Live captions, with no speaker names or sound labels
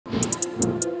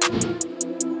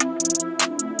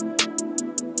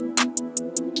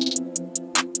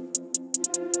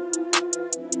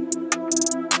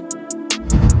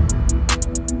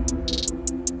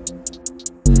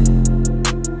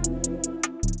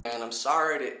and I'm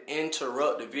sorry to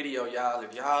interrupt the video, y'all.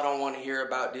 If y'all don't want to hear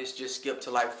about this, just skip to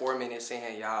like 4 minutes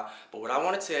in, y'all. But what I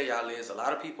want to tell y'all is a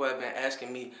lot of people have been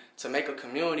asking me to make a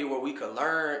community where we could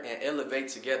learn and elevate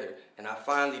together, and I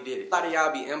finally did it. A lot of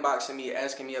y'all be inboxing me,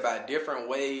 asking me about different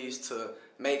ways to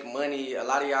make money. A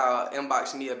lot of y'all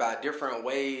inbox me about different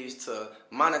ways to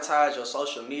monetize your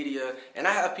social media, and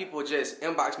I have people just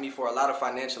inbox me for a lot of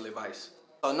financial advice.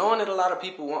 So knowing that a lot of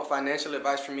people want financial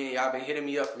advice from me and y'all been hitting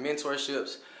me up for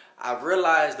mentorships, I've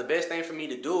realized the best thing for me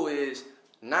to do is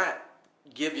not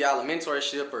give y'all a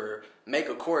mentorship or make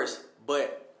a course,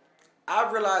 but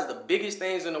I've realized the biggest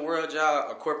things in the world, y'all,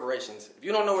 are corporations. If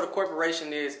you don't know what a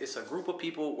corporation is, it's a group of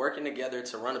people working together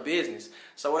to run a business.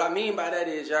 So what I mean by that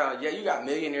is, y'all, yeah, you got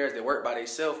millionaires that work by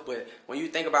themselves, but when you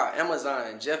think about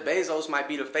Amazon, Jeff Bezos might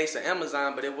be the face of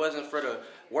Amazon, but it wasn't for the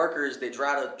workers that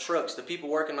drive the trucks, the people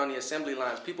working on the assembly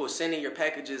lines, people sending your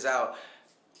packages out,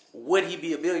 would he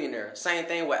be a billionaire? Same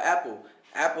thing with Apple.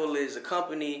 Apple is a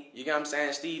company, you get what I'm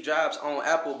saying? Steve Jobs owned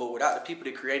Apple, but without the people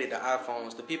that created the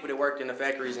iPhones, the people that worked in the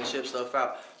factories and shipped stuff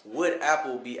out, would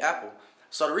Apple be Apple?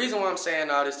 So the reason why I'm saying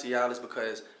all this to y'all is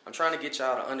because I'm trying to get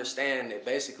y'all to understand that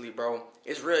basically, bro,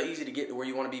 it's real easy to get to where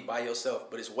you want to be by yourself,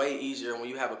 but it's way easier when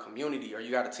you have a community or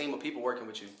you got a team of people working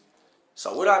with you.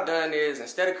 So what I've done is,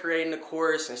 instead of creating a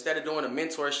course, instead of doing a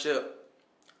mentorship,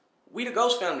 we the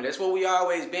Ghost family. That's what we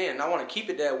always been. And I want to keep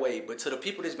it that way. But to the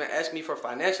people that's been asking me for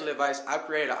financial advice, I've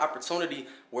created an opportunity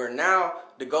where now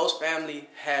the Ghost family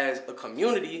has a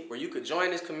community where you could join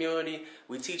this community.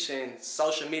 We teaching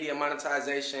social media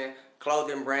monetization,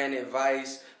 clothing brand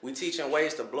advice. We teaching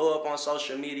ways to blow up on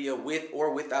social media with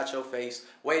or without your face.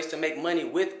 Ways to make money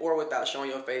with or without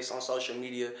showing your face on social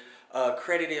media.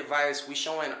 Credit advice. We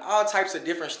showing all types of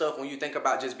different stuff when you think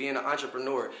about just being an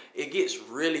entrepreneur. It gets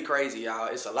really crazy, y'all.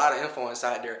 It's a lot of info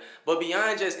inside there. But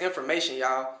beyond just information,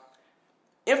 y'all,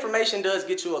 information does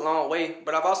get you a long way.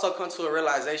 But I've also come to a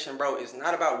realization, bro, it's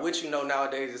not about what you know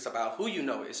nowadays. It's about who you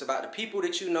know. It's about the people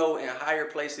that you know in higher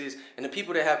places and the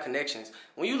people that have connections.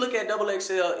 When you look at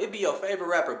XXL, it be your favorite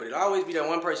rapper, but it always be that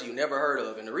one person you never heard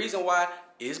of. And the reason why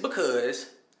is because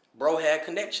bro had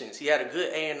connections. He had a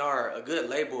good A&R, a good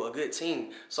label, a good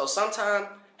team. So sometimes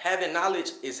having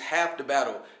knowledge is half the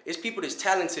battle. It's people that's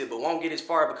talented but won't get as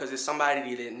far because it's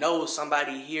somebody that knows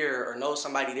somebody here or knows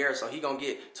somebody there, so he gonna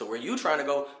get to where you trying to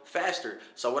go faster.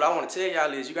 So what I want to tell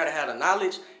y'all is you gotta have the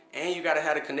knowledge and you gotta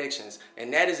have the connections.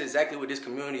 And that is exactly what this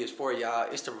community is for,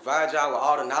 y'all. It's to provide y'all with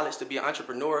all the knowledge to be an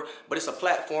entrepreneur, but it's a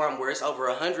platform where it's over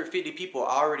 150 people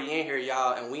already in here,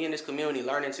 y'all, and we in this community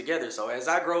learning together. So as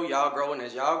I grow, y'all grow, and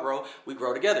as y'all grow, we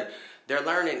grow together. They're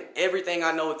learning everything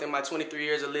I know within my 23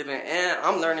 years of living, and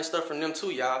I'm learning stuff from them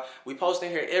too, y'all. We post in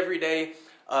here every day.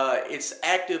 It's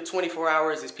active 24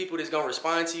 hours. It's people that's going to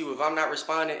respond to you if I'm not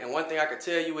responding. And one thing I can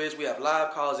tell you is we have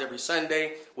live calls every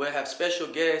Sunday. We'll have special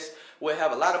guests. We'll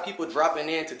have a lot of people dropping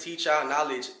in to teach y'all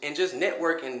knowledge and just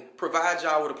network and provide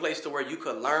y'all with a place to where you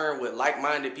could learn with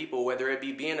like-minded people, whether it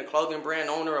be being a clothing brand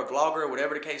owner, a vlogger,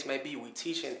 whatever the case may be. We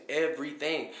teaching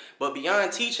everything. But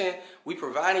beyond teaching, we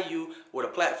providing you with a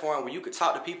platform where you could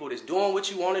talk to people that's doing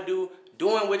what you want to do,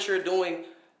 doing what you're doing,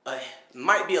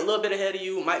 might be a little bit ahead of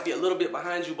you, might be a little bit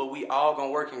behind you, but we all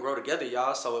gonna work and grow together,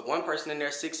 y'all. So if one person in there,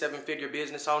 6-7 figure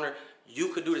business owner,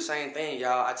 you could do the same thing,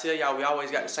 y'all. I tell y'all, we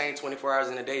always got the same 24 hours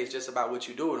in a day. It's just about what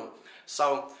you do with them.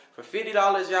 So for $50,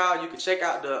 y'all, you can check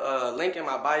out the link in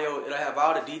my bio. It'll have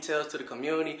all the details to the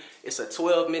community. It's a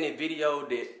 12-minute video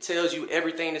that tells you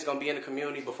everything that's gonna be in the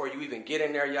community before you even get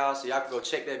in there, y'all. So y'all can go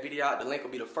check that video out. The link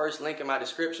will be the first link in my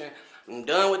description. I'm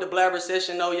done with the blabber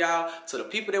session though, y'all. To the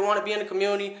people that want to be in the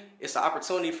community, it's an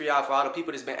opportunity for y'all, for all the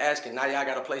people that's been asking. Now y'all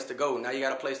got a place to go. Now you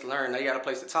got a place to learn. Now you got a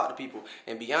place to talk to people.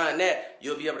 And beyond that,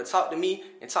 you'll be able to talk to me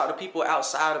and talk to people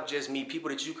outside of just me, people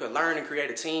that you could learn and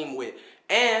create a team with.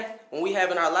 And when we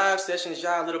having our live sessions,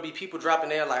 y'all, it'll be people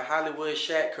dropping in like Hollywood,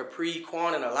 Shaq, Capri,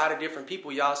 Quan, and a lot of different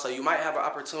people, y'all. So you might have an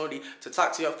opportunity to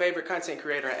talk to your favorite content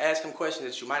creator and ask him questions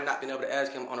that you might not been able to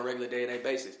ask him on a regular day-to-day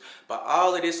basis. But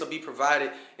all of this will be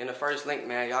provided in the first link,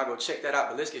 man. Y'all go check that out.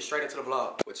 But let's get straight into the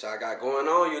vlog. What y'all got going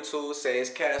on, YouTube? Say it's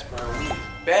Casper, and we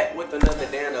back with another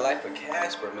day in the life of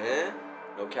Casper, man.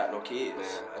 No cap, no kids, man.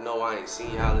 I know I ain't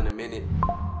seen y'all in a minute.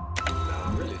 Nah,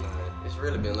 I'm really lying. It's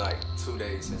really been like 2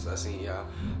 days since I seen y'all,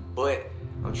 but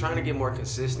I'm trying to get more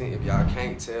consistent. If y'all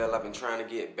can't tell, I've been trying to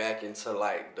get back into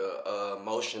like the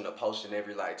motion of posting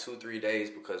every like 2-3 days,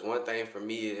 because one thing for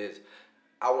me is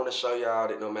I want to show y'all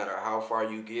that no matter how far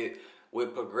you get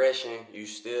with progression, you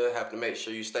still have to make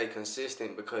sure you stay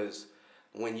consistent, because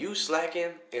when you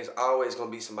slacking, it's always going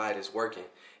to be somebody that's working,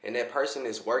 and that person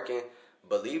that's working,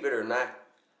 believe it or not,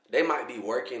 they might be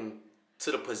working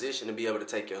to the position to be able to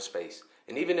take your space.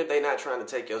 And even if they're not trying to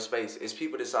take your space, it's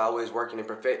people that's always working and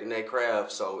perfecting their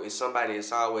craft. So it's somebody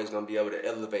that's always going to be able to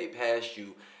elevate past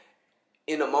you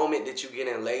in a moment that you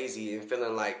getting lazy and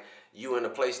feeling like you in a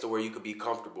place to where you could be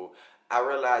comfortable. I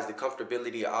realize the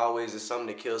comfortability always is something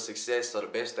that kills success. So the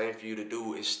best thing for you to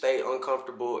do is stay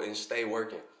uncomfortable and stay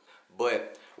working.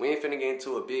 But we ain't finna get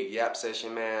into a big yap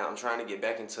session, man. I'm trying to get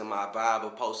back into my vibe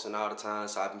of posting all the time.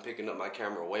 So I've been picking up my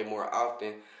camera way more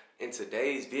often. In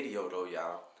today's video though,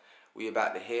 y'all, we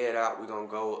about to head out. We gonna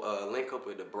go link up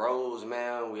with the bros,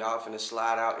 man. We all finna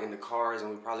slide out in the cars,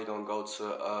 and we probably gonna go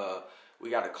to, we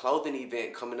got a clothing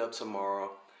event coming up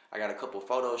tomorrow. I got a couple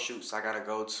photo shoots I gotta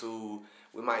go to.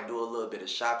 We might do a little bit of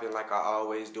shopping like I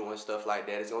always do and stuff like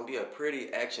that. It's gonna be a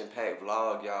pretty action-packed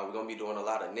vlog, y'all. We're gonna be doing a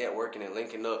lot of networking and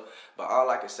linking up. But all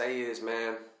I can say is,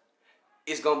 man,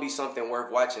 it's gonna be something worth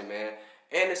watching, man.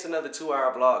 And it's another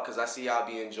 2-hour vlog because I see y'all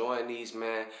be enjoying these,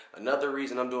 man. Another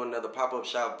reason I'm doing another pop-up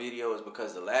shop video is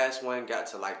because the last one got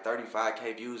to like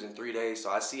 35K views in 3 days. So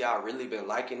I see y'all really been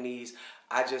liking these.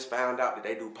 I just found out that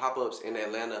they do pop-ups in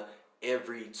Atlanta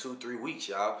every 2-3 weeks,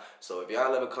 y'all. So if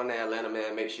y'all ever come to Atlanta,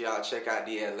 man, make sure y'all check out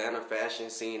the Atlanta fashion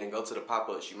scene and go to the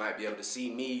pop-ups. You might be able to see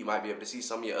me. You might be able to see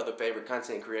some of your other favorite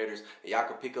content creators. And y'all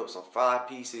can pick up some 5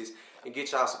 pieces and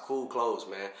get y'all some cool clothes,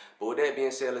 man. But with that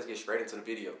being said, let's get straight into the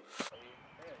video.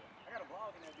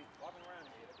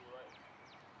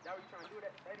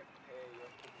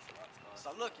 So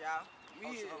look, y'all,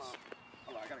 we is...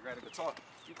 Hold on, I gotta grab the guitar.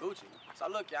 You Gucci. So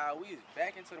look, y'all, we is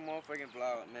back into the motherfucking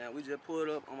vlog, man. We just pulled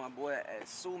up on my boy at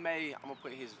Sume. I'm gonna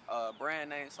put his brand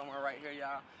name somewhere right here,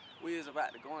 y'all. We is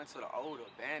about to go into the old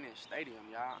abandoned stadium,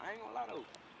 y'all. I ain't gonna lie though.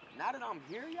 Now that I'm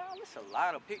here, y'all, it's a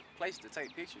lot of place to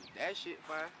take pictures. That shit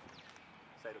fine.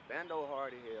 Say the bando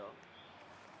hard as hell.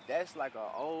 That's like an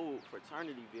old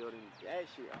fraternity building. That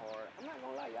shit hard. I'm not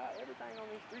gonna lie, y'all. Everything on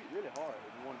this street really hard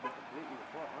if you want to be completely the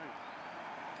front honest.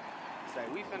 Say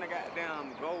we finna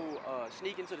goddamn go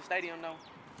sneak into the stadium though.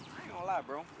 I ain't gonna lie,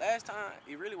 bro. Last time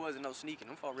it really wasn't no sneaking.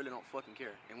 Them folk really don't fucking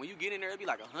care. And when you get in there, it be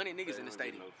like 100 niggas in the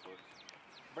stadium.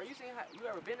 Bro, you seen how you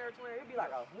ever been there, twin? It be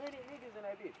like 100 niggas in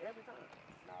that bitch every time.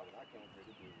 Nah, when I came here,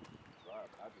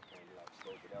 I just came to like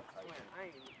scope it out type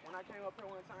Twin, when I came up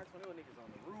here one time, there were niggas on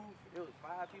the roof. It was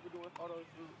 5 people doing photo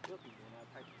shoots. It was people in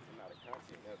that type of shit. Not a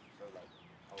content that so like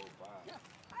whole vibe. Yeah,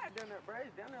 I had done that, bro.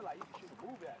 It's down there like you can shoot a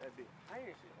movie out that bitch. I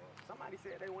ain't shit. Somebody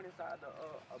said they went inside the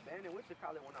abandoned, what you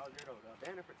call it when I was there though, the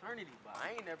abandoned fraternity, but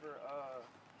I ain't never,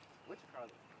 what you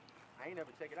call it? I ain't never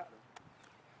check it out though.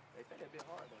 They say that bit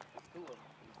hard though. It's 2 of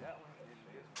them. It's that one and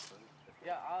this one.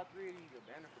 Yeah, all 3 of these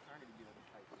abandoned fraternity be the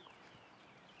type of.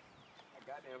 I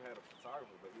goddamn had a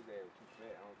photographer, but his ass was too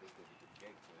fat. I don't think that he could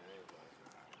get to it. I was like,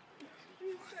 nah.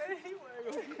 He said he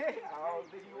wasn't gonna get it. I don't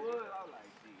think he would. I was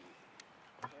like,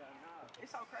 shit. Hell nah. It's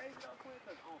so crazy though, twin,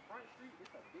 because on Front Street, it's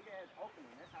a big ass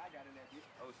opening. That's how I got in that bitch.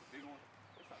 Oh, it's a big one?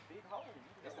 It's a big hole.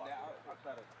 That's the I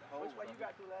thought the whole. Which way you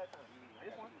got to last time?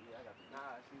 This one? Yeah, I got the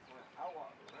Nah, see, twin, I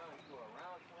walked around. You go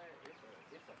around, twin.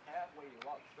 It's a pathway to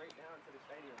walk straight down to the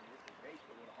stadium. And it's a gate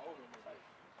with a hole in it. Like,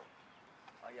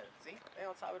 oh yeah, see? They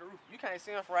on top of the roof. You can't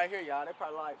see them from right here, y'all. They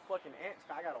probably like fucking ants.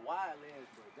 I got a wide lens,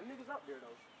 but them niggas up there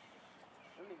though.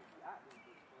 Them niggas be out there.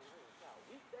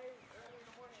 Weekdays, early in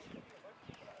the morning, it could be a bunch of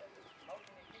people out there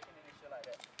smoking and kicking and shit like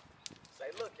that. Say,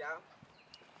 look, y'all.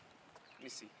 Let me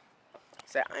see.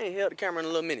 Say, I ain't held the camera in a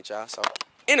little minute, y'all. So,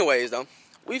 anyways, though,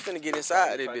 we finna get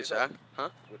inside this bitch, y'all. Huh?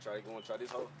 We'll try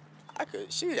this hole. I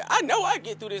could, shit. I know I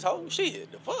get through this whole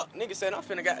shit. The fuck, nigga said I'm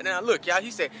finna got down. Look, y'all.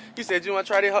 He said you wanna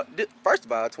try this? First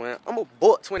of all, twin, I'm a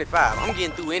buck 25. I'm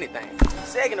getting through anything.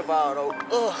 Second of all,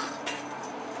 though,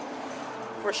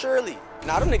 for surely.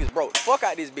 Nah, them niggas broke. Fuck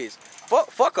out this bitch.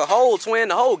 Fuck a hole, twin.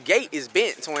 The whole gate is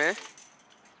bent, twin.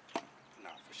 Nah,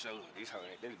 for sure. These hoes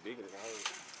ain't this bigger than the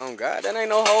hole. Oh God, that ain't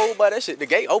no hole, but that shit, the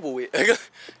gate over with.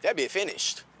 That bitch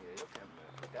finished. Yeah,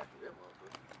 that's the real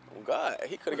motherfucker. Oh God,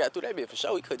 he could have got through that bitch for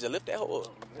sure. He could just lift that hole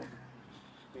up.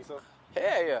 Think so?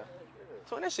 Hell yeah.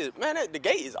 So that shit, man, the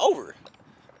gate is over.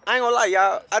 I ain't gonna lie,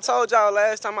 y'all. I told y'all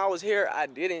last time I was here, I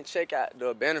didn't check out the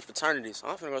abandoned fraternity, so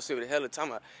I'm finna go see what the hell they're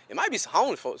talking about. It might be some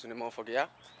homeless folks in the motherfucker, y'all.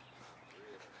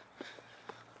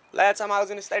 Last time I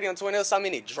was in the stadium, twin, there was so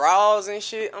many draws and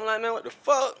shit. I'm like, man, what the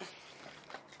fuck?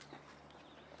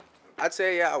 I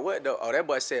tell y'all what though. Oh, that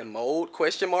boy said mold,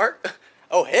 question mark.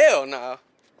 Oh, hell nah.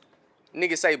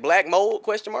 Nigga say black mold,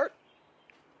 question mark.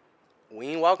 We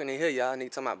ain't walking in here, y'all. Nigga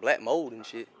talking about black mold and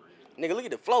shit. Nigga, look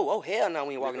at the flow. Oh, hell nah,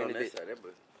 we ain't walking in this bitch.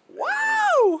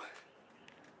 Wow!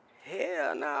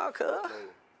 Hell nah, cuz.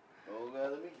 Oh,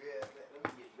 man, let me get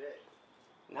back.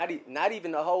 Not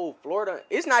even the whole floor.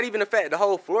 It's not even the fact the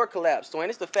whole floor collapsed, twin.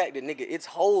 It's the fact that, nigga, it's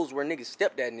holes where niggas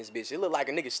stepped at in this bitch. It looked like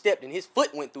a nigga stepped and his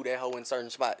foot went through that hole in certain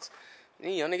spots.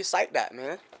 And young nigga psyched that,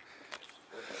 man.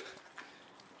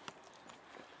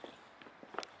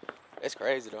 That's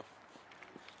crazy, though.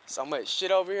 So much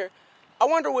shit over here. I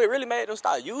wonder what really made them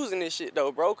start using this shit,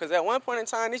 though, bro. Because at one point in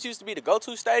time, this used to be the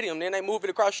go-to stadium. Then they moved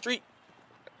it across the street.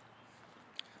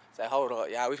 Say, hold up,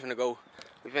 y'all. We finna go.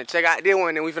 We finna check out this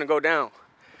one, then we finna go down.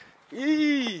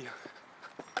 Yee.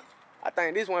 I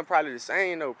think this one probably the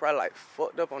same, though. Probably, like,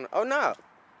 fucked up on the... Oh, no.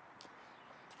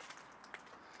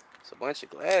 It's a bunch of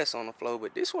glass on the floor,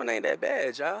 but this one ain't that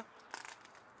bad, y'all.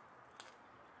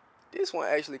 This one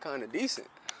actually kind of decent.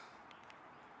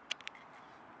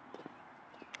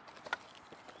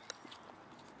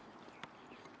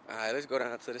 Alright, let's go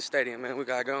down to the stadium, man. We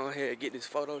gotta go ahead and get this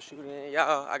photo shoot in.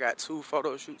 Y'all, I got 2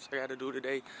 photo shoots I gotta do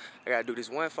today. I gotta do this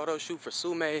one photo shoot for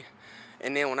Sume.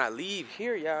 And then when I leave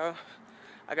here, y'all,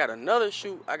 I got another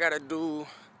shoot I gotta do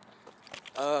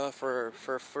for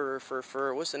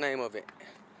what's the name of it?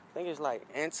 I think it's like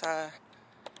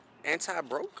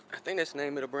Anti-Broke. I think that's the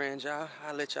name of the brand, y'all.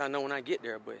 I'll let y'all know when I get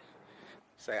there, but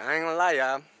say I ain't gonna lie,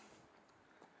 y'all.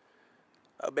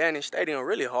 Abandoned stadium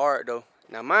really hard though.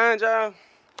 Now mind y'all.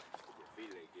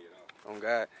 Oh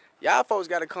God, y'all folks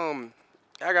gotta come.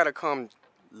 Y'all gotta come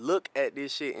look at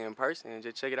this shit in person and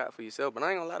just check it out for yourself. But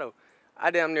I ain't gonna lie though,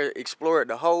 I damn near explored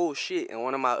the whole shit in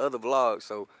one of my other vlogs.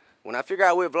 So when I figure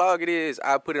out what vlog it is,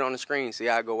 I'll put it on the screen so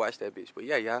y'all go watch that bitch. But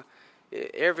yeah, y'all,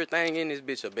 everything in this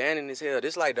bitch abandoned as hell.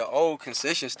 This like the old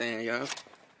concession stand, y'all.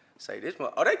 Say this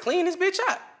one. Oh, they clean this bitch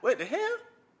out. What the hell?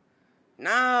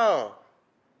 No.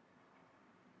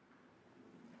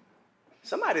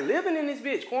 Somebody living in this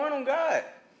bitch, corn on God.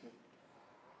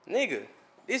 Nigga,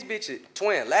 this bitch is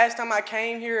twin. Last time I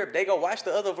came here, if they go watch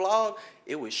the other vlog,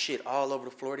 it was shit all over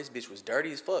the floor. This bitch was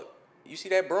dirty as fuck. You see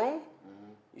that broom?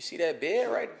 Mm-hmm. You see that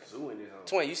bed right there?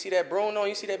 Twin, you see that broom on?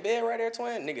 You see that bed right there,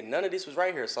 twin? Nigga, none of this was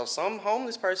right here. So some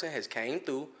homeless person has came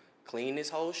through, cleaned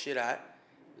this whole shit out,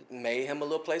 made him a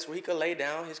little place where he could lay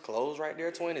down, his clothes right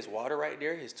there, twin, his water right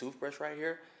there, his toothbrush right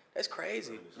here. That's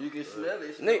crazy. You can smell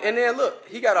it. And then look,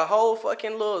 he got a whole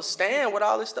fucking little stand with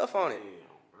all this stuff on it.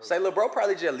 Say, little bro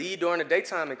probably just leave during the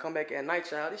daytime and come back at night,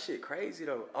 child. This shit crazy,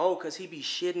 though. Oh, because he be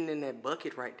shitting in that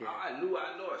bucket right there. I know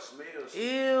it smells.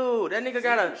 Ew, that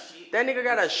nigga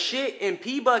got a shit and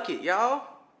pee bucket, y'all.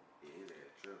 Yeah,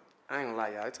 that's true. I ain't gonna lie,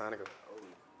 y'all. It's time to go.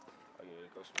 Oh yeah,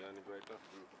 go smell it right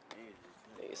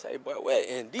there. Nigga say, boy, what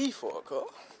ND for, cuz?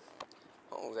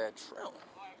 Home's that trail.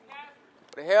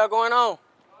 What the hell going on?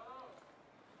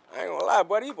 I ain't gonna lie,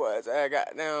 boy, these boys,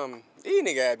 these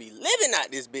niggas be living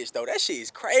out this bitch, though. That shit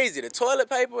is crazy. The toilet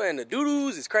paper and the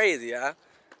doo-doos is crazy, y'all.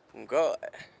 Oh, God.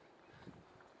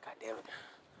 God damn it.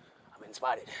 I've been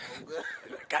spotted.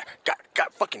 God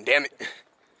fucking damn it.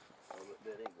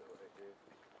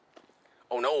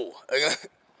 Oh, no.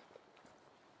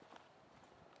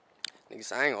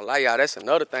 Niggas, I ain't gonna lie, y'all. That's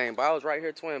another thing. But I was right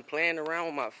here, twin, playing around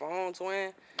with my phone,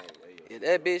 twin. If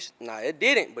that bitch, nah, it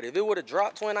didn't. But if it would have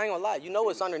dropped, twin, I ain't gonna lie. You know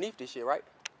what's underneath this shit, right?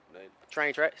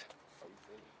 Train tracks.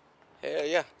 Hell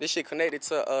yeah. This shit connected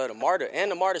to the MARTA.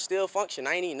 And the MARTA still function.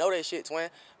 I ain't even know that shit, twin.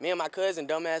 Me and my cousin,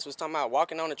 dumbass, was talking about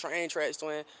walking on the train tracks,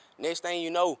 twin. Next thing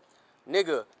you know,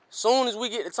 nigga, soon as we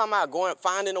get to talking about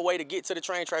finding a way to get to the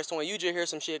train tracks, twin, you just hear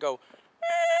some shit go,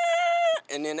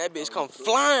 and then that bitch come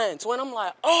flying, twin. I'm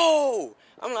like, oh.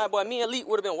 I'm like, boy, me and Elite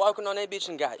would have been walking on that bitch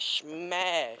and got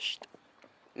smashed.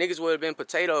 Niggas would have been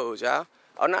potatoes, y'all.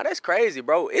 Oh, nah, that's crazy,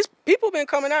 bro. It's people been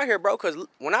coming out here, bro, because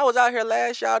when I was out here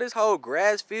last, y'all, this whole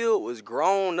grass field was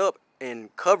grown up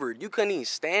and covered. You couldn't even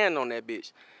stand on that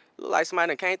bitch. It looked like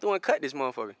somebody done came through and cut this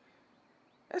motherfucker.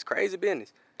 That's crazy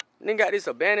business. Then got this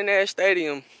abandoned-ass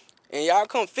stadium, and y'all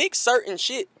come fix certain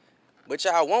shit, but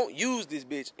y'all won't use this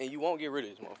bitch, and you won't get rid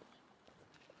of this motherfucker.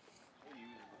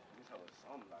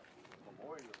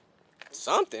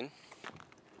 Something?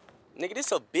 Nigga,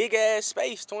 this a big-ass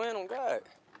space, twin, on God.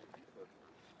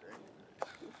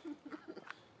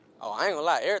 Oh, I ain't gonna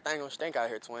lie, everything gonna stink out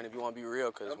here, twin, if you wanna be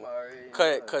real, cause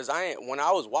when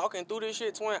I was walking through this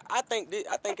shit, twin, I think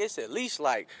it's at least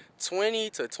like 20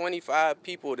 to 25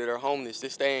 people that are homeless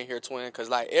that stay in here, twin, cause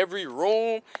like every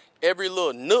room, every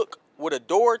little nook with a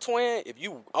door, twin, if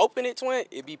you open it, twin,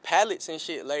 it be pallets and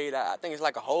shit laid out. I think it's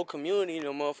like a whole community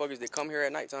of motherfuckers that come here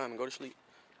at nighttime and go to sleep.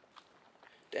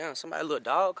 Damn, somebody little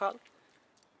dog collar.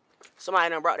 Somebody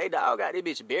done brought their dog out. This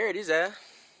bitch buried his ass.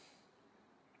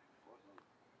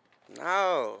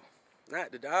 No,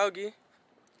 not the doggy.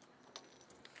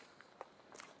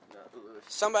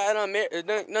 Somebody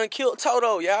done killed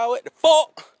Toto, y'all. What the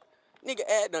fuck?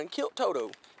 Nigga done killed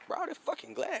Toto. Bro, this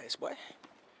fucking glass, boy.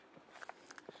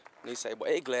 They say, boy,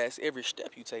 it glass every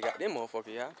step you take out them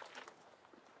motherfucker, y'all.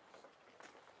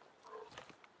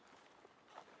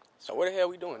 So where the hell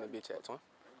we doing that bitch at, twin?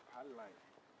 Probably like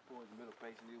towards the middle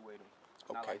facing this way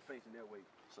though. Not Okay. like facing that way.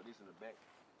 So this in the back.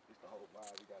 This the whole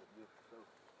vibe we gotta do.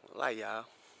 So. Like y'all.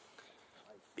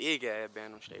 Big ass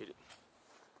abandoned stadium.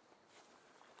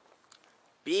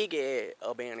 Big ass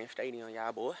abandoned stadium,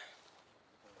 y'all boy.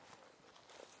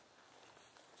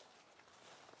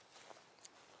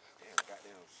 Damn,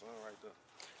 goddamn son right there.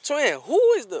 Twin,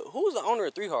 who's the owner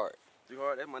of 3 Hard? 3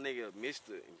 Hard, that's my nigga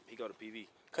Mr. He go to PV.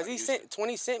 Cause he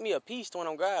sent me a piece, twin,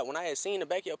 on God. When I had seen the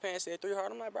back of your pants said 3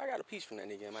 Hard, I'm like, bro, I got a piece from that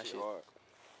nigga in my shit. Hard.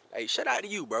 Hey, shout out to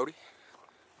you, Brody.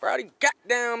 Brody,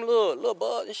 goddamn little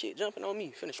bug and shit jumping on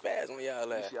me. Finna spaz on y'all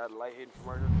You ass. see how the light hitting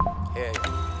from right here? Hell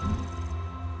yeah.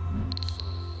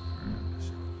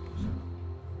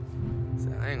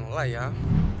 So I ain't gonna lie, y'all.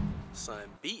 Sun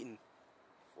beating.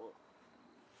 Fuck.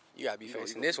 You gotta be You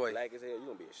facing gonna this way. Black as hell, you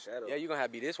gonna be a shadow. Yeah, you gonna have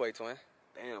to be this way, twin.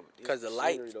 Damn. this Cause the is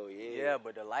light. scenery though, Yeah,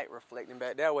 but the light reflecting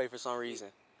back that way for some reason.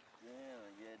 Yeah,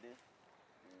 this.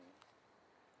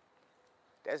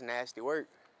 That's nasty work.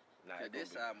 Nah, Yeah, it this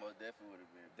gonna side most definitely would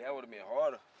have been. be, that would have been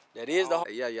harder. That is the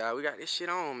yeah, y'all. We got this shit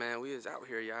on, man. We is out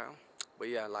here, y'all. But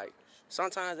yeah, like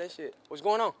sometimes that shit. What's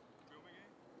going on?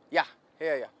 Yeah,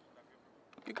 hell yeah.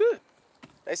 You good?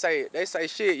 They say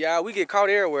shit, y'all. We get caught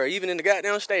everywhere, even in the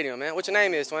goddamn stadium, man. What your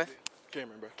name is, twin?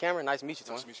 Cameron, bro. Cameron, nice to meet you,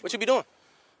 twin. Nice to meet you, What bro. you be doing?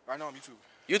 Right now I'm YouTube.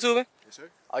 YouTubing? Yes, sir.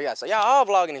 Oh yeah, so y'all all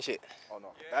vlogging and shit. Oh no.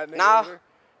 That nigga Nah. over there,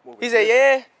 moving He said,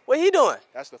 different. yeah. What he doing?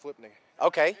 That's the flip nigga.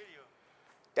 Okay.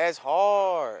 That's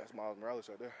hard. That's Miles Morales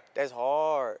right there. That's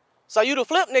hard. So you the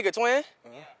flip nigga, twin?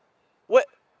 Uh-huh. What?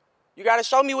 You gotta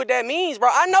show me what that means, bro.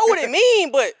 I know what it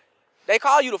mean, but they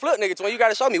call you the flip nigga, twin. You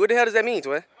gotta show me. What the hell does that mean,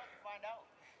 twin?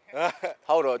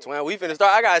 Hold up, twin. We finna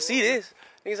start. I gotta see this.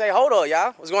 Nigga say, hold up,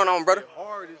 y'all. What's going on, brother?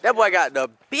 That boy got the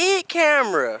big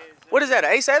camera. What is that,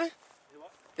 an A7?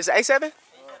 It's an A7?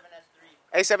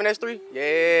 A7S3? Yeah.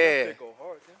 They go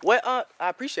hard, man. What, I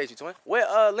appreciate you, twin.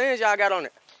 What, lens y'all got on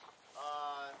it?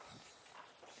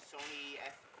 Sony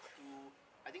f2.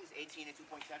 I think it's 18 and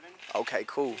 2.7. Okay,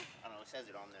 cool. I don't know. It says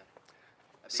it on there.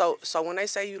 So when they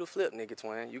say you the flip nigga,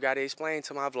 twin, you gotta explain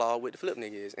to my vlog what the flip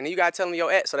nigga is. And then you gotta tell them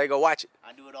your at so they go watch it.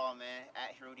 I do it all, man.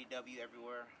 At Hero DW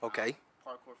everywhere. Okay.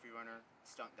 Parkour free runner,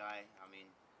 stunt guy. I mean,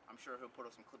 I'm sure he'll put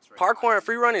up some clips right Parkour now. and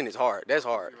free running is hard. That's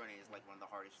hard. Free running is like one of the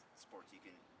hardest sports you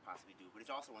can possibly do, but it's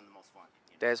also one of the most fun.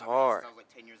 You know? That's I've been hard. since I was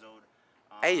like 10 years old.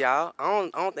 Hey y'all, I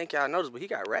don't think y'all noticed, but he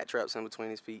got rat traps in between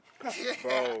his feet.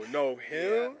 Bro, no,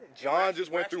 him, John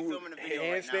just went we're actually through filming a video right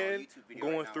now, a handstand, YouTube video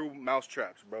going right now. through mouse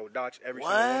traps, bro. Dodge every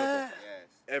What? single one of them. Yes.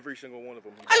 Every single one of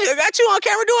them. I just got you on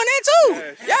camera doing that too.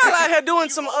 Yes. Y'all out here doing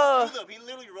some He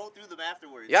literally rolled through them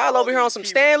afterwards. y'all over here on some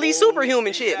Stan Lee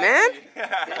superhuman shit, man.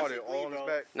 Caught it all on his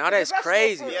back. Nah, that's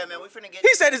crazy. Yeah, man, we finna get. He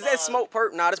to said, "Is some, that smoke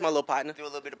perp?" Nah, that's my little partner. Do a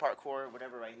little bit of parkour,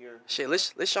 whatever, right here. Shit,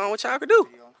 let's show 'em what y'all can do.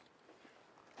 Video.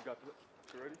 You got the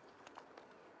ready?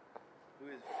 Who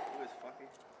is fucking?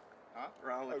 Huh?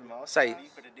 Wrong with me. Say, What are you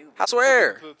finna do? I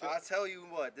swear. I tell you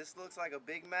what, this looks like a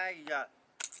Big Mac. You got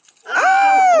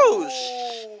Oh,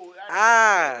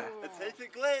 ah. It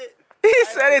tasted good. He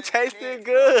said it tasted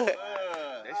good.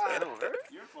 That don't hurt.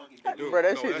 You're fucking. Dude, Bro,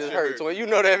 that no, shit just shit hurt. hurt. So you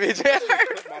know that bitch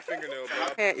hurt. My fingernail, bro.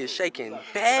 Hand is shaking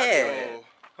bad.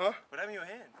 Oh, huh? what happened to your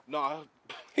hand? No,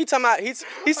 He talking about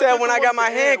he said when I got my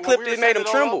hand clipped, it made him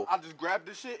tremble. I just grabbed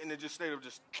this shit and it just stayed up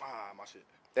just my shit.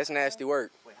 That's nasty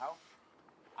work. Wait, how?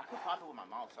 I could pop it with my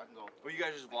mouth, so I can go Were you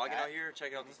guys just vlogging out here,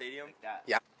 checking out the stadium? like that.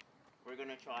 Yeah. We're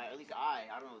gonna try. At least I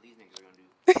don't know what these niggas are gonna do.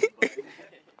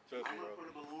 But I'm gonna put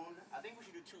a balloon. I think we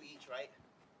should do 2 each, right?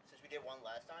 Since we did one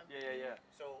last time. Yeah.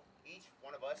 So each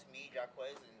one of us, me,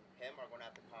 Jacquez, and him, are gonna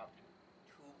have to pop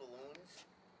 2 balloons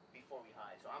before we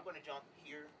hide. So I'm gonna jump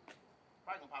here.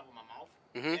 Probably gonna pop with my mouth.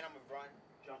 Mhm. Then I'm gonna run,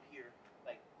 jump here,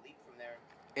 like leap from there.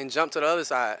 And jump to the other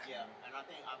side. Yeah, and I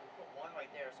think I'm gonna put 1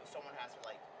 right there, so someone has to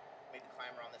like maybe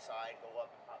climb around the side, go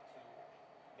up and pop 2,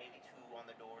 maybe 2 on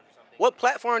the doors or something. What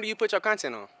platform do you put your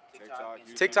content on? TikTok.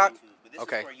 Instagram, TikTok? YouTube. But this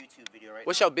Okay. is for a YouTube video right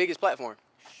What's now. your biggest platform?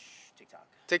 TikTok.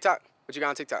 TikTok. What you got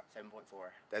on TikTok?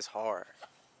 7.4. That's hard.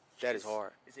 That is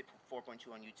hard. Is it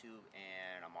 4.2 on YouTube,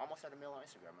 and I'm almost at 1 million on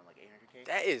Instagram. I'm like 800K.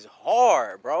 That is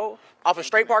hard, bro. Off of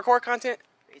straight parkour content?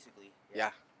 Basically. Yeah.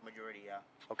 Majority, yeah.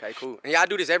 Okay, cool. And y'all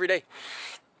do this every day.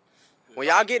 When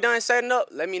y'all get done setting up,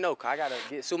 let me know, cause I gotta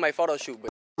get Sume photo shoot.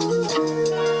 But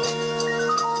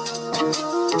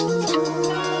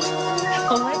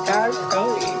Oh my gosh,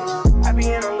 Cody. I be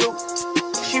in a loop,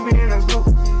 she be in a group.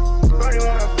 Brody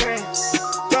want a friend,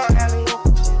 don't alley loop.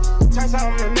 Turn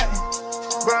something to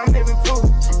nothing, bro, I'm living proof.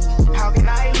 How can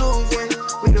I lose when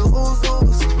we the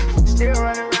ooze? Still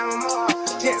running around more,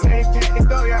 get ready.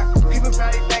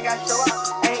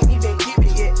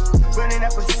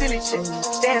 shit.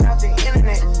 Stand out the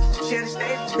internet. Should've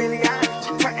stayed with Billy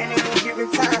Eilish. Turn any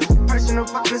given time. Personal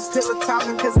poppers pillow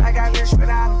talking, cause I got rich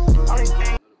without him. Only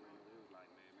thing.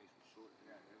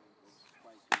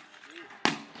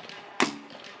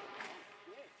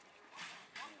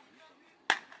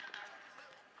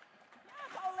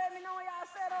 Let me know when y'all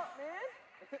set up, man.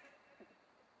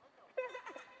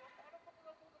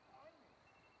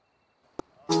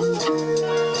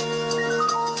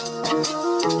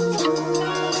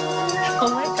 Oh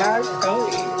my gosh,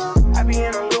 Cody. I be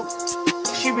in a loop,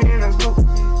 she be in a group.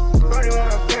 Brody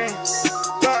want a friend,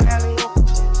 going alley loop.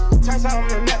 Turn something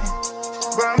to nothing,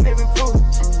 but I'm living proof.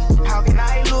 How can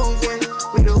I lose when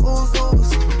we the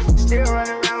who's? Still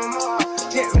running around with more.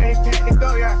 Get ready, pack to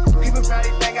go, yeah. People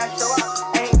probably think I show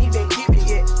up. I ain't even keep it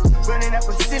yet. Running up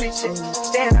a silly shit,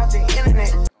 staying off the internet.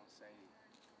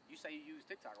 You say you use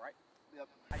TikTok, right? Yep.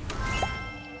 How you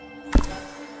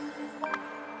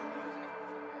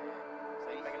So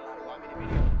you making a lot of long videos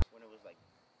when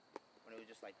it was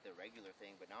just like the regular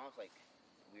thing, but now it's like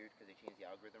weird because they changed the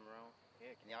algorithm around.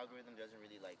 Yeah. And the algorithm doesn't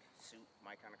really like suit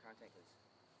my kind of content because,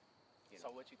 you know,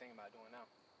 So what you think about doing now?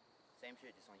 same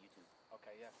shit just on YouTube.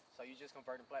 Okay, yeah. So you just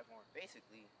converting platform.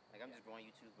 Basically, like I'm just growing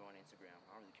YouTube, growing Instagram.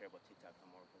 I don't really care about TikTok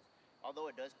no more because although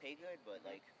it does pay good, but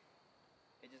like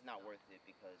it's just not worth it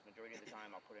because majority of the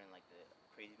time I'll put in like the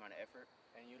crazy amount of effort.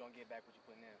 And you don't get back what you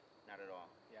put in. Not at all.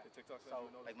 Yeah. Did TikTok send So,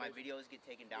 you a Like my notification? videos get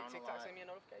taken down Did a TikTok lot. send me a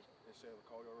notification? It said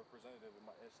call your representative.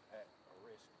 It's at a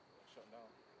risk of shutting down.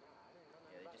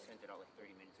 Yeah, they just sent it out like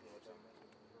 30 minutes ago or something.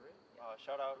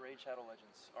 Shout out Raid Shadow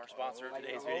Legends, our sponsor of Like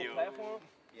today's the whole video. platform?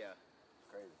 Yeah.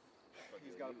 Crazy.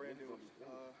 He's got a brand new.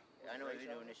 I know they're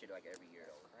doing this shit like every year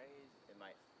though. Crazy. It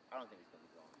might. I don't think it's gonna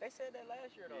be long. They said that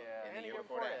last year though. Yeah. And the year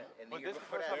before that. And the But year this is the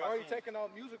before first that. They time already taking out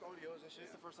music audios and shit.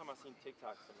 This is the first time I've seen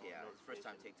TikToks. Yeah, it's the first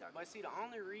time TikTok. But see, the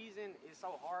only reason it's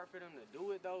so hard for them to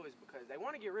do it though is because they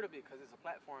want to get rid of it because it's a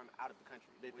platform out of the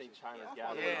country. They which think is- China's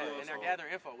Yeah, gathering. and they're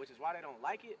gathering info, which is why they don't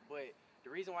like it. But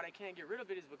the reason why they can't get rid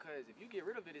of it is because if you get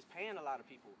rid of it, it's paying a lot of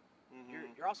people.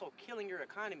 You're also killing your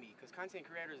economy because content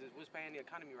creators is what's paying the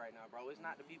economy right now, bro. It's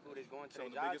not the people that's going to So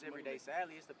their the jobs biggest every money day.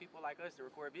 Sadly, it's the people like us that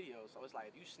record videos. So it's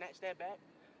like if you snatch that back,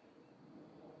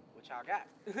 what y'all got?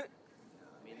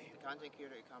 I mean, the content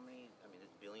creator economy. I mean,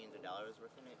 there's billions of dollars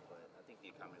worth in it, but I think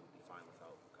the economy would be fine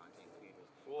without content creators.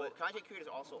 Well- But content creators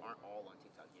also aren't all on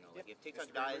TikTok. You know, like if TikTok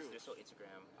Instagram dies, Reels. they're still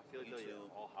Instagram, I feel like YouTube.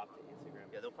 they'll all hop to Instagram.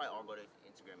 Yeah, they'll probably all go to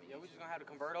Instagram and Yeah, we're YouTube just gonna have to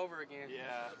convert over again.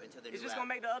 Yeah. until the It's new just app.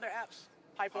 gonna make the other apps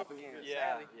pipe up again.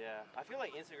 Yeah, Sadly. yeah. I feel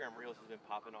like Instagram Reels has been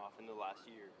popping off in the last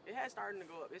year. It has started to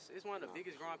go up. It's one of the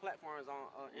biggest growing platforms on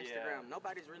Instagram. Yeah.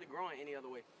 Nobody's really growing any other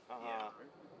way. Uh-huh.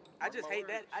 I just hate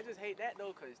that. I just hate that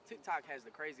though, cause TikTok has the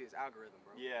craziest algorithm,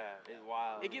 bro. Yeah, it's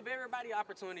wild. It give everybody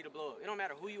opportunity to blow up. It don't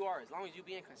matter who you are, as long as you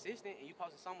being consistent and you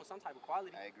posting something with some type of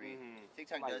quality. I agree. Mhm.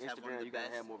 TikTok Like does have one Instagram, of the you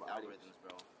gotta best have more of an audience. algorithms,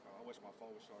 bro. I wish my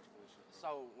phone was charged for this shit.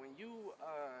 So when you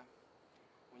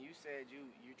said you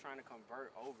trying to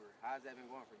convert over, how's that been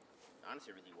going for you?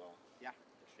 Honestly, really well. Yeah.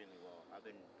 Extremely well. I've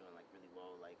been doing like really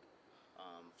well, like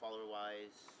follower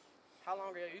wise, How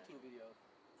long are your YouTube videos?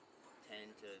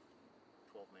 10 to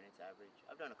 12 minutes average.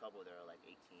 I've done a couple that are like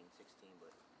 18, 16,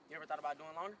 but You ever thought about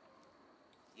doing longer?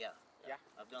 yeah. Yeah.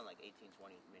 I've done like 18,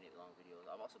 20 minute long videos.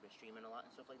 I've also been streaming a lot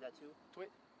and stuff like that too.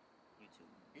 Twitch? YouTube.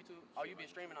 YouTube? Oh, you've been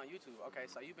streaming on YouTube. Okay,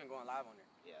 so you've been going live on there.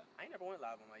 Yeah. I ain't never went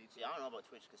live on my YouTube. See, I don't know about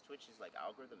Twitch because Twitch is like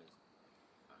algorithm is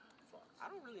fucked. I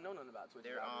don't really know nothing about Twitch.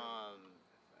 They're algorithm.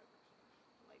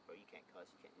 like bro, you can't cuss,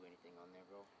 you can't do anything on there,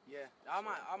 bro. Yeah, all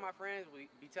my friends would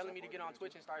be telling me to get on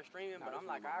Twitch and start streaming, but I'm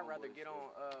like, I'd rather get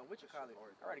on what you call it?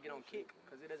 I'd rather get on Kick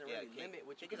because it doesn't really Kick. limit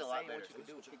what you Kick can is a lot say and better. what you can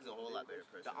do. Kick is a whole lot better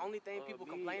The personally. only thing people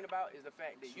complain about is the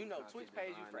fact that Twitch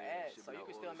pays you for ads, so you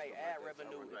can still make ad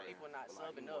revenue with Right. people not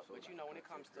subbing up. But when it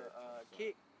comes to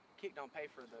Kick don't pay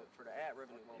for the ad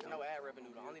revenue. There's no ad revenue.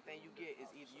 The only thing you get is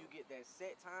either you get that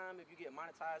set time if you get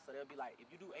monetized, so they'll be like, if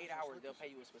you do 8 hours, they'll pay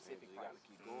you a specific price.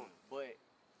 But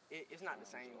it's not the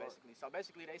same basically. So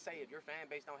basically they say if your fan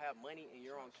base don't have money and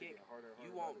you're on Kick, you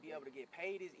won't be able to get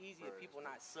paid as easy if people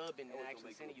not subbing and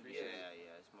actually sending you videos.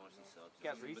 Yeah, it's mostly subs.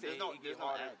 Casper, he But said there's no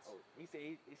ads. He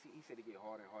said it get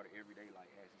harder and harder every day,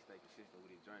 like as he stay consistent with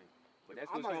his journey. But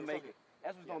that's I'm what's not gonna even make it.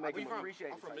 That's what's gonna make Where him you from?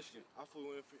 appreciate I'm it. from type Michigan. shit. I flew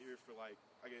in here for like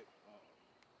I get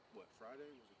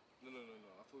Friday? Was it? No.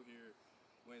 I flew here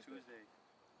Wednesday. Tuesday.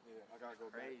 Yeah, I gotta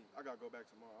go Crazy. back. I gotta go back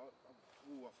tomorrow. I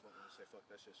fucking say fuck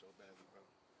that shit so badly, bro.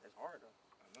 That's hard though.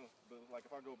 I know, but like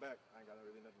if I go back, I ain't got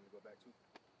really nothing to go back to.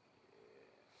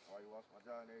 Yeah, I already lost my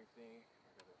job and everything.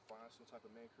 I gotta find some type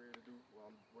of main career to do while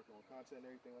I'm working on content and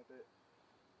everything like that.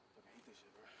 Fucking hate this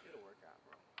shit, bro. It'll work out,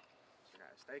 bro.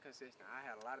 gotta stay consistent. I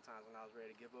had a lot of times when I was ready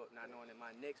to give up, not knowing that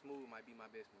my next move might be my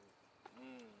best move.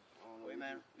 Wait,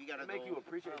 man, we gotta make you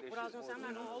appreciate this. What I was gonna say, I'm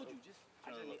not gonna hold you.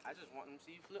 I just want them to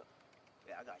see you flip.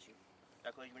 Yeah, I got you.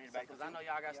 That question we need to back Because I know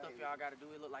y'all got stuff y'all gotta do.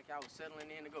 It look like y'all was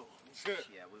settling in to go.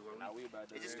 Yeah, we were. Now we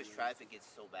about to. It's just because traffic gets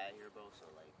so bad here, bro. So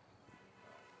like,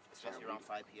 especially around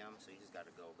 5 p.m. So you just gotta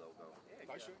go. Yeah,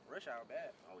 rush hour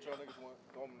bad. Oh Y'all yeah. niggas want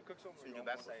to cook something? So you do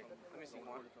back Let me see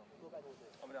one.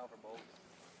 I'm down for both.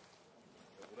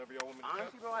 Whatever y'all want me to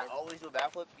Honestly, bro, I always do a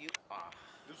backflip. You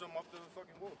do something off the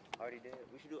fucking wall. already did.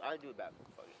 I'll do a backflip.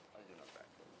 Fuck it. I'll do another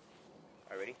backflip.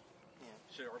 All right, ready?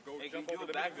 Shit, or go Hey, can jump you do over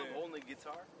a the backflip minivan. holding the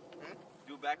guitar?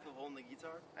 Do a backflip holding the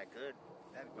guitar? I could.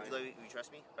 Would you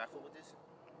trust me? Backflip with this?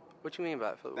 What you mean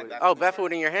backflip? Like Oh, backflip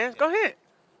backflip in your hands? Go ahead.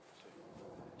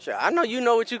 Sure, I know you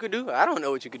know what you could do. I don't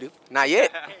know what you could do. Not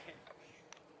yet.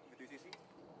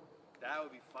 That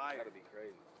would be fire. That'd be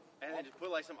crazy. And then just put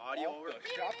like some audio Off over the it.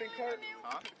 shopping cart?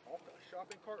 Huh? Off the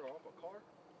shopping cart or off a car?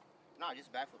 No,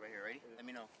 just backflip right here. Ready? Let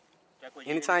me know. Jack, what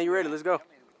Anytime you're ready, let's go. All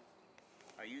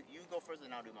right, you go first,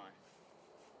 and I'll do mine.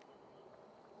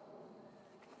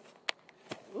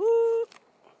 Woo.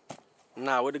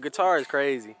 Nah, with the guitar is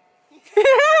crazy.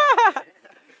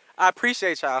 I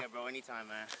appreciate y'all. Yeah, bro. Anytime,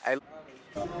 man.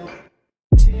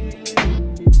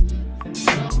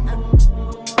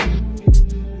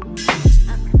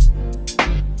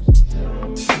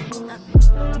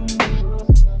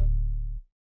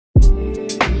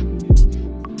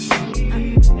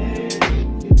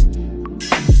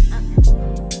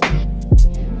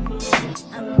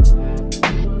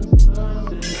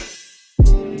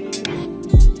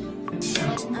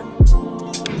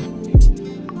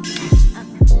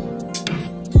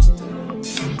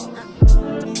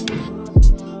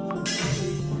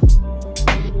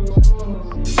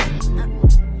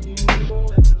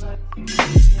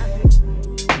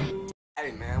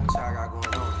 Hey man, what y'all got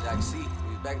going on? Jack C. We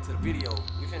back into the video.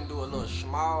 We finna do a little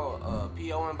small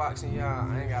PO unboxing,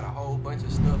 y'all. I ain't got a whole bunch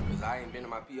of stuff because I ain't been to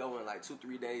my PO in like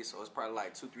 2-3 days, so it's probably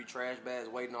like 2-3 trash bags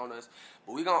waiting on us.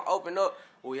 But we gonna open up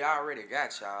what we already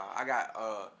got, y'all. I got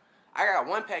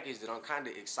one package that I'm kind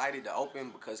of excited to open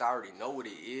because I already know what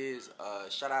it is.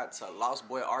 Shout out to Lost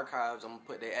Boy Archives. I'm gonna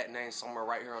put their @name somewhere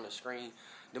right here on the screen.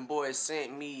 Them boys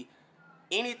sent me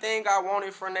anything I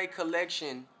wanted from their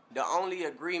collection. The only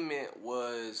agreement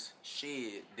was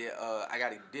shit that I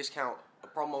got a discount, a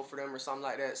promo for them or something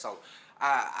like that. So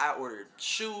I ordered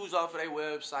shoes off of their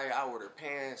website. I ordered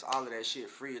pants, all of that shit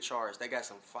free of charge. They got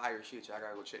some fire shit. Y'all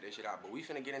gotta go check that shit out. But we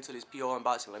finna get into this PO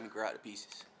unboxing. Let me grab the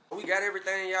pieces. We got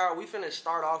everything, y'all. We finna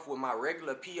start off with my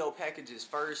regular PO packages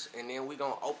first, and then we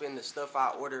gonna open the stuff I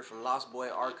ordered from Lost Boy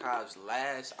Archives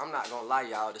last. I'm not gonna lie,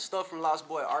 y'all. The stuff from Lost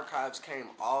Boy Archives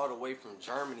came all the way from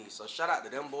Germany, so shout out to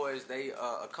them boys. They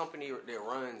a company that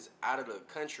runs out of the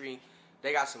country.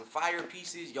 They got some fire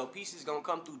pieces. Your pieces gonna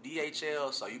come through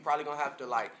DHL, so you probably gonna have to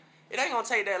like. It ain't gonna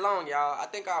take that long, y'all. I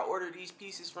think I ordered these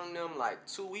pieces from them like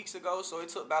 2 weeks ago, so it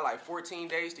took about like 14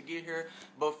 days to get here.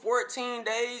 But 14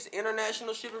 days,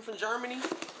 international shipping from Germany,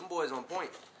 them boys on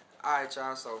point. All right,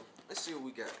 y'all, so let's see what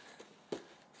we got.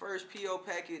 First PO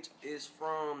package is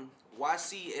from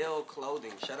YCL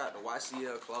Clothing. Shout out to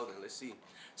YCL Clothing. Let's see. It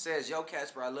says, yo,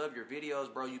 Casper, I love your videos,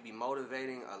 bro. You be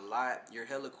motivating a lot. You're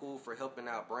hella cool for helping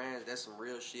out brands. That's some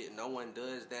real shit. No one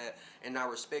does that, and I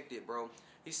respect it, bro.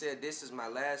 He said, this is my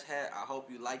last hat. I hope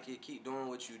you like it. Keep doing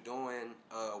what you're doing.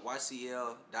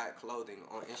 YCL.clothing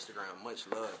on Instagram. Much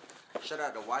love. Shout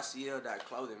out to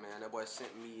YCL.clothing, man. That boy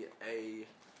sent me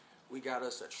we got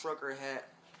us a trucker hat.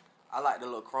 I like the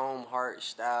little chrome heart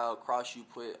style cross you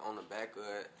put on the back of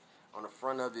it. On the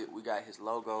front of it, we got his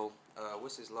logo.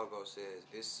 What's his logo says?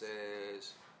 It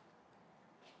says,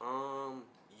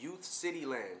 Youth City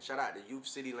Land. Shout out to Youth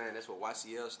City Land. That's what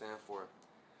YCL stand for.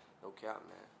 No cap,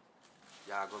 man.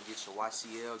 Y'all go get your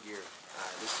YCL gear.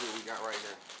 Alright, let's see what we got right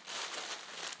here.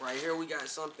 Right here we got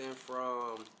something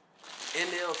from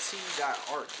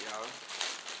NLT.art, y'all.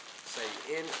 Say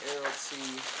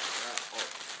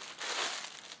NLT.art.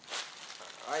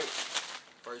 Alright.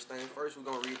 First thing first, we're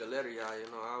going to read the letter, y'all. You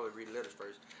know, I always read the letters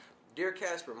first. Dear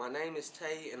Casper, my name is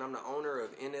Tay, and I'm the owner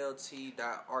of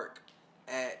NLT.art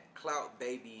at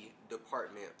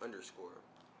cloutbabydepartment_.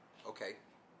 Okay.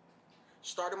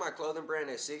 Started my clothing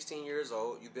brand at 16 years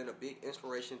old. You've been a big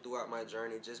inspiration throughout my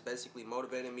journey, just basically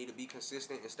motivating me to be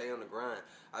consistent and stay on the grind.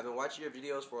 I've been watching your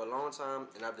videos for a long time,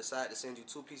 and I've decided to send you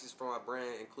 2 pieces from my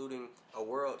brand, including a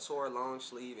world tour long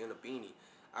sleeve and a beanie.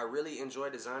 I really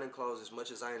enjoy designing clothes as much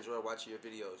as I enjoy watching your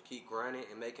videos. Keep grinding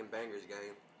and making bangers,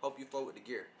 gang. Hope you fuck with the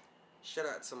gear. Shout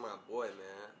out to my boy,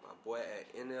 man. My boy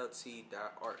at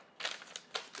NLT.art.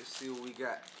 Let's see what we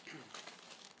got.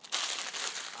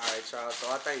 Alright, y'all. So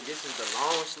I think this is the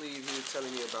long sleeve he was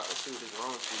telling me about. Let's see what this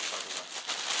long sleeve talking about.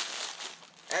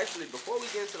 Actually, before we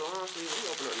get into the long sleeve, let me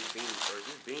open up this beanie first.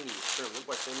 This beanie is trim. This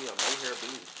boy sent me a mohair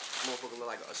beanie. This motherfucker look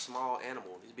like a small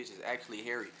animal. This bitch is actually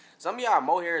hairy. Some of y'all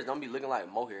mohairs don't be looking like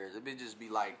mohairs. It bitch just be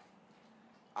like,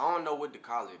 I don't know what to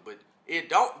call it, but it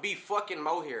don't be fucking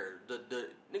mohair. The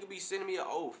nigga be sending me an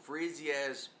old frizzy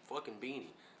ass fucking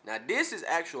beanie. Now this is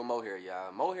actual mohair,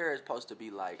 y'all. Mohair is supposed to be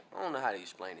like, I don't know how to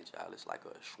explain it, y'all. It's like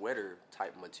a sweater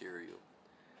type material.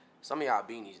 Some of y'all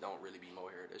beanies don't really be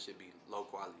mohair. That should be low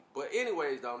quality. But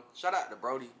anyways, though, shout out to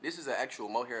Brody. This is an actual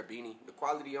mohair beanie. The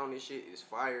quality on this shit is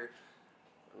fire.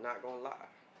 I'm not gonna lie.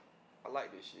 I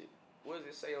like this shit. What does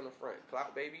it say on the front?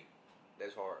 Clout baby?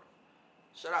 That's hard.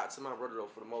 Shout out to my brother, though,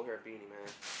 for the mohair beanie, man.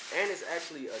 And it's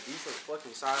actually a decent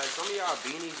fucking size. Some of y'all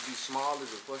beanies be small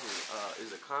as a fucking,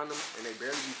 is a condom. And they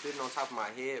barely be fitting on top of my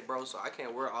head, bro. So I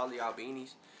can't wear all of y'all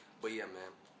beanies. But yeah,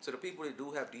 man. To the people that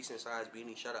do have decent sized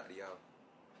beanies, shout out to y'all.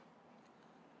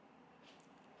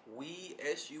 We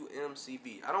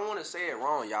SUMCB. I don't want to say it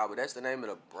wrong, y'all, but that's the name of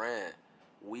the brand.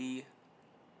 We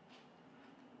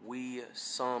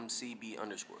some CB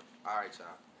underscore. Alright,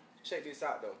 y'all. Check this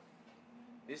out, though.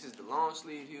 This is the long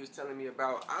sleeve he was telling me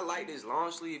about. I like this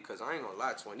long sleeve because I ain't gonna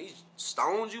lie to him. These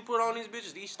stones you put on these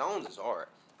bitches, these stones is hard.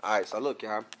 Alright, so look,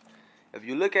 y'all. If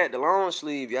you look at the long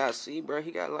sleeve, y'all see, bro,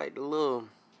 he got like the little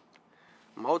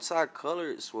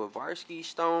multicolored Swarovski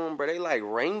stone, bro. They like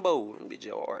rainbow. Them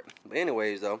bitches hard. But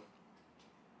anyways, though,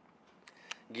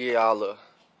 give y'all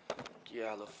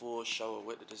a full show of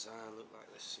what the design look like.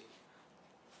 Let's see.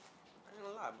 I ain't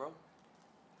gonna lie, bro.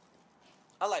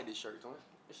 I like this shirt, man.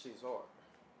 This shit's hard.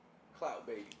 Clout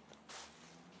baby.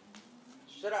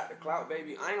 Shout out to Clout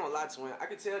baby. I ain't gonna lie to him. I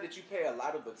can tell that you pay a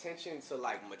lot of attention to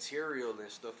like material and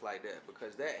stuff like that,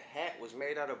 because that hat was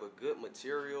made out of a good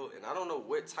material, and I don't know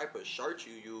what type of shirt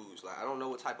you use. Like, I don't know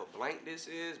what type of blank this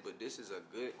is, but this is a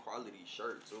good quality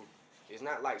shirt too. It's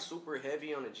not like super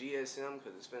heavy on the GSM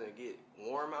because it's finna get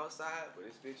warm outside, but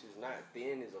this bitch is not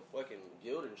thin as a fucking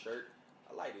Gildan shirt.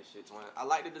 I like this shit, man. I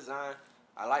like the design,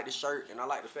 I like the shirt, and I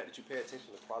like the fact that you pay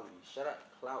attention to quality. Shout out to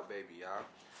Clout baby, y'all.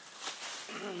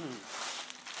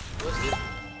 What's this?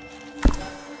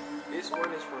 This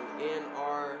one is from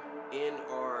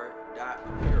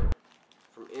NR.apparel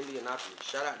from Indianapolis.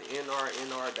 Shout out to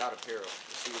NR.apparel.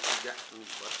 Let's see what you got for me,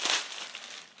 bro.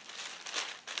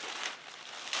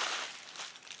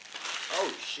 Oh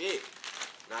shit!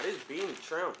 Now this beanie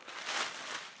trim.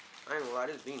 I ain't gonna lie,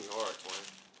 this beanie hard, twin.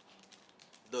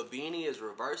 The beanie is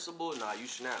reversible. Nah, you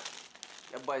snap.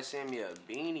 That boy sent me a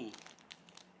beanie,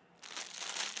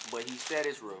 but he said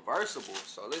it's reversible.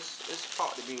 So let's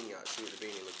pop the beanie out, see what the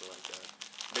beanie looking like, y'all.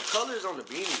 The colors on the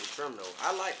beanie is trim though.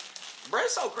 I like, bro,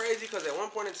 it's so crazy because at one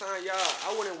point in time, y'all,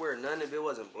 I wouldn't wear none if it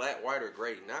wasn't black, white, or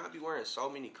gray. Now I be wearing so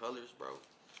many colors, bro.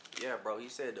 Yeah, bro, he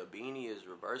said the beanie is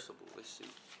reversible. Let's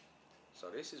see. So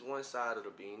this is one side of the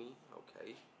beanie.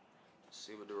 Okay. Let's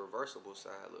see what the reversible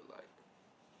side look like.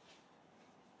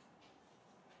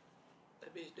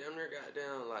 That bitch damn near got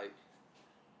down like,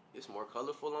 it's more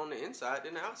colorful on the inside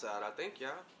than the outside, I think,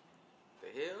 y'all. The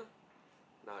hell?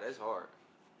 Nah, that's hard.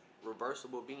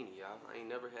 Reversible beanie, y'all. I ain't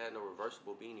never had no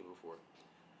reversible beanie before.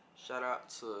 Shout out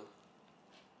to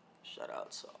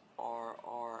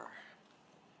RR.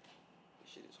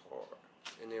 This shit is hard.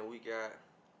 And then we got,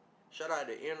 shout out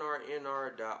to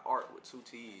NR.art with 2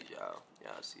 T's, y'all.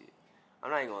 Y'all see it. I'm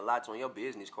not even gonna lie to you, your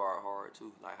business card hard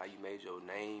too. Like how you made your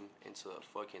name into a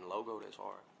fucking logo, that's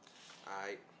hard.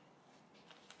 Alright.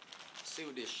 See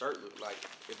what this shirt look like.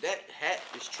 If that hat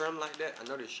is trimmed like that, I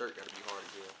know this shirt gotta be hard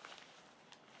as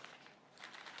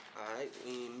hell. Alright,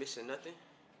 we ain't missing nothing.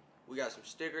 We got some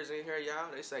stickers in here, y'all.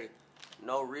 They say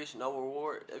no risk, no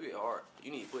reward. That'd be hard.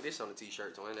 You need to put this on the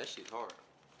t-shirt, man. That shit's hard.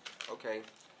 Okay.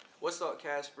 What's up,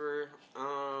 Whocasper?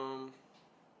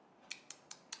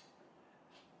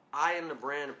 I am the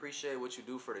brand, appreciate what you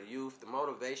do for the youth. The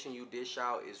motivation you dish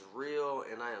out is real,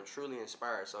 and I am truly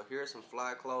inspired. So here's some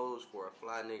fly clothes for a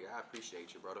fly nigga. I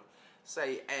appreciate you, brother.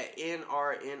 Say at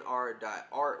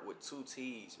NR.art with 2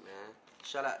 T's, man.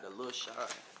 Shout out to Lil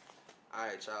Shot.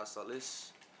 Alright, y'all, so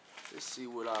let's see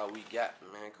what we got,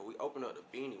 man. Cause we open up the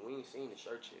beanie. We ain't seen the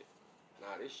shirt yet.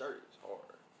 Nah, this shirt is hard.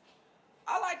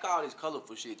 I like all this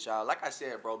colorful shit, y'all. Like I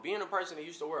said, bro, being a person that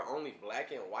used to wear only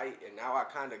black and white, and now I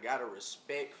kind of got a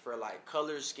respect for, like,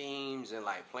 color schemes and,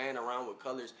 like, playing around with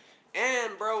colors.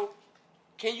 And, bro,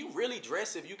 can you really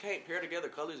dress if you can't pair together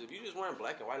colors? If you just wearing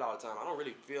black and white all the time, I don't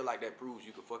really feel like that proves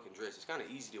you can fucking dress. It's kind of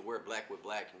easy to wear black with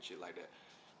black and shit like that.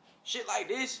 Shit like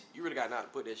this, you really got to know how to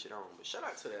put that shit on. But shout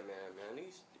out to that man.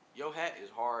 Your hat is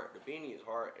hard, the beanie is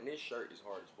hard, and this shirt is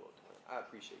hard as fuck. I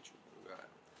appreciate you. God.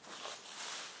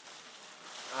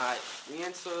 Alright, we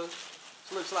into,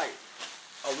 this looks like,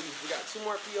 oh, we got 2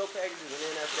 more PO packages, and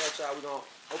then after that, y'all, we're going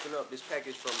to open up this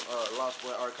package from Lost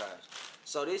Boy Archives.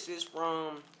 So this is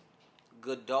from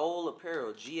Gadol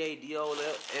Apparel, G-A-D-O-L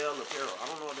Apparel. I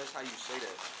don't know if that's how you say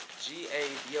that.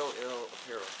 G-A-D-O-L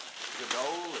Apparel.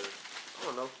 Gadol,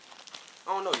 or,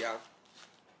 I don't know, y'all.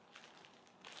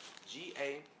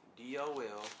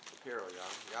 G-A-D-O-L Apparel,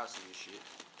 y'all. Y'all see this shit.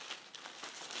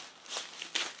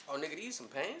 Oh, nigga, these some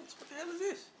pants? What the hell is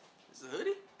this? This a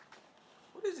hoodie?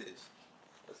 What is this?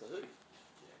 That's a hoodie.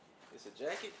 It's a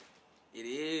jacket? It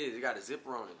is. It got a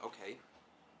zipper on it. Okay.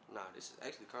 Nah, this is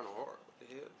actually kind of hard. What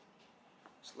the hell?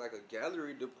 It's like a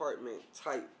gallery department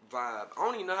type vibe. I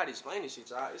don't even know how to explain this shit,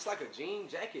 y'all. It's like a jean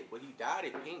jacket, but he dyed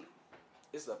it pink.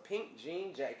 It's a pink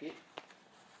jean jacket.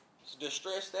 It's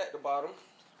distressed at the bottom.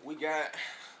 We got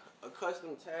a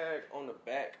custom tag on the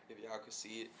back, if y'all can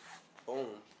see it. Boom.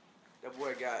 That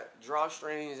boy got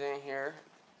drawstrings in here,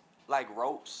 like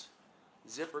ropes.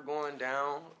 Zipper going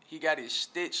down. He got it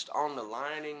stitched on the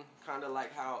lining, kind of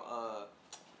like how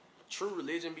True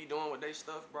Religion be doing with their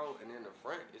stuff, bro. And in the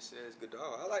front, it says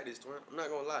Gadol. I like this, twin. I'm not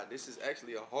gonna lie. This is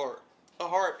actually a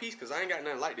hard piece, because I ain't got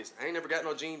nothing like this. I ain't never got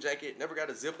no jean jacket, never got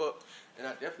a zip up, and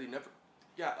I definitely never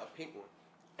got a pink one.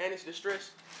 And it's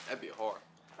distressed. That'd be hard.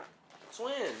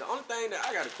 Twin, the only thing that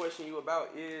I gotta question you about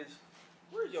is,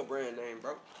 where's your brand name,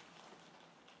 bro?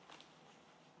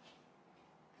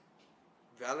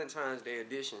 Valentine's Day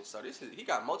edition. So this is, he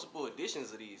got multiple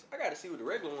editions of these. I gotta see what the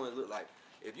regular ones look like.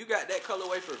 If you got that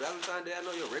colorway for Valentine's Day, I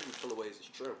know your regular colorways is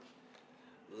trim.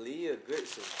 Leah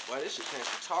Goodson. Boy, this shit came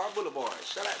from Tar Boulevard.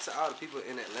 Shout out to all the people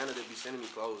in Atlanta that be sending me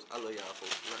clothes. I love y'all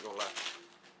folks. I'm not gonna lie.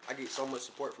 I get so much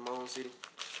support from my own city.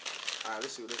 Alright,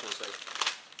 let's see what this one says.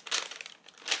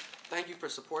 Thank you for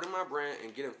supporting my brand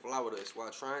and getting fly with us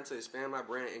while trying to expand my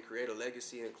brand and create a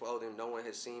legacy in clothing no one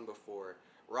has seen before.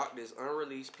 Rock this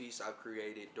unreleased piece I've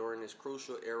created during this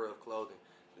crucial era of clothing.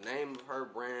 The name of her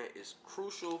brand is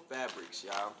Crucial Fabrics,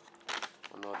 y'all. I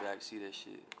don't know if y'all can see that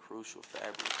shit. Crucial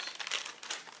Fabrics.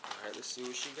 Alright, let's see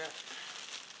what she got.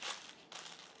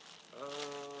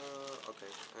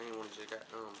 Okay. I ain't want to check out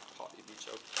pop your bitch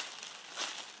open.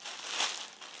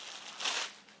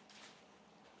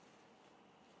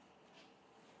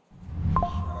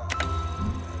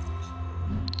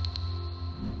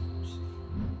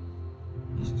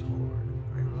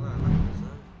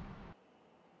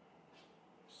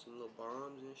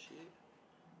 Bombs and shit.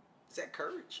 Is that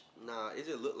Courage? Nah, it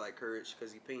just look like Courage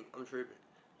because he pink. I'm tripping.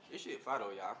 This shit fire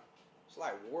though, y'all. It's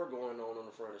like war going on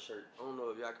the front of the shirt. I don't know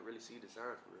if y'all can really see the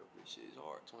design for real. This shit is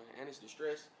hard, twin. And it's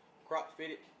distressed, crop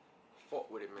fitted.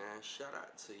 Fuck with it, man. Shout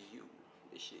out to you.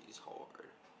 This shit is hard.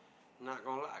 Not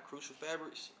gonna lie, Crucial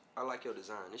Fabrics. I like your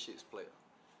design. This shit is player.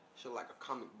 Shit like a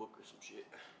comic book or some shit.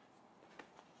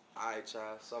 Alright,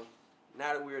 y'all. So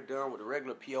now that we're done with the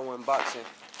regular PO unboxing,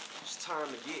 it's time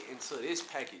to get into this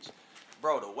package.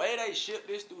 Bro, the way they ship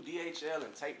this through DHL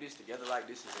and tape this together like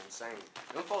this is insane.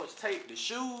 Them folks tape the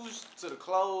shoes to the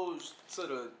clothes to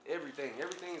the everything.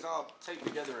 Everything's all taped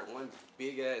together in one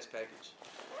big ass package.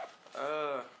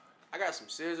 I got some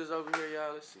scissors over here,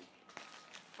 y'all. Let's see.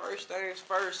 First things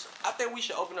first, I think we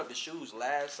should open up the shoes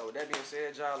last. So with that being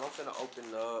said, y'all, I'm finna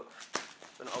open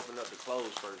up the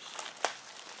clothes first.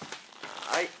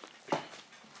 Alright.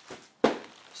 Let's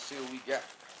see what we got.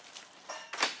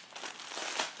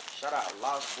 Shout out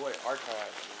Lost Boy Archives,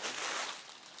 man.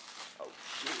 Oh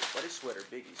shit, but this sweater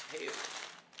big as hell.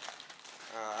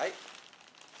 Alright.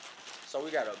 So we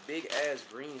got a big ass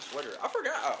green sweater. I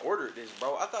forgot I ordered this,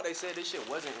 bro. I thought they said this shit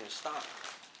wasn't in stock.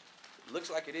 Looks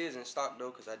like it is in stock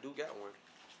though, cause I do got one.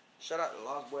 Shout out to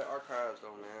Lost Boy Archives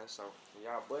though, man. So when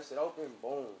y'all bust it open,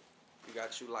 boom. You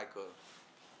got you like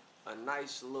a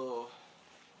nice little,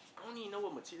 I don't even know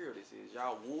what material this is.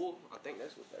 Y'all, wool? I think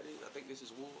that's what that is. I think this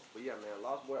is wool. But yeah, man,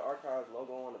 Lost Boy Archives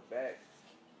logo on the back.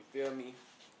 You feel me?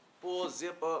 Full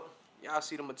zip up. Y'all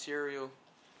see the material.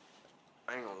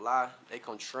 I ain't gonna lie. They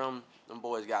come trim. Them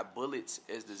boys got bullets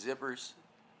as the zippers.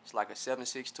 It's like a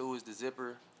 7.62 is the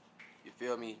zipper. You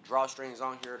feel me? Drawstrings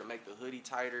on here to make the hoodie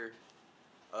tighter.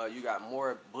 You got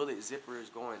more bullet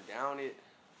zippers going down it.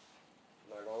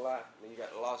 Not gonna lie. Then you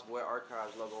got the Lost Boy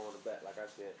Archives logo on the back, like I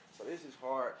said. So this is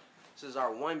hard. This is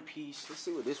our one piece. Let's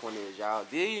see what this one is, y'all.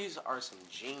 These are some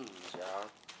jeans, y'all.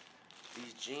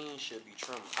 These jeans should be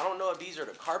trimmed. I don't know if these are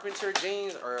the Carpenter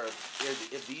jeans or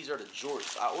if these are the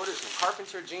jorts. I ordered some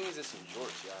Carpenter jeans and some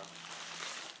jorts,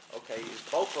 y'all. Okay, it's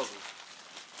both of them.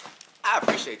 I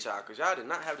appreciate y'all, because y'all did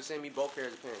not have to send me both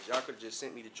pairs of pants. Y'all could have just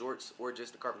sent me the jorts or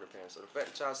just the Carpenter pants. So the fact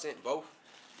that y'all sent both,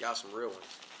 y'all some real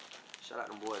ones. Shout out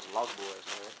them boys, Lost Boys,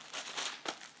 man.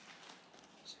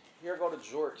 Here go the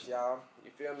jorts, y'all.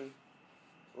 You feel me?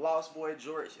 Lost Boy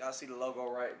jorts. Y'all see the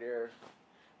logo right there.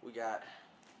 We got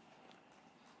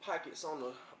pockets on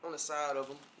the side of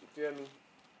them. You feel me?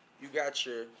 You got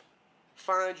your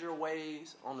find your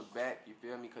ways on the back. You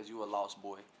feel me? Because you a lost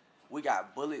boy. We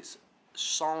got bullets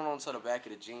sewn onto the back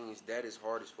of the jeans. That is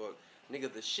hard as fuck.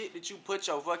 Nigga, the shit that you put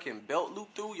your fucking belt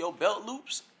loop through, your belt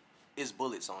loops, is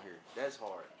bullets on here. That's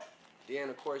hard. Then,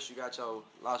 of course, you got your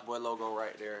Lost Boy logo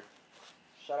right there.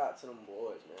 Shout out to them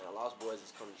boys, man. Lost Boys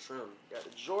is coming trim. Got the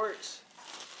jorts.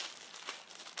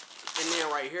 And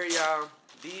then right here, y'all,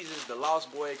 these is the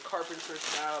Lost Boy Carpenter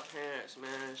style pants,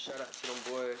 man. Shout out to them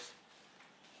boys.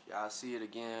 Y'all see it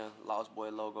again. Lost Boy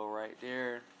logo right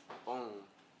there. Boom.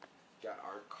 Got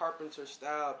our Carpenter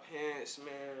style pants,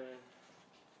 man.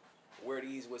 Wear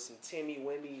these with some Timmy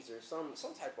Wimmies or some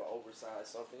type of oversized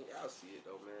something. Y'all see it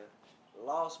though, man.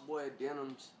 Lost Boy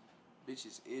denims.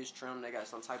 Bitches is trim. They got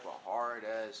some type of hard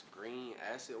ass green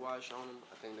acid wash on them.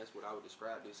 I think that's what I would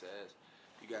describe this as.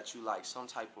 You got you like some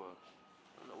type of,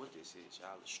 I don't know what this is,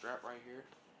 y'all. The strap right here.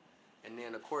 And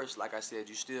then of course, like I said,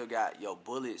 you still got your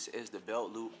bullets as the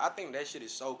belt loop. I think that shit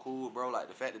is so cool, bro. Like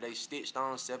the fact that they stitched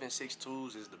on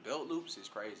 7.62s as the belt loops is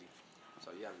crazy.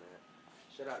 So yeah, man.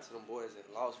 Shout out to them boys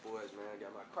at Lost Boys, man.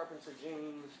 Got my Carpenter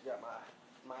jeans, got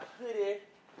my hoodie,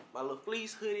 my little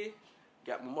fleece hoodie,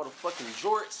 got my motherfucking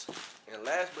jorts. And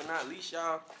last but not least,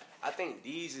 y'all, I think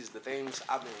these is the things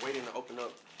I've been waiting to open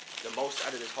up the most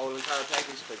out of this whole entire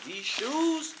package, because these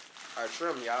shoes are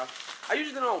trim, y'all. I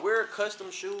usually don't wear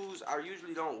custom shoes. I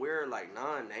usually don't wear like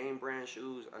non-name brand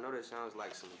shoes. I know that sounds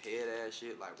like some head ass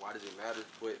shit, like why does it matter?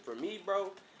 But for me,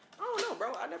 bro, I don't know,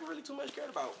 bro. I never really too much cared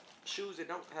about shoes that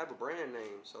don't have a brand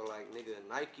name. So like nigga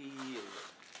Nike and you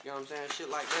know what I'm saying, shit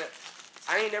like that.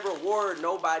 I ain't never wore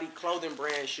nobody clothing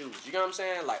brand shoes. You know what I'm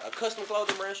saying? Like a custom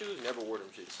clothing brand shoes, never wore them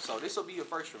shits. So this will be a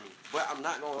first for me. But I'm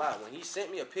not gonna lie, when he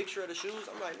sent me a picture of the shoes,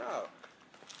 I'm like, nah,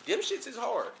 them shits is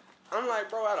hard. I'm like,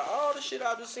 bro, out of all the shit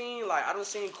I've just seen, like I done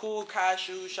seen Cool Kai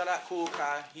shoes. Shout out Cool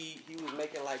Kai. He was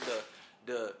making like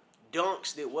the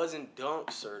dunks that wasn't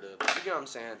dunks, or the, you know what I'm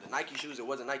saying, the Nike shoes that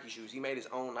wasn't Nike shoes. He made his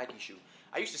own Nike shoe.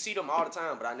 I used to see them all the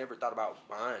time, but I never thought about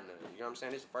buying them. You know what I'm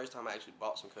saying? This is the first time I actually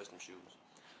bought some custom shoes.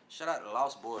 Shout out to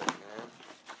Lost Boys, man.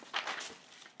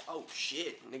 Oh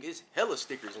shit, nigga, it's hella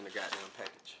stickers in the goddamn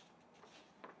package.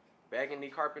 Burgundy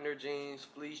Carpenter jeans,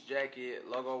 fleece jacket,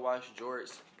 logo wash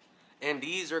jorts. And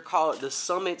these are called the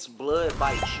Summit's Blood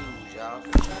Bite shoes, y'all.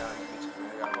 Y'all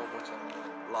got a whole bunch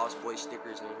of Lost Boy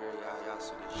stickers in here, y'all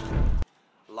see this shit.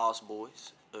 Lost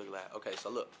Boys. Ugly. Okay, so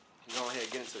look, go ahead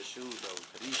and get into the shoes though,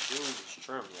 because these shoes is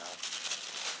trim, y'all.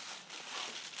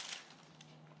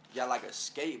 Got like a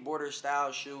skateboarder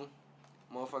style shoe.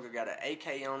 Motherfucker got an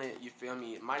AK on it, you feel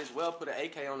me? Might as well put an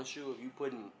AK on the shoe if you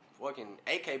putting fucking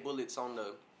AK bullets on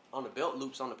the belt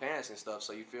loops on the pants and stuff.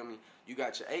 So you feel me? You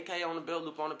got your AK on the belt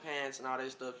loop on the pants and all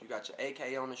that stuff. You got your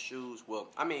AK on the shoes. Well,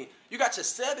 I mean, you got your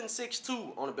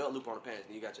 7.62 on the belt loop on the pants,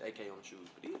 and you got your AK on the shoes.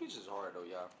 But these bitches hard though,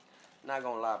 y'all. Not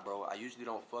gonna lie, bro. I usually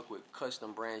don't fuck with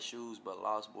custom brand shoes, but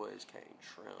Lost Boys came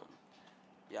trim.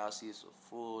 Y'all see it's a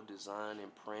full design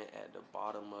and print at the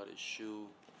bottom of the shoe.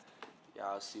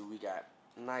 Y'all see we got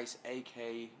nice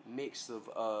AK mix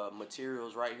of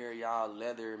materials right here, y'all.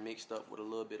 Leather mixed up with a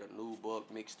little bit of nubuck,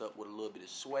 mixed up with a little bit of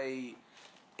suede.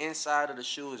 Inside of the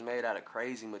shoe is made out of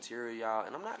crazy material, y'all.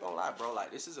 And I'm not gonna lie, bro, like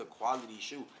this is a quality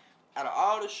shoe. Out of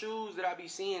all the shoes that I be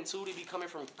seeing too, they be coming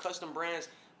from custom brands.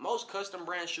 Most custom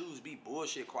brand shoes be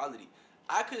bullshit quality.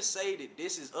 I could say that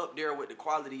this is up there with the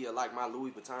quality of like my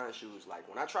Louis Vuitton shoes. Like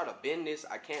when I try to bend this,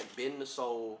 I can't bend the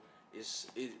sole.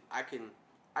 I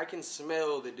can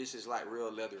smell that this is like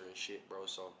real leather and shit, bro.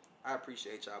 So I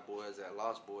appreciate y'all boys at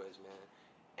Lost Boys,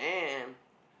 man. And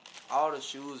all the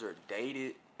shoes are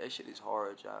dated. That shit is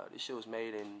hard, y'all. This shit was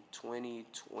made in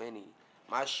 2020.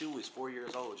 My shoe is 4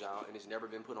 years old, y'all, and it's never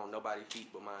been put on nobody's feet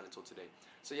but mine until today.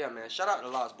 So yeah, man, shout out to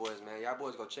Lost Boys, man. Y'all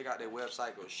boys go check out their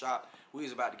website, go shop. We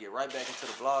was about to get right back into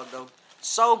the vlog though.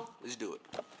 So let's do it.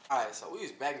 Alright, so we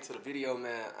was back into the video,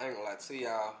 man. I ain't gonna lie to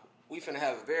y'all. We finna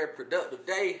have a very productive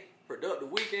day,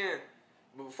 productive weekend.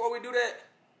 But before we do that,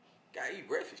 gotta eat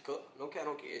breakfast, cook. No cat,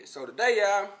 no kid. So today,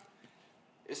 y'all,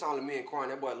 it's only me and Quan.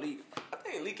 That boy Leak. I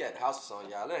think Leak at the house or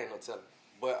something, y'all. That ain't no telling.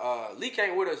 But Leak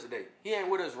ain't with us today. He ain't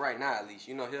with us right now, at least.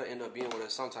 You know, he'll end up being with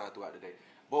us sometime throughout the day.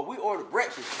 But we ordered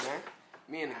breakfast, man.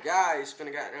 Me and the guys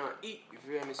finna got down eat, you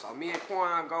feel me? So me and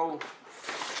Quan go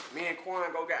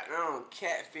got down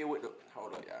catfield with the,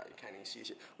 hold up, y'all, you can't even see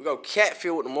shit. We go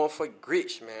catfield with the motherfucking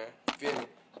grits, man. You feel me?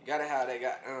 You gotta have that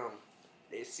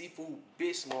that seafood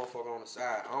bitch motherfucker on the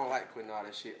side. I don't like putting all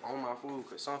that shit on my food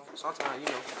because sometimes,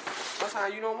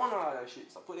 sometimes you don't want all that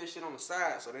shit. So put that shit on the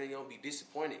side so then you don't be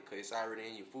disappointed because it's already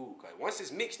in your food. Because once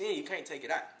it's mixed in, you can't take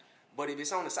it out. But if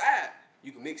it's on the side,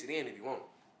 you can mix it in if you want.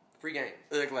 Free game.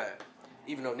 Ugly.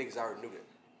 Even though niggas already knew that.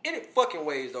 Any fucking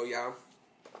ways though, y'all.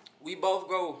 We both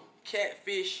go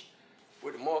catfish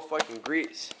with the motherfucking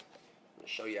grits. Let me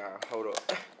show y'all. Hold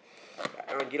up.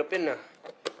 I don't get up in there.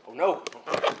 Oh no.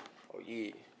 Oh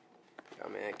yeah.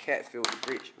 Y'all man, catfish with the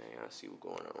grits, man. Y'all see what's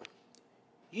going on.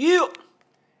 Yep.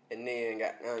 And then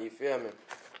goddamn, you feel me?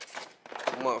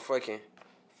 Motherfucking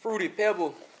fruity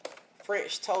pebble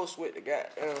French toast with the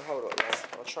goddamn. Hold up,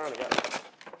 y'all. I'm trying to get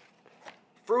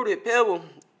fruity pebble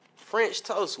French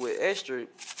toast with extra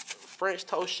French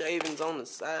toast shavings on the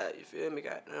side. You feel me?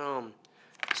 Goddamn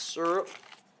syrup.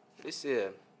 This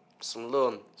here some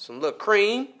little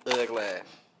cream. Ugly.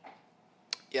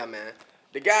 Yeah, man.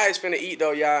 The guys finna eat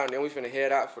though, y'all, and then we finna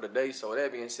head out for the day. So with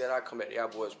that being said, I'll come back to y'all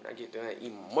boys when I get done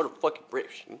eating my motherfucking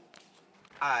breakfast.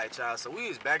 Alright, y'all, so we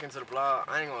is back into the vlog.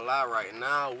 I ain't gonna lie, right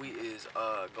now we is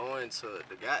going to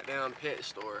the goddamn pet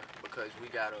store because we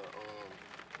gotta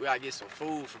get some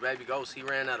food for baby Ghost. He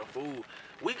ran out of food.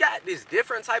 We got this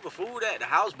different type of food at the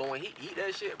house, but when he eat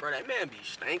that shit, bro, that man be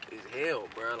stank as hell,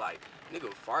 bro. Like,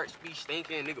 nigga farts be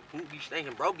stinking, nigga poop be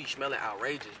stinking, bro be smelling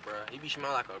outrageous, bro. He be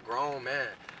smelling like a grown man.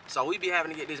 So we be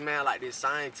having to get this man like this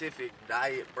scientific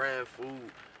diet brand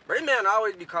food. But this man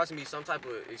always be costing me some type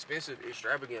of expensive,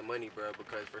 extravagant money, bro,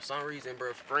 because for some reason,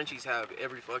 bro, Frenchies have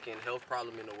every fucking health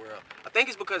problem in the world. I think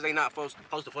it's because they not supposed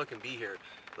to fucking be here.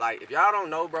 Like, if y'all don't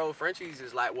know, bro, Frenchies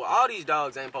is like, well, all these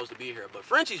dogs ain't supposed to be here, but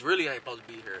Frenchies really ain't supposed to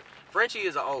be here. Frenchie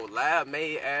is an old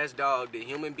lab-made ass dog that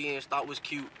human beings thought was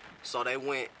cute, so they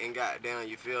went and got down,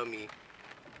 you feel me?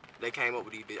 They came up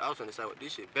with these bitches. I was finna say, well,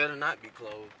 this shit better not be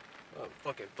closed. I'll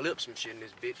fucking flip some shit in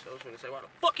this bitch. I was finna say, why the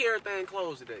fuck everything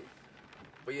closed today?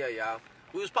 But yeah, y'all,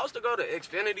 we was supposed to go to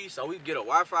Xfinity so we could get a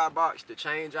Wi-Fi box to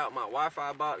change out my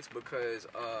Wi-Fi box because,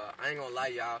 I ain't gonna lie,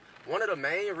 y'all, one of the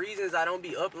main reasons I don't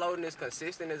be uploading as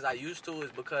consistent as I used to is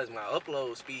because my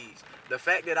upload speeds. The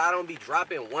fact that I don't be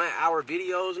dropping 1 hour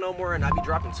videos no more and I be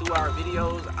dropping 2 hour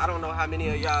videos, I don't know how many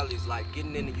of y'all is like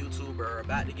getting into YouTube or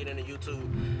about to get into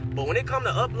YouTube. But when it come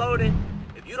to uploading,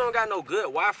 if you don't got no good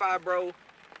Wi-Fi, bro,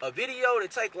 a video to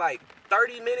take like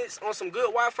 30 minutes on some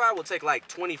good Wi-Fi will take like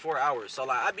 24 hours. So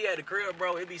like I be at the crib,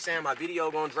 bro, it be saying my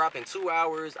video gonna drop in 2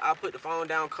 hours. I put the phone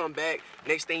down, come back.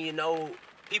 Next thing you know,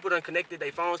 people done connected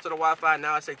their phones to the Wi-Fi.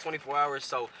 Now it take 24 hours.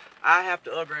 So I have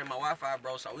to upgrade my Wi-Fi,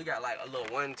 bro. So we got like a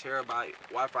little 1 terabyte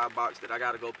Wi-Fi box that I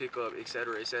gotta go pick up,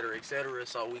 etc., etc., etc.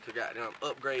 So we could goddamn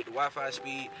upgrade the Wi-Fi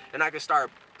speed and I can start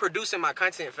producing my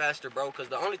content faster, bro. Cause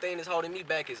the only thing that's holding me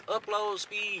back is upload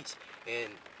speeds.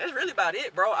 And that's really about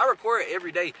it, bro. I record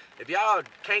every day. If y'all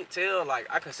can't tell, like,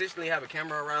 I consistently have a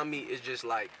camera around me. It's just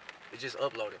like, it's just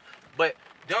uploading. But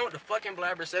done with the fucking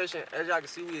blabber session. As y'all can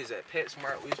see, we is at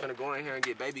PetSmart. We just gonna go in here and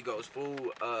get Baby Ghost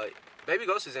food. Baby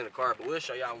Ghost is in the car, but we'll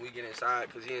show y'all when we get inside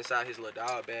because he inside his little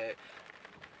dog bag.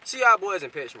 See y'all boys in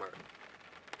PetSmart.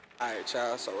 Alright,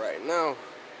 y'all. So right now,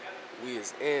 we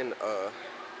is in,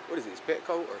 what is this,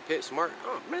 Petco or PetSmart?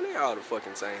 Oh, man, they all the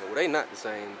fucking same. Well, they not the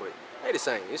same, but they the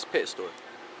same. It's a pet store.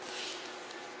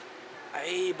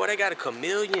 Hey, boy, they got a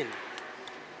chameleon.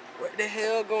 What the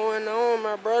hell going on,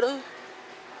 my brother?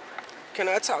 Can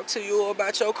I talk to you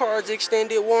about your car's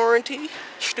extended warranty?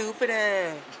 Stupid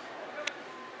ass.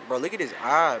 Bro, look at his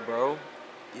eye, bro.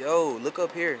 Yo, look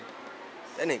up here.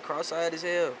 That nigga cross-eyed as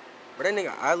hell. But that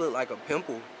nigga eye look like a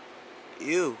pimple.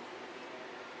 Ew.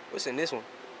 What's in this one?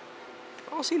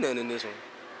 I don't see nothing in this one.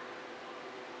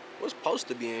 What's supposed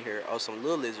to be in here? Oh, some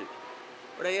little lizard.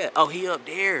 Where they at? Oh, he up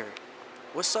there.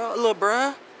 What's up, little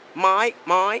bruh? Mike.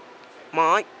 I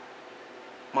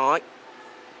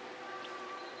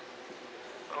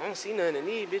don't see nothing in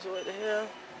these, bitch. What the hell?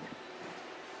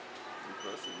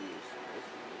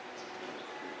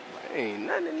 Ain't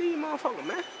nothing in these motherfuckers,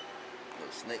 man.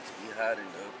 Those snakes be hiding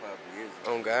though, probably is.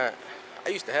 Oh, God. I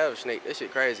used to have a snake. That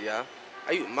shit crazy, y'all.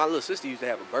 My little sister used to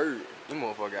have a bird. Them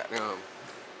motherfucker got down.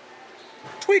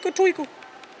 Twinkle, twinkle.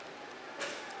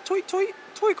 Tweet, tweet,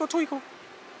 twinkle, twinkle.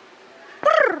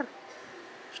 Brrr.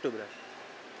 Stupid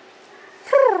ass.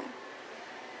 Brrr.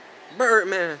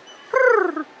 Birdman.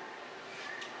 Brrr.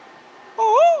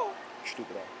 Oh.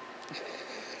 Stupid ass.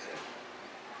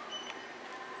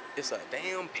 It's a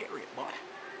damn parrot, boy.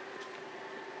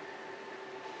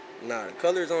 Nah, the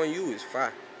colors on you is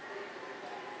fire.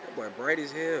 That boy bright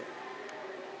as hell.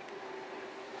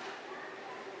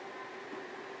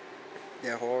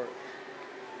 That hard.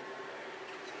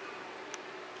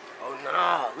 Oh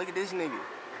nah, look at this nigga.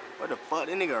 What the fuck?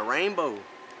 That nigga a rainbow.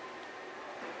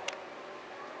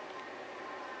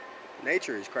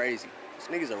 Nature is crazy. This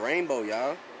nigga's a rainbow,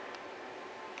 y'all.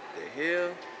 The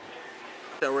hell?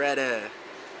 The red ass.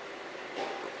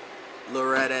 Little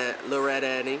red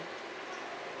Annie.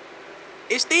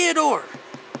 It's Theodore.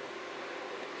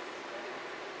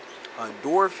 A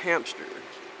dwarf hamster.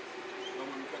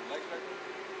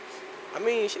 I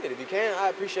mean, shit, if you can, I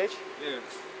appreciate you. Yeah.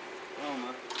 Oh,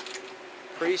 man.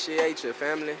 Appreciate your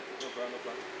family. No problem, no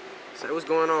problem. Say what's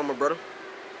going on, my brother.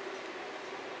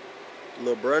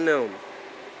 Lil' bro them.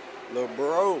 Lil'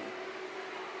 bro.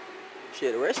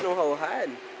 Shit, the rest of them hoe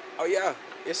hiding. Oh yeah,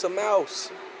 it's a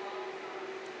mouse.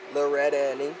 Lil' red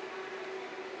Annie.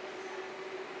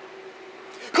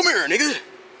 Come here, nigga.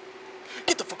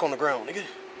 Get the fuck on the ground, nigga.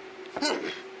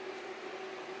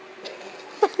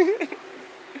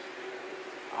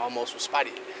 I almost was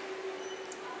spotted.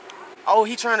 Oh,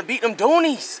 he trying to beat them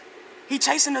Doonies. He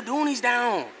chasing the Doonies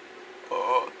down.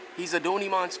 He's a Doonie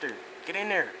monster. Get in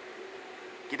there.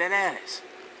 Get that ass.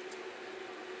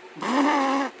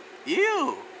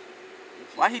 Ew.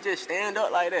 Why he just stand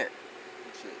up like that?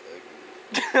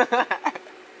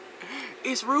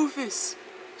 It's Rufus.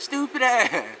 Stupid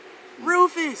ass.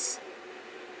 Rufus.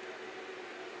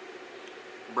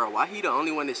 Bro, why he the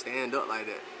only one that stand up like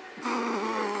that?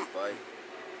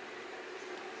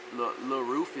 Lil'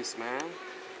 Rufus, man.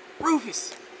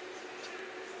 Rufus.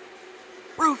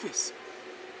 Rufus.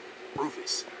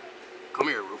 Rufus. Come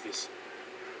here, Rufus.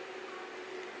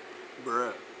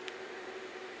 Bruh.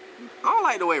 I don't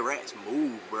like the way rats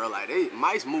move, bro. Like,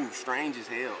 mice move strange as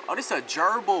hell. Oh, this a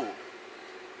gerbil.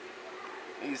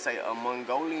 You say a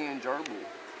Mongolian gerbil.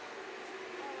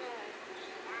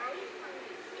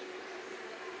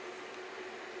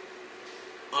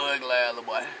 Ugly little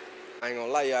boy. I ain't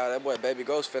gonna lie, y'all. That boy Baby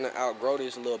Ghost finna outgrow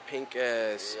this little pink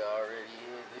ass. Yeah, already is.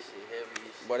 This shit heavy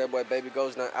as shit. Boy, that boy Baby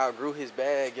Ghost done outgrew his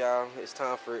bag, y'all. It's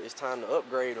time to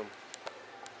upgrade him.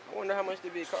 I wonder how much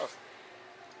this bitch cost.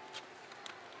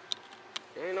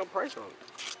 There ain't no price on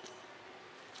it.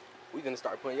 We gonna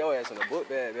start putting your ass in a book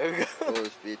bag, baby. Oh,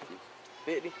 it's 50.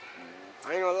 50?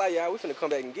 I ain't gonna lie, y'all. We finna come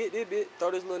back and get this bitch.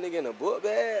 Throw this little nigga in a book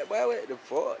bag. Boy, what the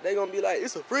fuck? They gonna be like,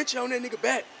 it's a Frenchie on that nigga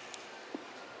back.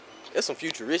 That's some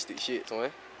futuristic shit, twin.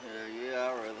 Hell yeah,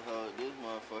 I'd rather hold this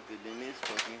motherfucker than this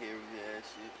fucking heavy ass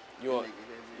shit.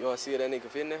 You wanna see if that nigga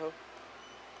fit in that hoe?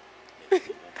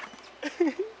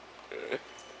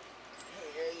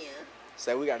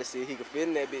 Say we gotta see if he can fit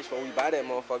in that bitch when we buy that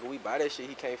motherfucker. We buy that shit,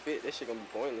 he can't fit. That shit gonna be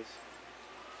pointless.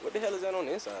 What the hell is that on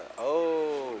the inside?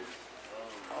 Oh,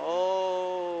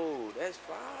 that's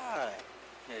fine.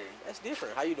 Hey, that's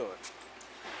different. How you doing?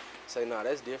 Say nah,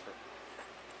 that's different.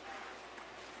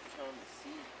 I'm trying to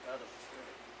see how the fuck.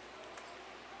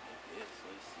 Yes,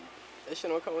 let's see. That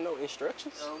shit don't come with no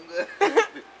instructions. I'm good.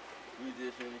 We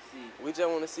just wanna see. We just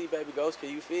wanna see, Baby Ghost, can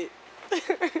you fit?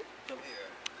 Come here.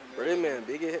 Bro, this man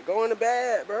big as hell. Go in the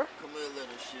bag, bro. Come here,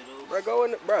 little shit. Bro, go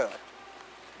in the, bro.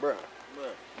 Bro.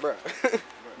 Bro.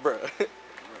 Bro.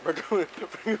 Bro, go in the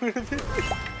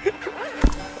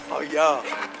Oh, y'all.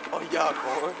 Oh, y'all,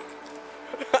 corn.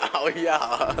 Oh,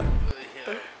 y'all.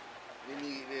 We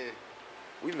need that.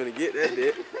 We finna get that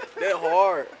bit. That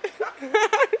hard.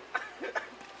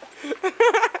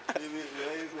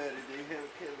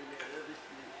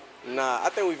 Nah, I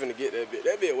think we finna get that bit.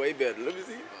 That bit way better. Let me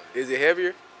see. Is it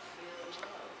heavier?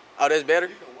 Oh, that's better?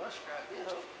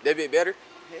 That bit better?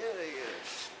 Hell yeah.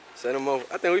 Send them over.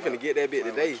 I think we finna get that bit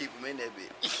today. Keep them in that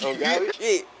bit. Oh, God,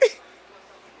 shit.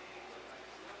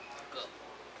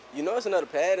 You know it's another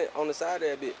pad on the side of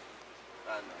that bit.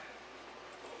 I know.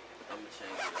 I'm gonna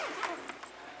change it out.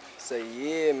 Say,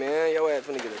 yeah, man. Your ass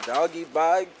finna get a doggy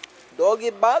bag. Doggy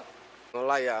bag. I'm gonna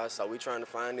lie, y'all. So we trying to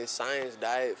find this science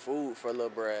diet food for Lil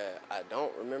Brad. I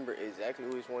don't remember exactly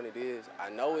which one it is. I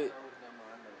know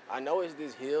it's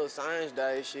this Hill science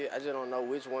diet shit. I just don't know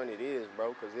which one it is,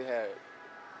 bro. Cause it had,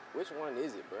 which one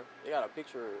is it, bro? They got a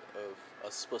picture of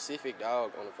a specific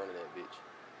dog on the front of that bitch.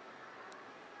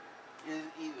 It's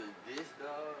either this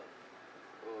dog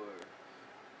or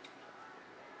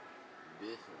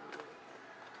this one.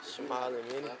 Smiley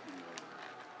Mini.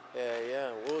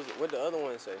 Yeah. What was it? What the other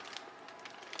one say?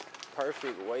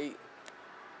 Perfect weight,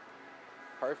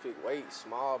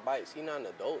 small bites. He not an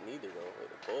adult neither though. What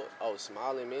the fuck? Oh,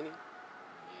 Smiley Mini.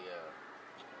 Yeah.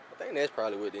 I think that's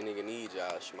probably what the nigga needs,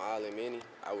 y'all. Smiley Mini.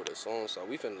 I would assume so.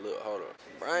 We finna look. Hold on.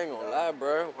 Bro, I ain't gonna lie,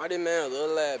 bro. Why did man a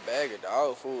little ass bag of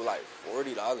dog food like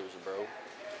 $40, bro?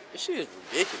 This shit is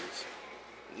ridiculous.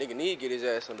 Nigga need to get his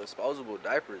ass some disposable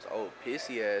diapers. Oh,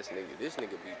 pissy ass nigga. This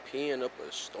nigga be peeing up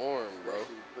a storm, bro.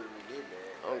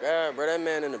 Oh God, bro, that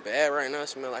man in the bag right now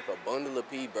smell like a bundle of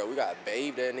pee, bro. We got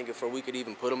bathed that nigga before we could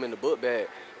even put him in the book bag.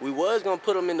 We was gonna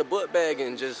put him in the book bag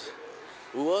and just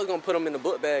We was gonna put him in the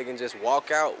book bag and just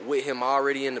walk out with him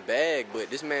already in the bag, but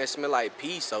this man smell like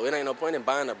pee, so it ain't no point in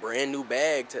buying a brand new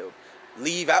bag to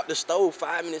leave out the stove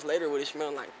 5 minutes later with it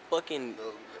smelling like fucking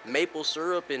maple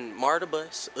syrup and martyr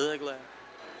bus. Ugly.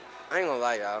 I ain't gonna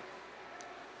lie, y'all.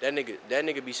 That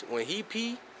nigga be, when he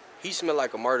pee, he smell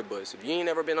like a martyr bus. If you ain't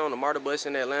ever been on a martyr bus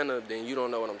in Atlanta, then you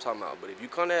don't know what I'm talking about. But if you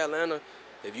come to Atlanta,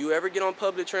 if you ever get on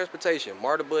public transportation,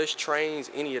 martyr bus, trains,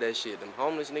 any of that shit, them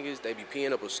homeless niggas, they be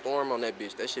peeing up a storm on that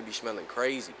bitch. That shit be smelling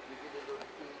crazy.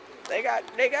 They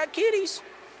got kitties.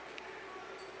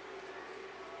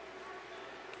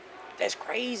 That's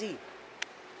crazy.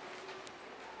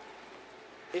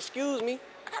 Excuse me,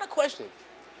 I got a question.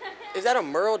 Is that a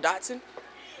Merle Dotson?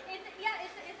 It's a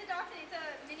Dachshund. It's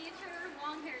a miniature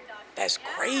long-haired Dachshund. That's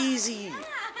crazy.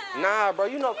 Yeah. Nah, bro,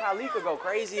 you know Kylie could go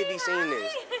crazy if he seen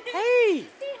this. Hey,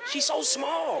 she's so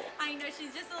small. I know,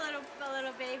 she's just a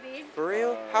little baby. For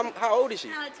real? How old is she?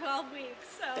 12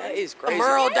 weeks. So. That is crazy. A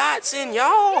Merle Dotson,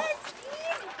 y'all. Yes,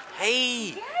 hey.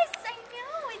 Yes, I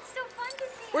know. It's so fun to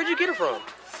see. Where'd you get her from?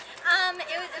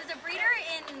 It was a breeder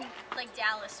in like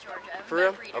Dallas, Georgia. For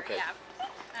real? Breeder, Okay. Yeah.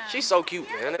 She's so cute,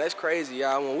 man. That's crazy,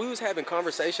 y'all. When we was having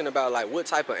conversation about like what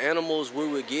type of animals we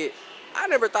would get, I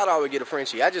never thought I would get a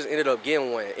Frenchie. I just ended up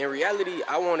getting one. In reality,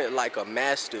 I wanted like a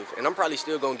Mastiff, and I'm probably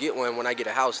still gonna get one when I get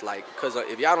a house. Like, cause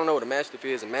if y'all don't know what a Mastiff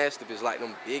is like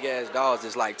them big ass dogs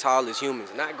that's like tall as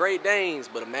humans. Not Great Danes,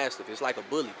 but a Mastiff. It's like a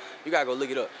bully. You gotta go look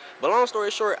it up. But long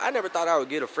story short, I never thought I would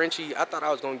get a Frenchie. I thought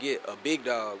I was gonna get a big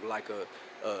dog, like a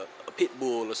pit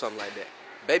bull or something like that.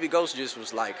 Baby Ghost just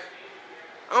was like,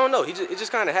 I don't know, it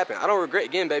just kind of happened. I don't regret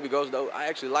getting Baby Ghost though. I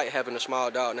actually like having a small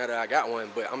dog now that I got one,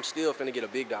 but I'm still finna get a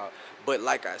big dog. But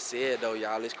like I said though,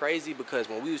 y'all, it's crazy because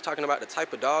when we was talking about the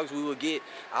type of dogs we would get,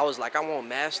 I was like, I want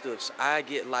Mastiffs. I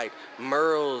get like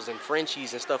Merles and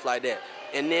Frenchies and stuff like that.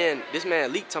 And then this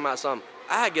man leaked talking about something.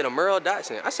 I get a Merle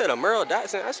Dotson. I said, a Merle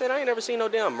Dotson? I said, I ain't never seen no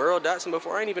damn Merle Dotson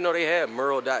before. I didn't even know they had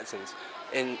Merle Dotsons.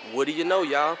 And what do you know,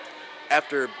 y'all?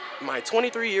 After my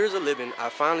 23 years of living, I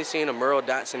finally seen a Merle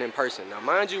Dotson in person. Now,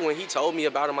 mind you, when he told me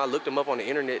about him, I looked him up on the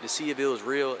internet to see if it was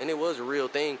real, and it was a real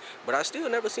thing, but I still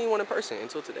never seen one in person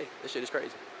until today. That shit is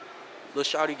crazy. Lil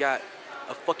Shawty got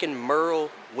a fucking Merle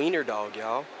wiener dog,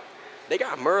 y'all. They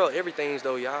got Merle everythings,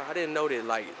 though, y'all. I didn't know that,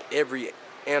 like, every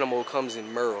animal comes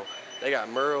in Merle. They got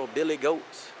Merle billy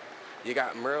goats. You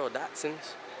got Merle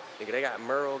Dotsons. Nigga, they got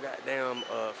Merle goddamn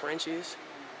Frenchies.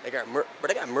 They got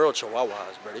Merle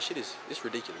Chihuahuas, bro. This shit is, it's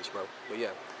ridiculous, bro. But yeah,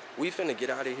 we finna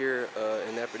get out of here,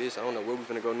 and after this, I don't know where we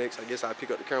finna go next. I guess I'll pick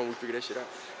up the camera when we figure that shit out.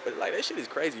 But like, that shit is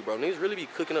crazy, bro. Niggas really be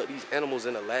cooking up these animals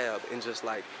in the lab and just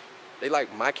like, they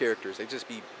like my characters. They just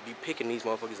be picking these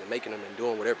motherfuckers and making them and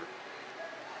doing whatever.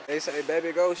 They say,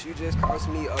 Baby Ghost, you just cost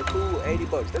me a cool 80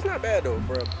 bucks. That's not bad though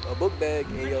for a book bag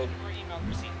and your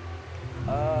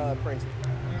Prince.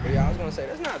 But yeah, I was gonna say,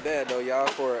 that's not bad though, y'all,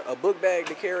 for a book bag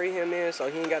to carry him in so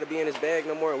he ain't gotta be in his bag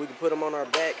no more, and we can put him on our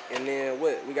back. And then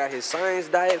what, we got his science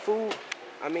diet food.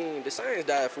 I mean, the science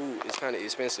diet food is kind of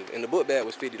expensive, and the book bag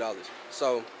was $50.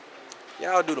 So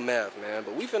y'all do the math, man.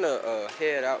 But we finna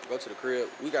head out, go to the crib.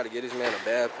 We gotta get this man a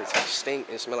bath because he stink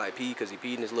and smell like pee because he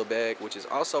peed in his little bag, which is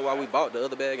also why we bought the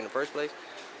other bag in the first place.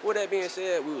 With that being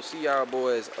said, we will see y'all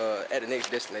boys at the next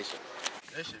destination.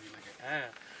 That should be looking ass.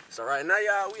 So right now,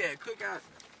 y'all, we at Cookout.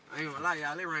 I ain't gonna lie,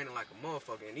 y'all, they raining like a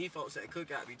motherfucker, and these folks at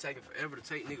Cookout be taking forever to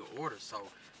take nigga orders, so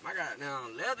my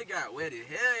goddamn leather got wet as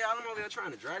hell, y'all. I'm over here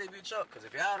trying to dry this bitch up, because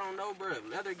if y'all don't know, bro,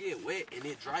 if leather get wet and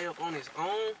it dry up on its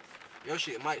own, your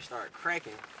shit might start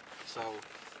cracking. So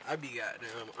I be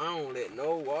goddamn, I don't let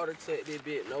no water touch this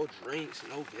bitch, no drinks,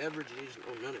 no beverages,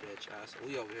 no none of that, y'all. So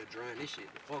we over here drying this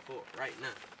shit the fuck up right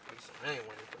now. So I ain't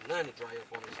waiting for nothing to dry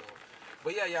up on its own.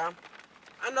 But yeah, y'all.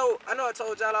 I know I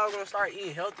told y'all I was gonna start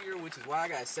eating healthier, which is why I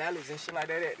got salads and shit like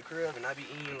that at the crib, and I be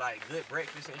eating like good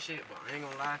breakfast and shit, but I ain't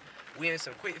gonna lie, we in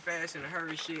some quick fast and a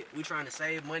hurry shit. We trying to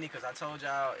save money because I told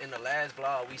y'all in the last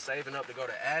vlog we saving up to go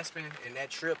to Aspen, and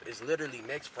that trip is literally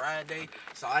next Friday,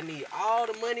 so I need all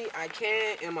the money I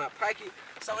can in my pocket.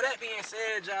 So with that being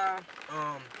said,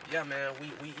 y'all, yeah, man,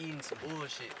 we eating some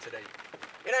bullshit today.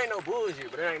 It ain't no bullshit,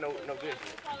 but it ain't no good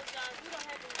shit.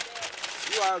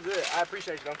 You all good. I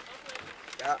appreciate you though.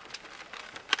 Yeah.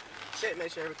 Shit,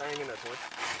 make sure everything in there, twin.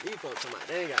 These folks come out,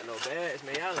 they ain't got no bags,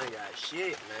 man. Y'all ain't got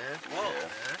shit, man. Whoa,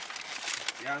 man.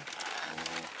 Yeah.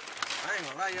 I ain't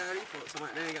gonna lie, y'all. These folks come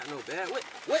out, they ain't got no bag.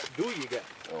 What do you got?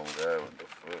 Oh God, what the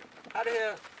fuck? How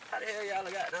the hell y'all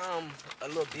got a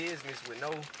little business with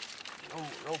no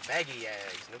baggy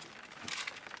ass, nigga?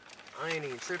 I ain't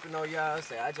even tripping on y'all.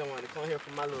 Say I just wanted to come here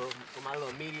for my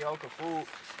little mediocre food.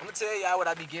 I'm gonna tell y'all what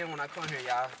I be getting when I come here,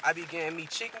 y'all. I be getting me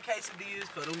chicken quesadillas,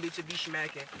 cause them bitches be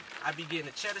smacking. I be getting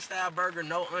a cheddar style burger,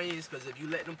 no onions, cause if you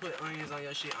let them put onions on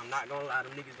your shit, I'm not gonna lie,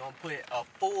 them niggas gonna put a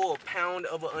full pound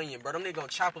of an onion, bro. Them niggas gonna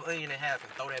chop an onion in half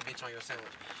and throw that bitch on your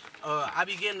sandwich. I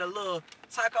be getting a little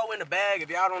taco in the bag. If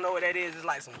y'all don't know what that is, it's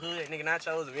like some hood nigga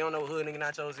nachos. If you don't know what hood nigga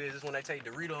nachos is, it's when they take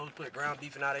Doritos, put ground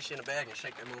beef and all that shit in the bag and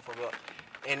shake that motherfucker up.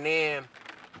 And then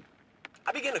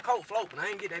I be getting a Coke float, but I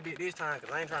ain't get that bit this time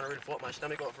because I ain't trying to really fuck my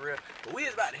stomach up for real. But we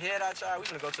is about to head out, y'all. We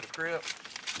finna go to the crib.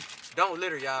 Don't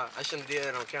litter, y'all. I shouldn't have did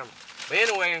that on camera. But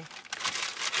anyway,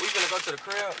 we finna go to the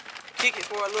crib, kick it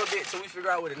for a little bit till we figure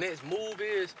out what the next move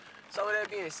is. So with that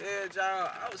being said, y'all,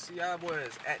 I will see y'all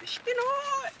boys at the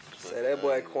spin-off. So that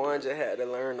boy Quanja had to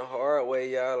learn the hard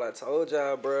way, y'all. I told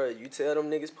y'all, bro, you tell them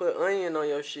niggas put onion on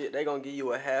your shit, they gonna give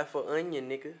you a half an onion,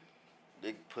 nigga.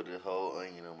 They put a whole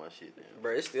onion on my shit then.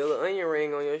 Bro, it's still an onion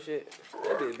ring on your shit.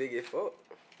 That bitch big as fuck.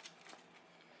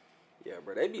 Yeah,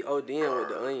 bro, they be ODing with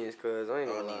the onions, cuz I ain't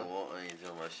gonna lie. I don't even want onions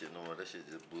on my shit no more. That shit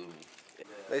just blew me.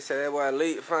 They say that boy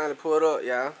Elite finally pulled up,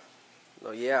 y'all.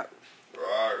 No, yeah.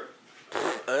 Right.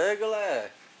 Ugly.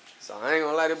 So I ain't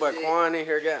gonna lie, that boy Quan in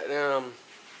here goddamn.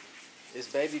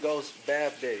 It's Baby Ghost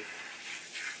bath day.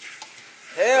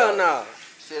 Hell no.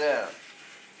 Sit down.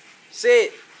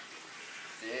 Sit.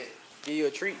 Sit. Give you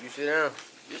a treat, you sit down.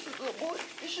 This a good boy.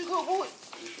 This a good boy.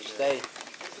 Stay.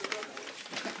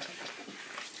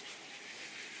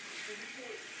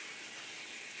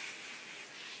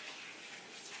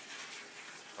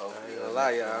 Hopefully, I ain't gonna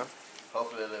lie, y'all.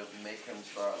 Hopefully it'll make him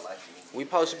start liking me. We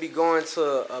supposed to be going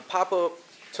to a pop-up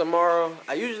tomorrow.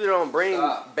 I usually don't bring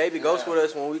Baby Ghost with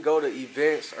us when we go to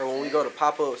events or when we go to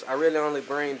pop-ups. I really only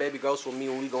bring Baby Ghost with me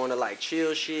when we going to like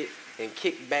chill shit and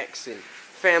kickbacks and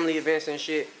family events and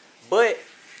shit. But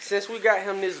since we got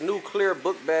him this new clear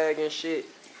book bag and shit,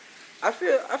 I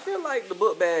feel like the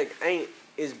book bag ain't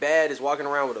as bad as walking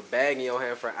around with a bag in your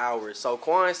hand for hours. So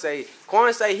Quan say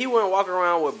he wouldn't walk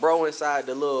around with bro inside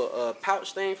the little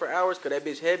pouch thing for hours because that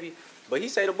bitch heavy. But he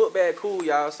say the book bag cool,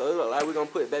 y'all. So it look like we're gonna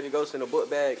put Baby Ghost in the book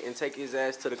bag and take his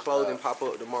ass to the clothing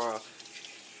pop-up tomorrow.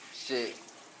 Shit.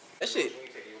 That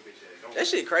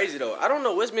shit crazy though. I don't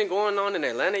know what's been going on in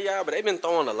Atlanta, y'all, but they've been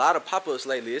throwing a lot of pop-ups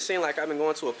lately. It seems like I've been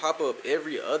going to a pop-up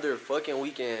every other fucking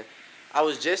weekend. I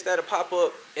was just at a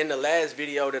pop-up in the last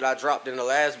video that I dropped in the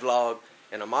last vlog,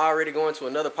 and I'm already going to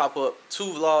another pop-up 2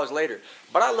 vlogs later.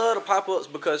 But I love the pop-ups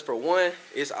because for one,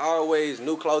 it's always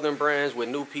new clothing brands with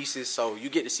new pieces, so you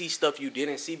get to see stuff you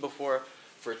didn't see before.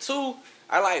 For 2,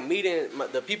 I like meeting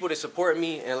the people that support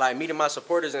me and like meeting my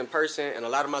supporters in person, and a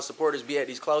lot of my supporters be at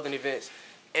these clothing events.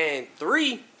 And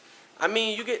 3, I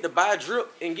mean, you get to buy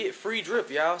drip and get free drip,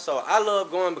 y'all. So I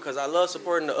love going because I love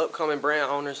supporting the upcoming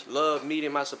brand owners, love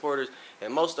meeting my supporters,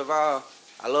 and most of all,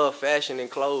 I love fashion and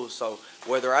clothes. So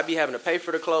whether I be having to pay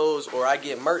for the clothes or I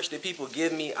get merch that people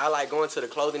give me, I like going to the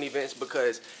clothing events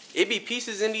because it be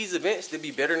pieces in these events that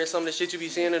be better than some of the shit you be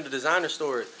seeing in the designer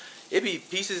stores. It be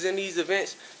pieces in these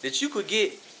events that you could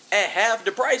get at half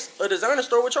the price a designer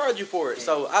store would charge you for it.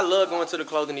 So I love going to the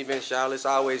clothing events, y'all. It's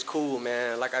always cool,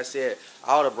 man. Like I said,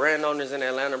 all the brand owners in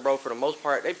Atlanta, bro, for the most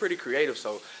part, they pretty creative.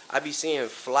 So I be seeing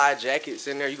fly jackets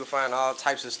in there. You can find all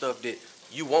types of stuff that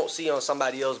you won't see on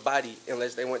somebody else's body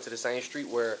unless they went to the same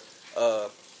streetwear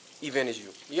event as you.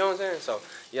 You know what I'm saying? So,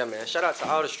 yeah, man. Shout out to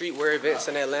all the streetwear events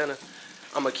in Atlanta.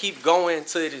 I'm going to keep going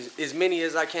to as many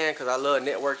as I can because I love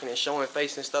networking and showing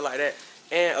face and stuff like that.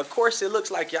 And, of course, it looks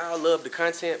like y'all love the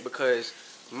content because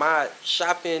my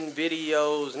shopping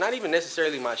videos, not even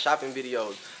necessarily my shopping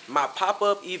videos, my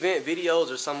pop-up event videos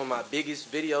are some of my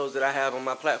biggest videos that I have on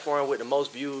my platform with the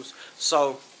most views.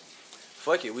 So,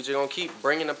 fuck it. We just going to keep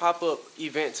bringing the pop-up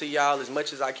event to y'all as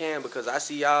much as I can because I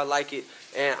see y'all like it.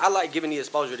 And I like giving the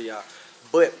exposure to y'all.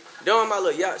 But during my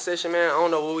little yacht session, man, I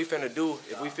don't know what we finna do.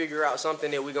 If we figure out something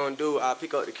that we going to do, I'll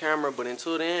pick up the camera. But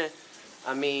until then,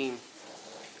 I mean,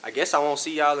 I guess I won't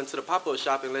see y'all into the pop-up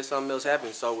shop unless something else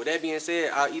happens. So with that being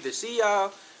said, I'll either see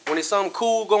y'all when there's something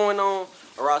cool going on,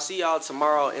 or I'll see y'all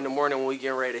tomorrow in the morning when we get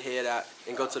ready to head out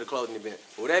and go to the clothing event.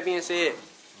 But with that being said,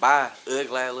 bye,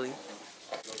 gladly.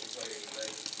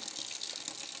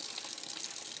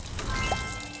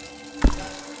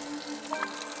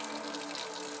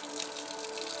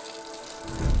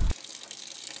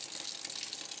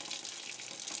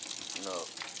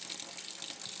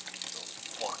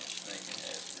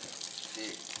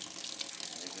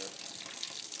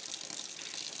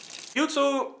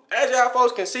 YouTube, as y'all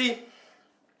folks can see,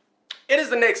 it is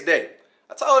the next day.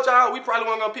 I told y'all we probably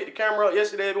weren't gonna pick the camera up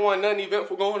yesterday if there wasn't nothing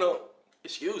eventful going on.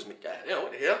 Excuse me, goddamn,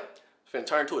 what the hell? It's finna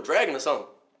turn into a dragon or something.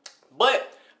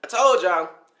 But I told y'all,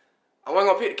 I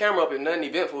wasn't gonna pick the camera up if nothing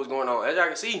eventful was going on. As y'all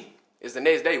can see, it's the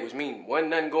next day, which means wasn't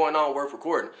nothing going on worth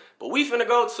recording. But we finna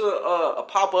go to a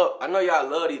pop-up. I know y'all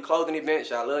love these clothing events.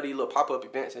 Y'all love these little pop-up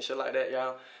events and shit like that,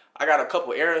 y'all. I got a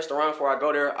couple errands to run before I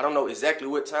go there. I don't know exactly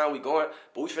what time we going,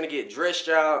 but we finna get dressed,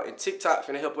 y'all. And TikTok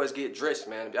finna help us get dressed,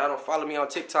 man. If y'all don't follow me on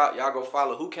TikTok, y'all go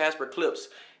follow Whocasper Clips.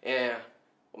 And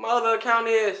what my other account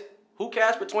is,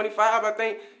 Whocasper25, I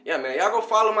think. Yeah, man, y'all go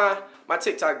follow my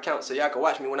TikTok account so y'all can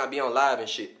watch me when I be on live and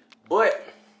shit. But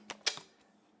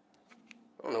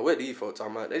I don't know what these folks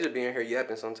talking about. They just be in here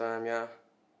yapping sometime, y'all.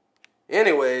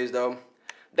 Anyways, though,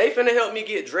 they finna help me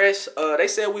get dressed. They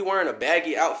said we wearing a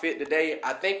baggy outfit today.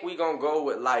 I think we gonna go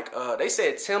with like, they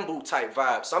said Tim boot type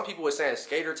vibes. Some people were saying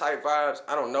skater type vibes.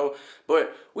 I don't know.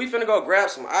 But we finna go grab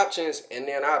some options and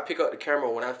then I'll pick up the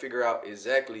camera when I figure out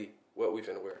exactly what we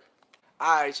finna wear.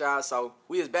 Alright, y'all, so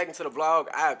we is back into the vlog.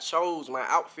 I chose my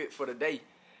outfit for the day.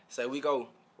 So we go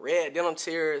red denim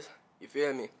tears, you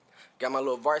feel me? Got my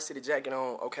little varsity jacket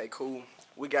on. Okay, cool.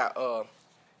 We got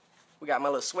my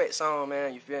little sweats on,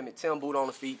 man. You feel me? Tim boot on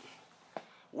the feet.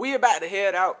 We about to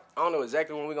head out. I don't know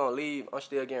exactly when we gonna leave. I'm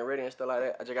still getting ready and stuff like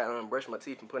that. I just got to brush my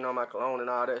teeth and putting on my cologne and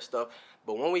all that stuff.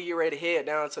 But when we get ready to head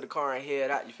down to the car and head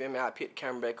out, you feel me? I'll pick the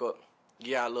camera back up,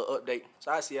 give y'all a little update.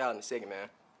 So I'll see y'all in a second, man.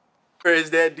 Bro,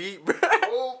 is that deep, bro?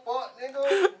 Oh, fuck,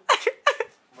 nigga.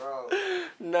 Bro.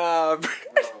 Nah, bro.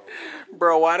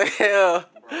 Bro, why the hell?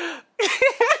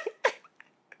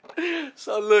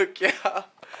 So look, y'all.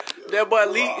 That boy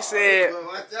Leak said.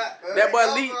 That boy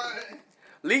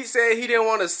Leak said he didn't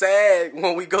want to sag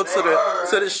when we go to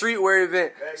the streetwear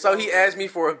event. So he asked me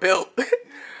for a belt.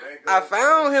 I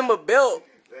found him a belt,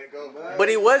 but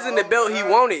it wasn't the belt he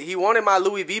wanted. He wanted my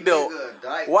Louis V belt.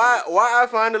 Why I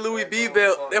find the Louis V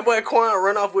belt? That boy Quan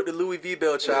run off with the Louis V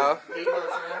belt, y'all.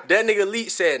 That nigga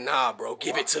Leak said, nah, bro,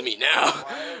 give it to me now.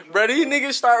 Bro, these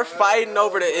niggas start fighting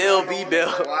over the LV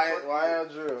belt. Why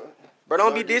Drew? Bro,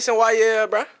 don't be dissing YL,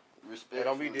 bro. Respect.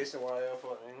 Don't be dissing YL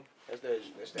for it, man. That's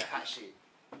that hot shit.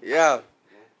 Yeah.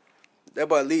 That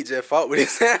boy Leak just fought with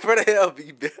his hand for the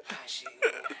LV belt. Hot shit.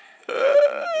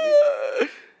 I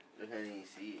can't even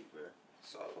see it, bro.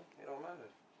 So, it don't matter.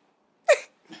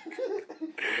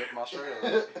 Lift my shirt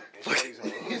up.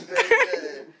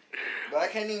 But I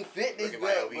can't even fit this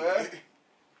belt, bro.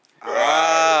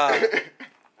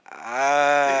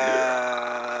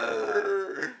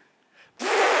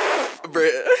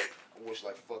 Bruh. I wish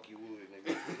like fuck you would,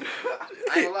 nigga.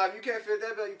 I ain't gonna lie, if you can't fit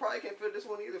that belt, you probably can't fit this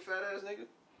one either, fat ass nigga.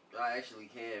 I actually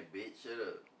can, bitch. Shut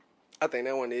up. I think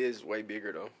that one is way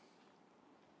bigger though.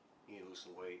 You need to lose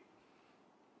some weight.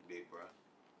 Big, bro.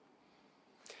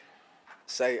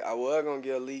 Say, I was gonna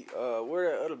get a Leak,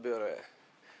 where that other belt at?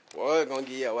 Was gonna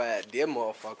get your ass that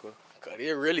motherfucker. Cause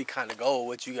it really kinda go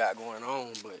what you got going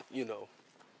on, but you know.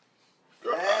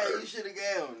 Hey, you should have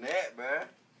gave him that, bro.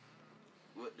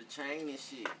 With the chain and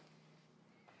shit.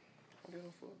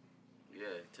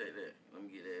 Yeah, take that. Let me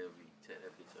get that LV. Take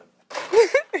that bitch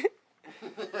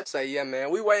up. Say, yeah, man.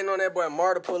 We waiting on that boy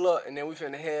Mar to pull up, and then we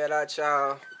finna head out,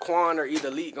 y'all. Quan or either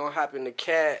Leak gonna hop in the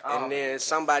cat, and then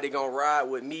somebody gonna ride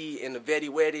with me in the Vetty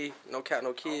Wetty. No cat,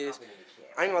 no kids.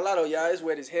 I ain't gonna lie though, y'all. It's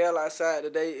wet as hell outside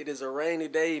today. It is a rainy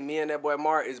day. Me and that boy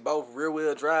Mark is both rear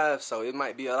wheel drive, so it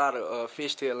might be a lot of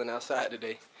fishtailing outside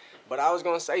today. But I was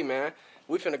gonna say, man,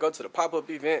 we finna go to the pop-up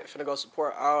event. Finna go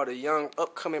support all the young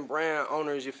upcoming brand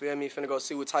owners. You feel me? Finna go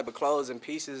see what type of clothes and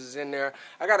pieces is in there.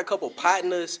 I got a couple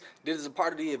partners. This is a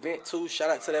part of the event too. Shout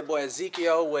out to that boy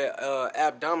Ezekiel with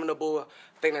Abdominable. I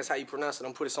think that's how you pronounce it.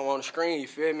 I'm putting some on the screen. You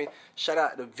feel me? Shout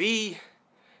out to V.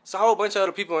 It's a whole bunch of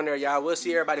other people in there, y'all. We'll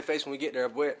see everybody's face when we get there,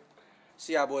 but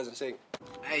see y'all boys in a second.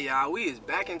 Hey, y'all, we is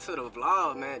back into the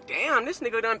vlog, man. Damn, this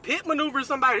nigga done pit maneuvered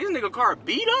somebody. This nigga car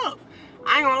beat up.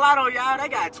 I ain't gonna lie though, y'all. They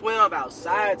got 12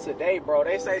 outside today, bro.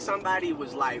 They say somebody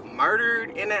was like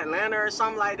murdered in Atlanta or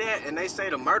something like that, and they say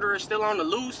the murderer's still on the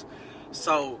loose.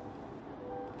 So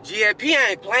GFP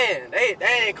ain't playing. They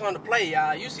ain't come to play,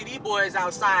 y'all. You see these boys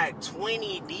outside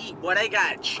 20 deep. Boy, they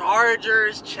got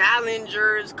Chargers,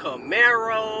 Challengers,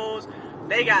 Camaros.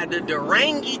 They got the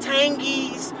Durangi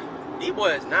Tangies. These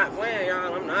boys not playing,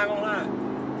 y'all. I'm not gonna lie.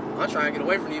 I'm trying to get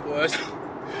away from these boys.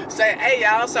 Say, hey,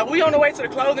 y'all. So we on the way to the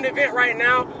clothing event right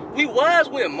now. We was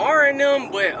with Mar and them,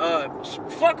 but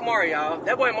fuck Mar, y'all.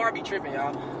 That boy Mar be tripping,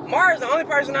 y'all. Mar is the only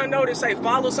person I know that say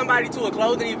follow somebody to a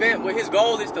clothing event where his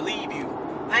goal is to leave you.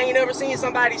 I ain't never seen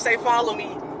somebody say follow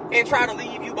me and try to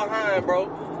leave you behind, bro.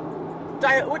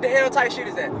 What the hell type shit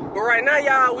is that? But right now,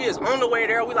 y'all, we is on the way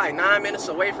there. We like 9 minutes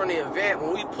away from the event.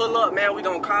 When we pull up, man, we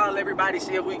gonna call everybody,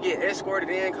 see if we get escorted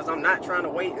in, because I'm not trying to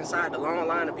wait inside the long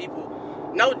line of people.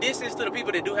 No distance to the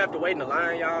people that do have to wait in the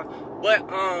line, y'all. But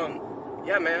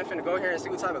Yeah, man, I'm finna go here and see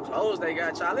what type of clothes they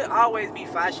got, y'all. It always be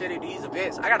fire shit at these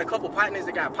events. I got a couple partners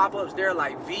that got pop-ups there,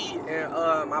 like V and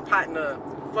my partner,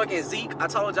 fucking Zeke. I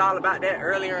told y'all about that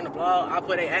earlier in the vlog. I'll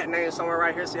put their name somewhere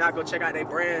right here so y'all go check out their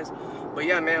brands. But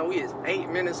yeah, man, we is 8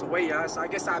 minutes away, y'all. So I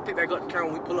guess I'll pick back up the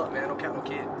camera when we pull up, man. Don't count no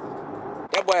kid.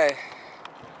 That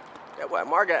boy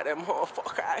Mark got that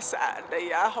motherfucker outside today,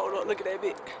 y'all. Hold up, look at that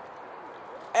bit.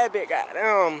 That bit got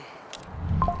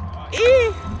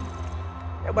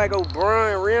that boy go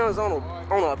burn rims on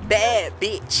a bad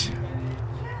bitch.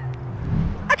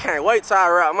 I can't wait till I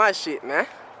rock my shit, man.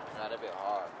 Nah, that bit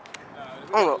hard.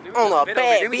 On a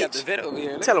bad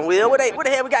bitch. Tell him, Will, what the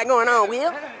hell we got going on,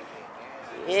 Will?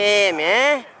 Yeah,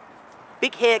 man.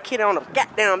 Big head kid on the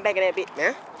goddamn back of that bitch,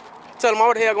 man. Tell him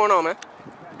what the hell going on, man.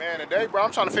 Man, today, bro,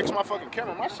 I'm trying to fix my fucking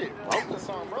camera. My shit broke or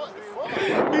something, bro. What the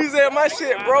fuck? He said my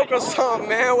shit broke or something,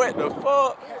 man. What the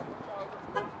fuck?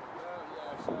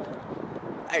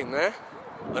 Hey, man.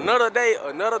 Another day,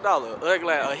 another dollar.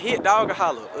 Ugly. A hit dog a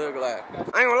holler. Ugly. I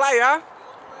ain't gonna lie, y'all.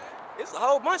 It's a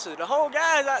whole bunch of the whole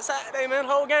guys outside today, man.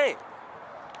 The whole game.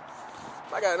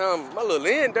 I got my little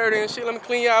lens dirty and shit. Let me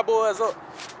clean y'all boys up.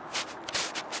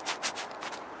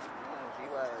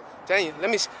 Tell you, let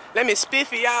me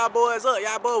spiffy y'all boys up.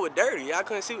 Y'all boys were dirty. Y'all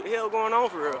couldn't see what the hell going on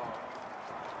for real.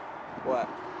 What?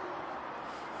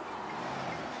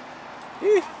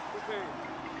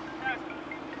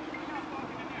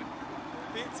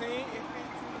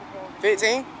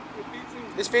 15?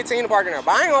 It's 15 in the parking there.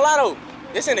 But I ain't gonna lie though.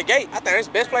 This in the gate. I think it's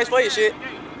the best place for your shit.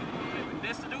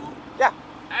 This the dude? Yeah.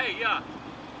 Hey, yeah.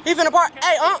 He finna park.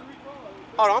 Hey, hold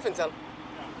on, I'm finna tell him.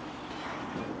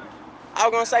 I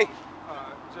was gonna say,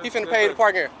 he finna pay the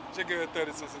parking here. Just give it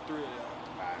 30 cents and 3 of y'all.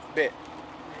 Bet.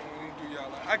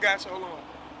 I got you, hold on.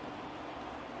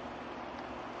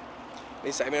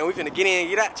 They say, man, we finna get in and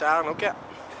get out, child, no cap.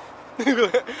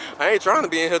 I ain't trying to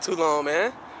be in here too long,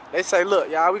 man. They say, look,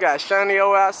 y'all, we got Shiny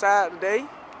O outside today.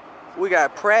 We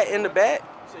got Pratt in the back.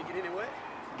 So you get in and what?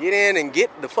 Get in and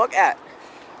get the fuck out.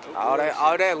 All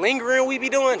that lingering we be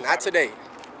doing, not today.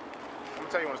 Let me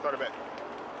tell you when to start it back.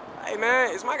 Hey,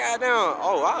 man, it's my goddamn,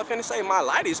 I was finna say my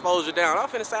light exposure down. I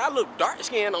was finna say I look dark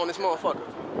skinned on this motherfucker.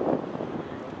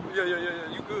 Yeah,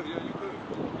 you good,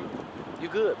 You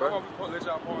good, bro? I'm gonna let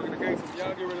y'all park in the gate so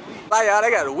y'all get ready to leave. Like, y'all,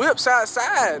 they got the whips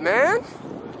outside, man.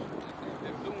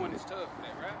 That blue one is tough,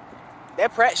 right?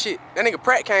 That Pratt shit, that nigga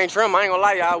Pratt came trim. I ain't gonna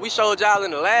lie, y'all. We showed y'all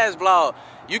in the last vlog.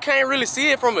 You can't really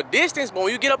see it from a distance, but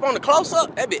when you get up on the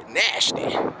close-up, that bit nasty.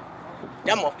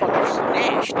 That motherfucker's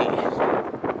nasty.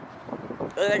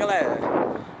 I ain't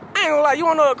gonna lie, you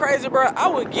wanna know what crazy, bro? I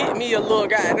would get me a little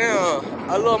goddamn,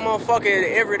 a little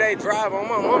motherfucker everyday drive on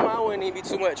my mama. I wouldn't even be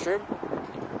too much tripping.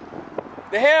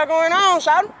 The hell going on,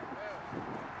 shawty?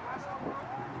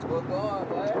 What's going on,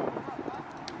 boy?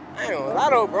 I ain't gonna lie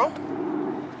though, bro.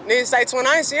 Niggas say, twin,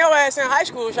 I ain't seen your ass in high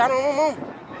school, shawty on my mama.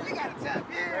 You gotta tap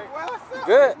in. What's up?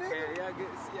 Good. Yeah, y'all get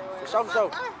to see your ass. For sure.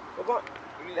 What going?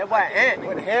 That boy Ant.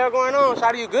 What the hell going on?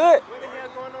 Shawty, you good? What the hell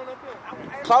going on up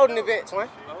here? Clothing event, twin.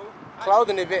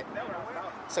 Clothing event.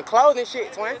 Some clothing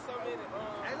shit, twin.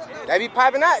 They be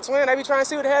popping out, twin. They be trying to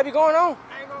see what the hell be going on.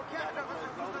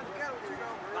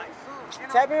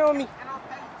 Tap in on me.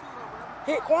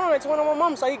 Hit Quan, twin, on my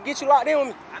mama, so he can get you locked in with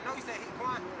me. I know you said hit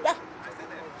Quan. Yeah.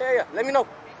 Yeah. Let me know.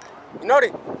 You know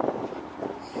that.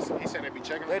 He said they be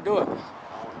checking. Let's do it.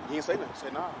 He didn't say nothing. He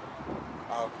said nah.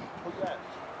 Who you got?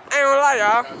 I ain't gonna lie,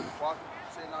 y'all.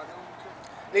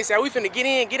 They said we finna get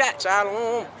in, get out,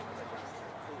 child.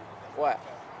 What?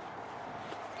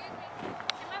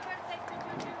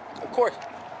 Of course.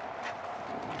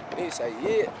 They say,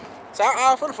 yeah. So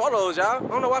I'm for the photos, y'all. I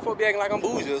don't know why folks be acting like I'm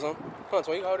bougie or something. Come on,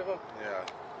 twin, you hold it for me? Yeah.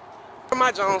 For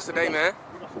my Jones today, man.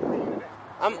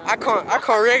 I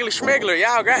can't regular schmegler.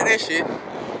 Y'all got that shit.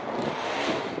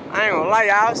 I ain't gonna lie,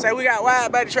 y'all. Say we got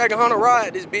wide body tracking Honda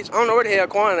rod this bitch. I don't know where the hell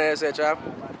Quan ass at, y'all.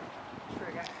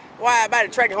 Wide body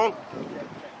tracking Honda.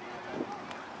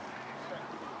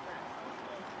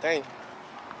 Dang.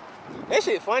 That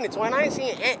shit funny, twin. I ain't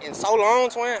seen Ant in so long,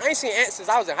 twin. I ain't seen Ant since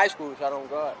I was in high school, y'all on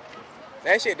God.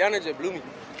 That shit down there just blew me.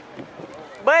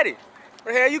 Buddy,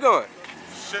 where the hell you going?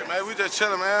 Shit, man, we just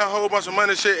chilling, man. A whole bunch of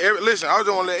money, shit. Listen, I just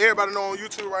want to let everybody know on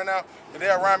YouTube right now that they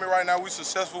around me right now. We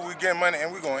successful, we getting money,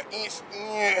 and we going inch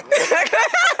in.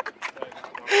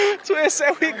 Twin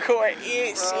said we going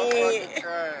inch in.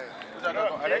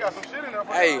 They got some shit in there.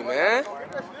 Hey, man.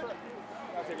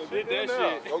 Go get that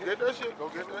shit. Go get that shit. Go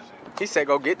get that shit. He said,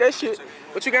 go get that shit.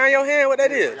 What you got in your hand? What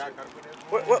that is?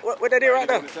 What that is right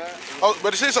there? Oh,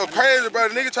 but the shit's so crazy, bro.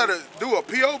 The nigga tried to do a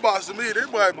P.O. box to me. This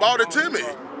boy bought it to me.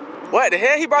 What the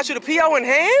hell? He brought you the P.O. in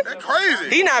hand? That's crazy.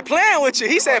 He not playing with you.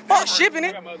 He said, fuck shipping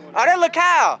it. Oh, that look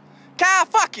Kyle. Kyle,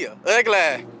 fuck you. Ugly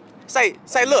ass.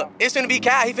 Say, look, it's finna be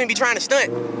Kyle. He finna be trying to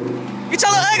stunt. Get your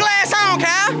little ugly ass on,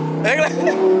 Kyle. Ugly.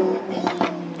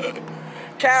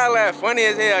 Kyle laugh funny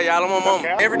as hell, y'all. I'm on mom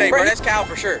every day, bro. That's Kyle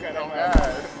for sure.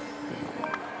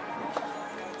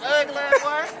 Ugly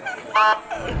boy.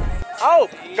 Oh,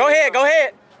 go ahead. Go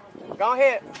ahead.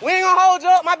 We ain't gonna hold you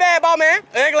up. My bad, ball man.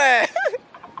 Ugly.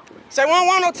 Say, we don't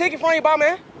want no ticket from you, ball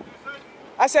man.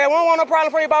 I said, we don't want no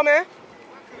problem from you, ball man.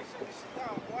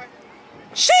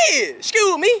 Shit!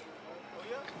 Excuse me.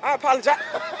 I apologize.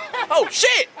 Oh,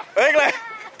 shit! Ugly.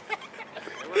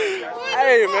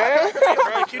 Hey, man. Hey,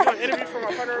 bro, can you do an interview for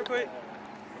my partner real quick?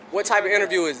 What type of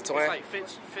interview is it, Twin? It's like fit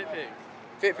pick.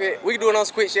 Fit pick. We can do it on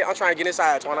some quick shit. I'm trying to get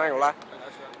inside, Twin. I ain't gonna lie.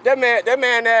 That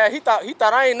man, he thought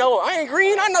I ain't know. I ain't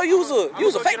green. I know you was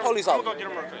a fake police officer. I'm gonna go get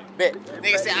him real quick. Bet.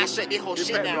 Nigga said I shut this whole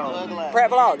shit down. Pratt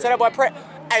vlog. Tell that boy Pratt.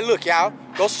 Hey, look, y'all.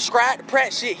 Go subscribe to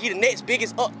Pratt shit. He the next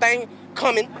biggest up thing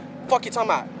coming. Fuck you talking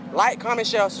about. Like, comment,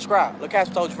 share, subscribe. Look,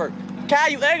 Whocasper told you first. Kyle,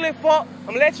 you ugly fuck. I'm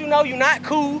gonna let you know you not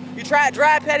cool. You try to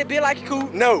drive Patty Bill like you cool.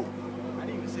 No. I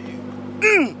didn't even see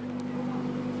you.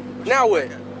 Now what?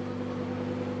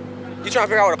 You trying to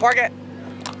figure out where to park at?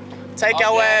 Take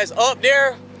your ass up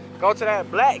there. Go to that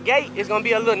black gate. It's gonna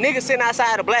be a little nigga sitting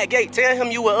outside the black gate. Tell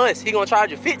him you with us. He gonna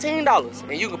charge you $15,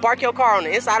 and you can park your car on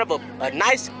the inside of a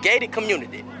nice gated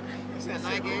community.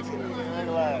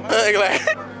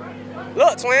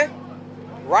 Look, Twin.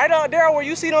 Right up there where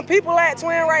you see them people at,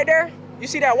 Twin, right there. You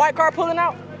see that white car pulling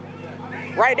out?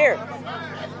 Right there.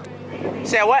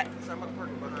 Said what?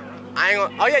 I ain't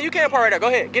gonna. Oh yeah, you can park right there. Go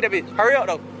ahead, get that bitch. Hurry up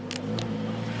though.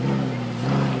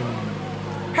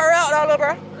 Hurry up though, little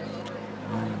bro.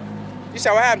 You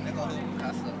said what happened?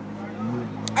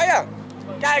 Oh yeah.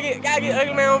 Gotta get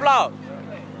ugly man on vlog.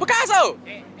 Picasso!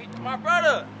 My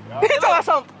brother! He talking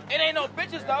something. It ain't no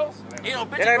bitches though. Ain't no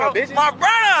bitches, It ain't bro. no bitches? My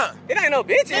brother! It ain't no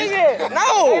bitches. Nigga.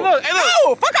 No. Hey, look.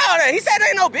 No, fuck all that. He said there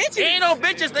ain't no bitches. Ain't no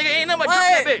bitches, nigga. Ain't nothing but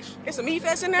What? that bitch. It's a meat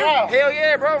fest in there? Hell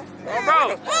yeah, bro. Oh,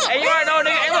 bro. Hey, you already know,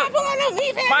 nigga. Hey, look. No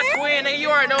meat fest, My man. twin, nigga. You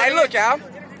already know. Hey, nigga. look, y'all.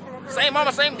 Same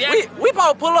mama, same dad. We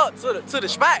supposed to pull up to the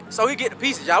spot so he get the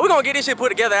pieces, y'all. We gonna get this shit put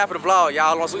together after the vlog,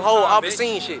 y'all, on some whole off the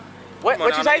scene shit. What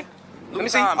you say? Let me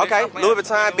see. Okay, Louis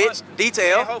Vuitton, bitch.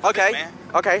 Detail. Okay.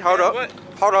 Okay, hold up.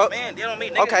 Hold up. Man, they don't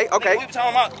mean nigga. Okay. Nigga, we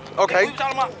talking about. Okay. Nigga, we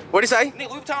talking about. What'd he say?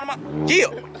 Nigga, we talking about. Yeah.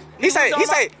 He say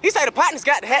the partners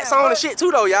got the hats on and shit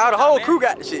too though, y'all. The whole crew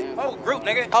got the shit. Whole group,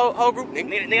 nigga. Whole group, nigga.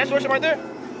 Nigga, that's your shit right there?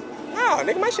 No,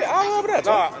 nigga, my shit all over there.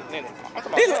 Nah, nigga. I'm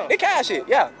talking about. This cash shit,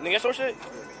 yeah. Nigga, that's your shit?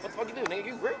 What the fuck you do, nigga?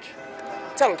 You rich?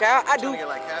 Tell him, Kyle, I do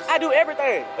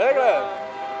everything. That's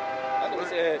what he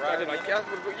said.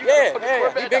 Yeah,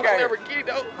 he been got here. Lamborghini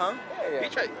though. Huh?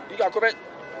 Yeah. You got a Corvette?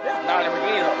 Yeah. Nah,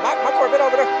 Lamborghini though. My Corvette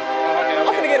over there. Okay.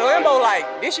 I'm finna get a Lambo like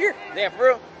this year. Damn, for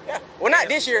real? Yeah. Well, not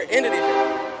this year, end of this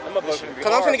year.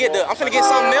 Cause I'm finna get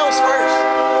something else first.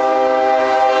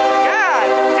 God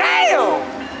damn!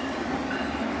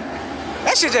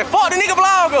 That shit just fucked the nigga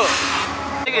vlog up.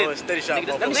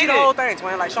 Let me see the whole thing,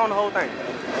 Twin. Like, show him the whole thing.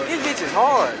 This bitch is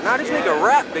hard. Now this nigga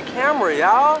rap the camera,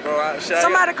 y'all.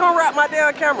 Somebody come rap my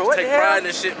damn camera. What the hell? Take pride in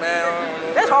this shit,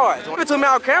 man. That's hard. If it took me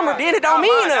out camera, then it don't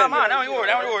mean nothing. Down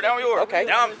yours. Okay.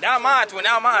 Down mine, twin.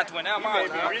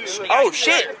 Oh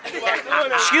shit.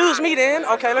 Excuse me then.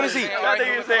 Okay, let me see.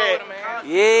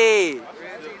 Yeah.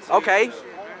 Okay.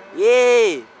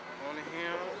 Yeah.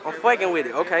 I'm fucking with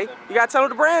it. Okay. You gotta tell him what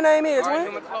the brand name is,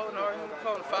 Twin. Follow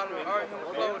me,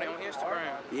 Clothing on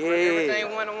Instagram. Yeah.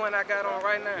 Everything one I got on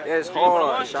right now. That's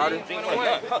hard, shawty.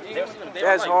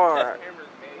 That's hard.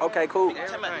 Okay, cool.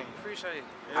 Appreciate it.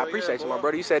 I appreciate you, my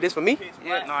brother. You said this for me?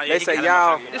 Yeah. Nah, They say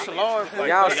y'all. This a large.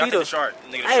 Y'all see the.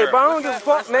 Hey, bro, I don't give a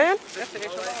fuck, man.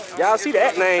 Y'all see the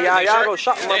act name, y'all. Y'all go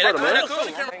shop with my brother, man.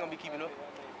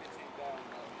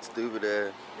 Stupid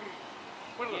ass.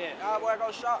 Yeah. Y'all boy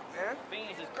go shop, man.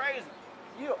 Beans is crazy.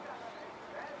 Yeah.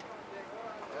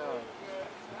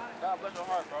 God bless your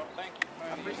heart, bro. Thank you.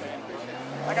 I appreciate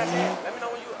it. Like I said, let me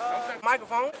know when you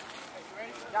microphone.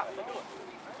 Yeah, let's do it.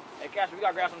 Hey, Casper, we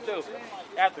gotta grab some too.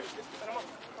 After.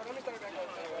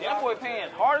 Yeah, that boy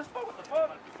pants hard as fuck. What the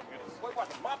fuck? Boy, watch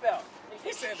the mop out.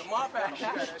 He said the mop out.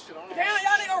 Damn,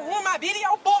 y'all nigga ruin my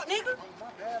video, fuck, nigga.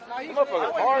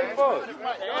 Motherfucker hard as fuck.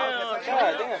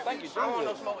 God damn, thank you. I don't want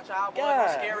no smoke with y'all, boy. I'm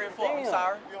scary as fuck. I'm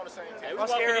sorry. I'm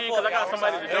scary as fuck. I got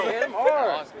somebody to do. Yeah, I'm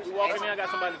hard. We walking in, I got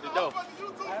somebody to do.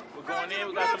 We're going in,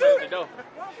 we got somebody to do.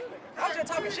 I was just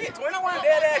talking shit, Twin. I want to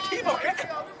dead ass keep on.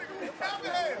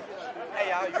 Hey,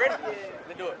 y'all. y'all. You ready?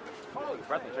 Let's do it. It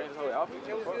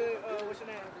was good. What's your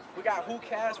name? We got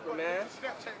Whocasper, man.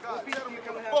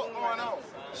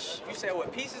 You said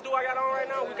what pieces do I got on right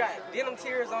now? We got denim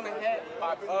tears on the hat.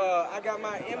 I got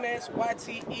my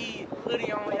MSYTE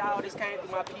hoodie on, y'all. This came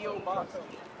through my PO box.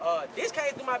 This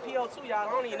came through my PO too, y'all. I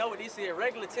don't even know what this is.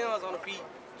 Regular Timbs on the feet,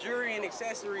 jewelry and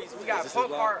accessories. We got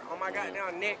punk heart on my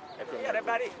goddamn neck. Yeah, that's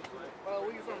about it.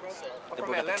 Where you from, bro? I'm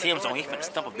from Atlanta. Tim's on, he finna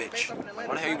stump a bitch. Why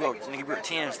the hell you broke? Nigga, brought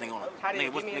Tim's thing on it.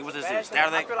 Nigga, what's this?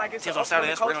 Saturday? Tim's on Saturday,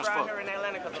 that's great as fuck. Here in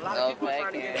Atlanta, because a lot of people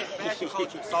trying to get into fashion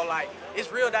culture. So, like,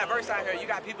 it's real diverse out here. You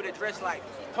got people that dress like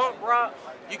punk rock.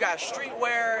 You got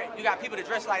streetwear. You got people that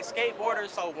dress like skateboarders.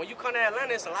 So, when you come to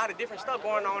Atlanta, it's a lot of different stuff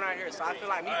going on out here. So, I feel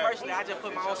like me personally, I just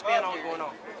put my own spin on what's going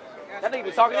on. That nigga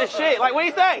be talking this shit. Like, what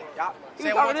he say? He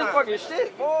Say talking this fucking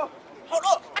shit, boy. Hold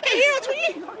up, I can't hear it to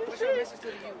you. What's your message to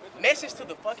the youth? Message to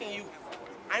the fucking youth.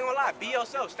 I ain't gonna lie, be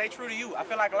yourself, stay true to you. I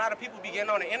feel like a lot of people be getting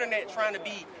on the internet trying to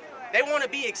be, they want to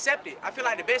be accepted. I feel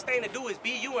like the best thing to do is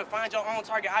be you and find your own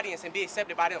target audience and be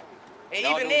accepted by them. And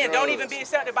even then, don't even be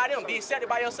accepted by them. Be accepted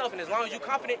by yourself, and as long as you're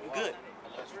confident, you're good.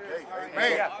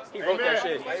 Amen. He wrote that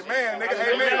shit. Amen,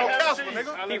 nigga. Amen. No Casper,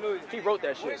 nigga. He wrote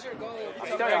that shit. I'm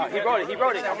telling y'all, he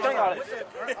wrote it. I'm telling y'all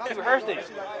that. He rehearsed it.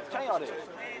 I'm telling y'all that.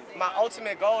 My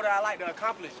ultimate goal that I like to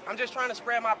accomplish. I'm just trying to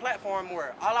spread my platform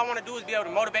more. All I want to do is be able to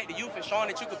motivate the youth and showing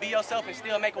that you could be yourself and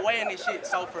still make a way in this shit.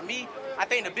 So for me, I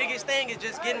think the biggest thing is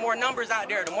just getting more numbers out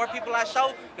there. The more people I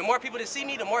show, the more people that see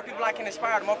me, the more people I can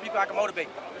inspire, the more people I can motivate.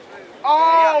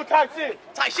 Oh, type shit.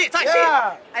 Type shit.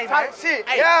 Yeah. Hey, type shit.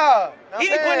 Hey, Yeah. He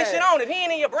be putting this shit on. If he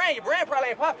ain't in your brand probably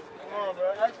ain't popping. I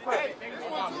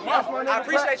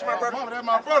appreciate you, my brother. That's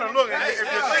my brother. Look, if you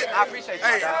I appreciate you,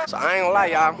 my dog. So I ain't gonna lie,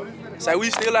 y'all. Say we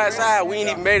still outside. We ain't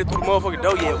even made it through the motherfucking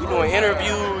door yet. We doing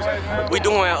interviews. We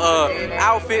doing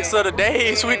outfits of the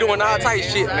days. We doing all type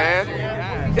shit, man.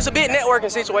 It's a big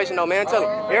networking situation though, man. Tell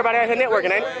them. Everybody out here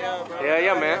networking, ain't it?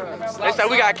 Yeah, man. They say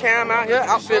we got Cam out here,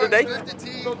 outfit today.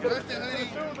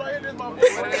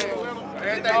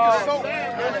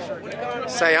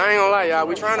 Say, I ain't gonna lie, y'all.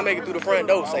 We trying to make it through the front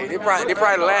door. Say, they probably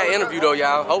the last interview though,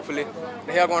 y'all. Hopefully.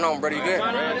 The hell going on, brother? You good?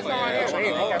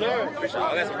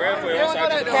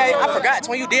 Hey, I forgot.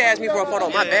 When you did ask me for a photo,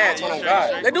 my bad. Oh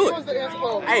God, let's do it.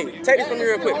 Hey, take this from me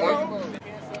real quick, man.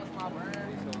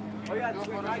 Look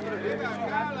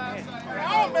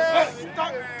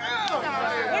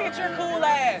at your cool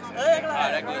ass.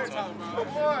 That good too.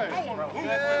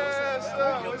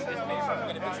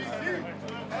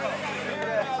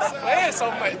 Playing so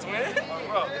much, man.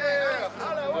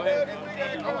 Go ahead.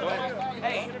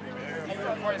 Hey.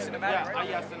 Cinematic, right?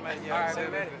 Yeah, cinematic. Yeah, all right,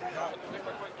 cinematic.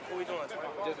 What we doing? It's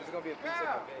gonna be a big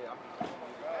second.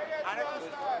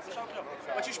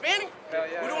 What, you spinning? Hell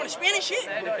yeah. We doing the spinning shit?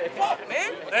 Fuck,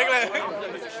 man.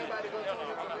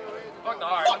 Fuck the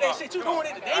art. Fuck that shit. You doing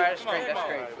it today? Alright, that's great. That's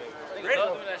great. Ready?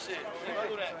 Don't do that shit.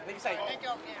 Nigga say,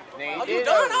 oh, you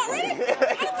done already? How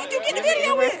the fuck you get the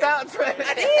video in?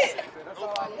 I did.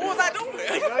 What was I doing? I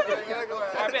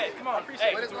bet. Come on.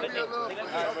 Appreciate it. Nice to meet you.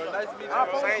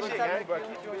 Same shit, man.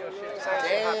 Keep doing your shit. Same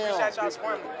shit. I appreciate y'all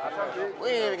supporting me. We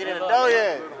ain't even getting in the dough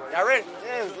yet. Y'all ready?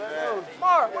 Yeah, let's go.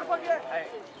 Mar, what the fuck you at? Hey,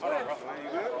 hold on,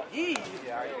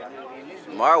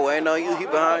 bro. Mar waiting on you. He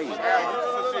behind you. I'm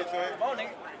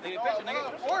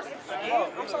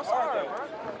so sorry, bro.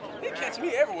 He catch me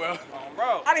everywhere.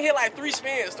 Bro. I done hit like 3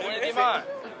 spins. To get mine.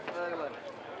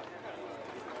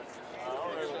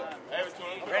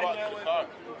 Ready? Alright,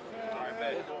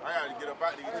 man. I gotta get up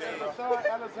out these things.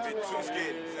 Get too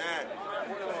scared.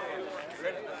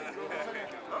 Ready?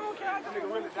 I don't care. I nigga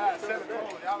really died 7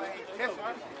 goals. Y'all ain't catching.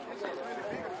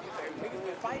 Niggas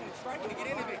been fighting, striking to get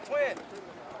in the big twin.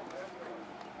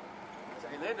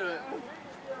 Hey, let's do it.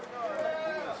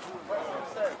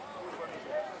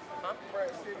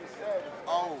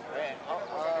 Oh, man.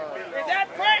 Is that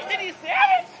Pratt City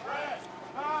Savage?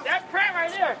 That's Pratt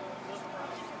right there.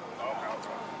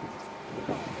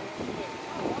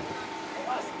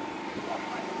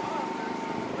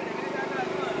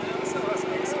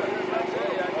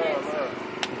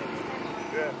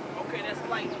 Okay, that's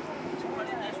light. 200,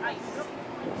 that's ice.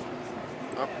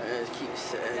 My pants keep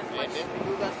saying.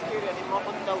 You got security at that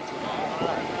motherfucking door too.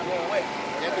 Wait.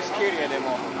 There be security at that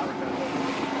motherfucker.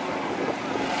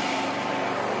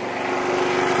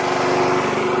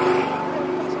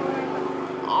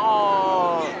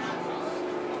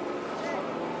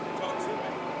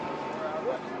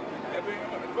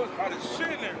 Hot as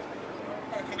shit in there.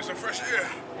 I can get some fresh air.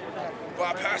 But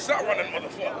I pass out running,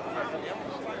 motherfucker.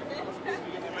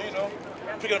 You know,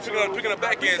 picking up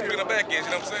back ends, you know what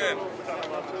I'm saying?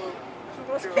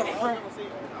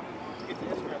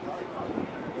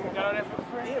 Got all that for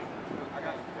free?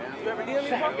 You ever deal with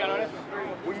me?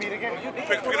 We meet again. Pick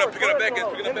it up back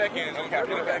ends. Pick it up back ends. I'm gonna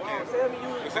pick it up back ends.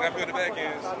 Looks like I picked the back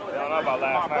ends. I don't know about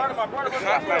last night.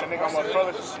 Last night, a nigga almost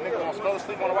fell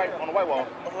asleep on the white wall.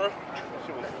 For real?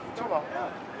 Shit was too long.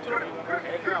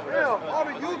 Damn, all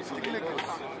the YouTube niggas.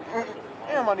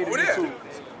 Damn, I need a YouTube.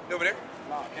 Over there?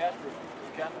 Nah, Casper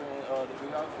and the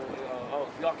dude out there,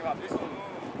 y'all came out this one.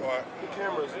 Alright. The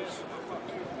cameras is.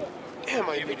 Damn,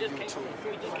 I need a YouTube.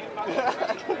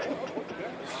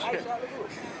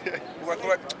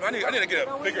 I need to get a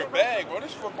bigger bag, bro.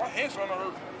 This fuck my hands on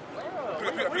hurt. Pick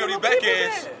up these back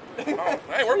ends. I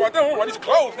ain't worried about them. I'm worried about these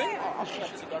clothes, nigga.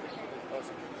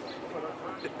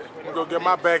 I'm gonna go get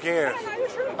my back ends.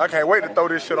 I can't wait to throw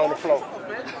this shit on the floor.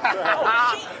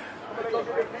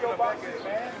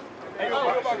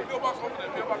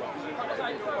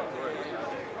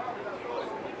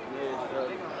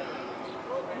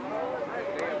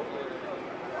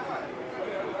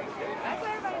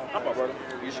 How about, brother?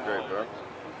 You straight, bro.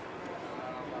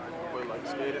 Boy, like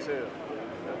scared as hell.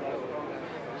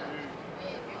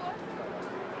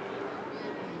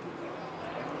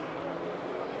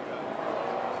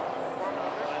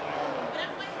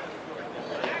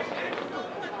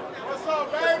 What's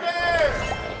up, baby?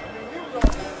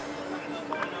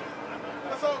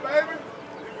 What's up, baby?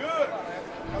 You good?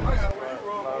 I gotta wait for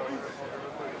roll.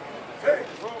 Hey,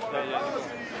 roll my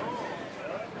policy.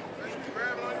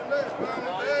 Grabbing on your neck, man.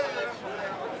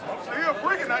 I'm still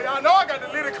freaking now. Y'all know I got the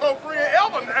little co-friend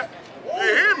ever now.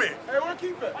 You hear me? Hey, where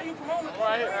Keith at? How you promoting?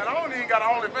 Right here. Man, I don't even got an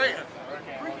OnlyFans.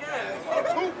 Freaky ass. I'm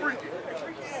too freaky.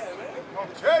 Freaky ass, man.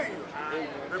 I'm telling you.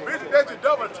 The bitch that you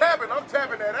double tapping, I'm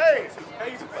tapping that ass.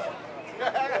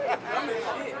 I'm in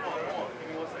shit.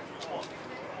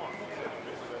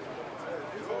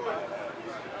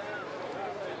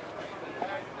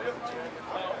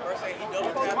 First say he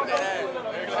double tapping that ass.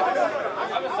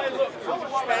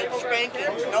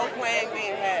 Spanking, no playing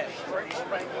being had.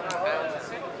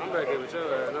 I'm back here with your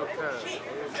ass, no cap.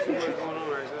 There's too much going on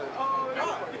right there.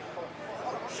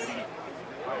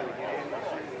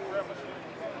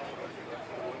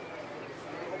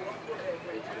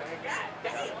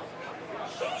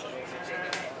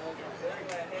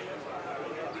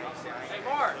 Hey,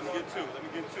 Mark. Let me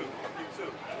get two.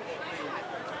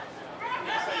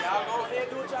 So y'all go ahead and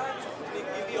do what y'all do. Nigga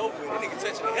get me open. That nigga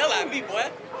touching the hell out of me, boy.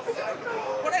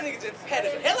 Boy, that nigga just had the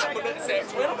hell out of my nigga said,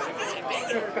 "Twin." I'm like,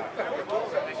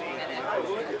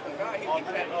 God, he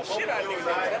pat the shit out of niggas.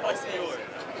 That must be yours.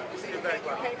 You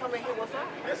can't come in here, what's up?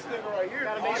 This nigga right here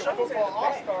is a football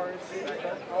all-star and shit.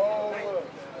 Oh, look.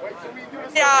 Wait till we do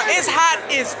this. Y'all, it's hot.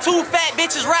 It's two fat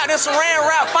bitches wrapped in saran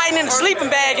wrap fighting in the sleeping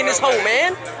bag in this hole,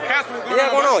 man.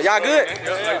 Yeah, going on? Y'all good?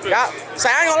 Y'all,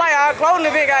 say, I ain't gonna lie, y'all clothing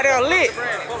event got there lit.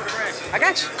 I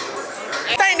got you.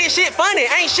 Think this shit funny.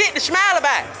 Ain't shit to smile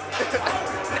about.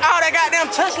 All that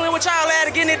goddamn tussling with y'all at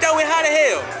to get in the door with hot as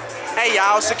hell. Hey,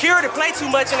 y'all, security play too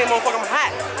much in that motherfucker. I'm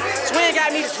hot. Swing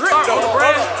got me drip, though.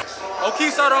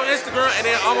 O'Keefe start on Instagram and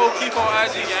then I'm O'Keefe on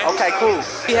IG, gang. Okay, cool.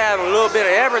 We have a little bit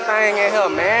of everything in here,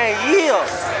 man. Yeah.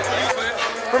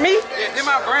 For me? Yeah, this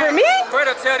my brand. For me?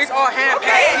 Further tell these all hand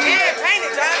painted. Okay, hand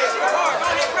painted, John.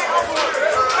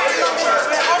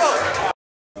 Hold on.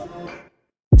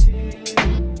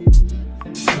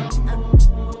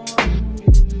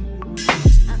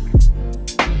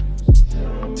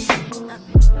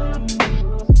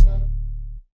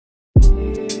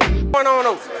 Going on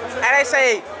over. And they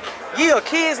say, yeah,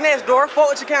 Kids Next Door,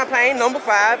 Fortune campaign,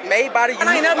 #5, made by the youth.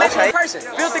 I ain't never met this person.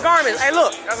 Filthy Garments. Hey,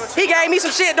 look, he gave me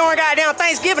some shit during goddamn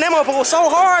Thanksgiving. That motherfucker was so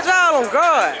hard, y'all. On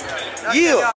God.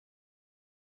 Yeah.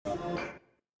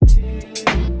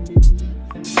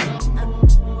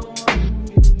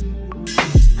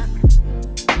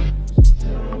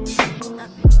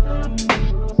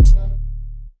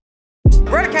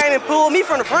 Brother came and pulled me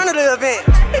from the front of the event.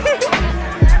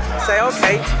 Say,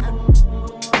 okay.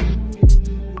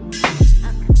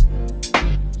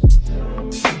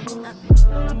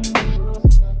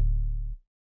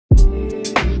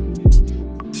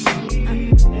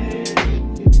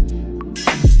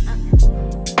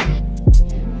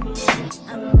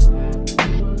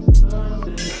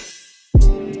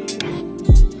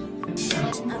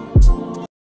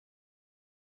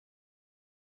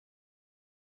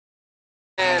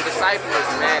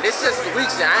 Man, this just the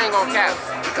weeks that I ain't gonna cap.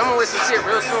 We coming with some shit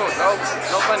real soon, bro.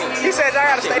 No funny. He said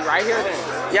I gotta stay right here then.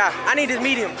 Yeah, I need this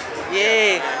medium.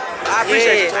 Yeah. I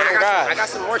appreciate it. I got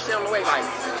some more shit on the way, like.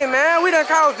 Hey man, we done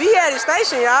called V at the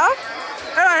station, y'all.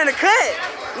 They're in the cut.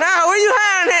 Nah, where you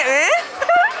hiding at, man?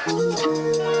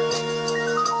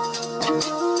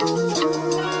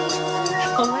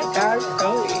 Oh my gosh,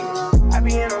 Cody. I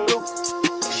be in a loop,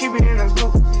 she be in a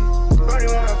group. Brody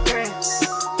wanna friend.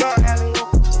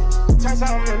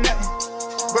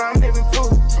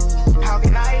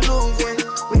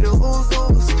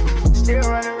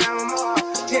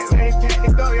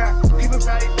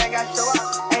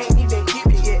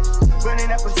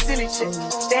 booty chick,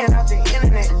 stand out the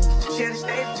internet. Share the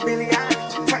stage with Billy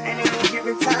Eilish, turn that nigga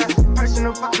giving time.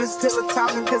 Personal poppers till the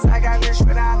talking, cause I got rich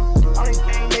without them. Only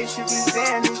thing they should be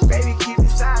saying is, baby, keep it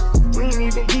silent. We ain't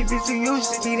even keep it to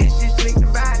used to be, this shit slick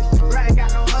divided. Brother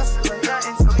got no hustle or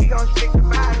nothing, so he gon' stick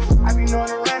divided. I be knowing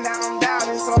the rundown, I'm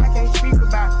doubting, so I can't speak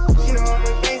about it. She know all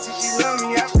the things and she love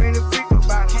me, I bring the freak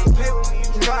about it. Can't play with me,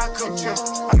 you know I coach her.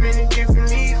 I'm in a different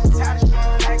league, I'm tired of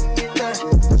showing I can get done.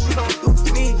 What you gon' do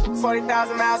for me?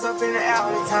 40,000 miles up in the air,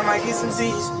 every time I get some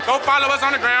Z's. Go follow us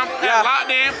on the ground. Yeah. Locked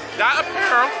in. Dot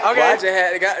apparel. Okay. Well, I just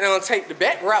had to got down take the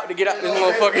back route to get out this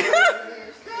motherfucker.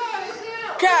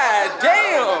 God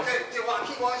damn.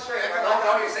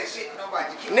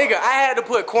 Nigga, I had to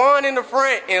put Quan in the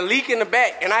front and Leak in the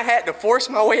back, and I had to force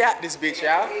my way out this bitch,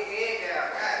 y'all.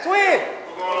 Twin.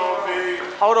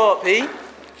 Hold up, P.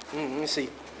 Let me see.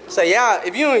 Say, y'all,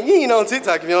 if you ain't on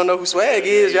TikTok, if you don't know who Swag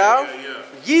is, y'all.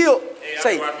 Yeah.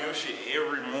 Say, I watch your shit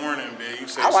every morning, man. You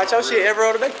say I watch your shit every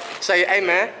other day. Say, hey,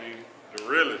 man. The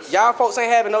realest. Y'all folks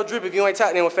ain't having no drip if you ain't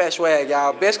tapped in with Fat Swag,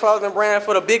 y'all. Best clothing brand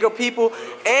for the bigger people.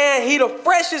 And he the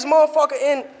freshest motherfucker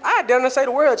in, I dare not say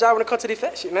the world, y'all, when it comes to this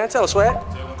fat shit, man. Tell us, Swag.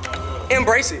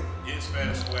 Embrace it. It's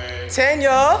Fat Swag.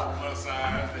 Tanya.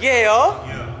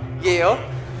 Yeah. Yeah.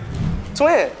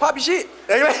 Twin, pop your shit.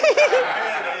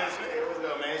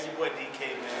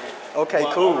 Okay,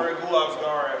 cool.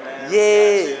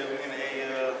 Yeah.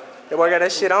 That boy got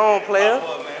that shit on, player.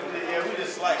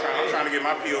 I'm trying to get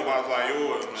my P.O. box like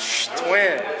yours, man.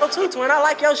 Twin. Oh, too, Twin. I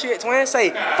like your shit, Twin.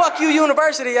 Say, fuck you,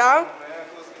 University, y'all.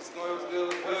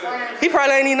 He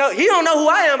probably ain't even know. He don't know who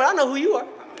I am, but I know who you are.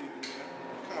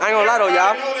 I ain't gonna lie though,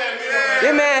 y'all.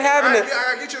 This man having the. I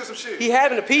gotta get you some shit. He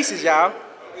having the pieces, y'all.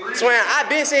 Twin, I've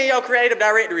been seeing your creative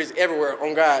directories everywhere.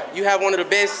 On God, you have one of the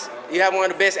best. You have one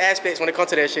of the best aspects when it comes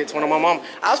to that shit, Twin. On my mama,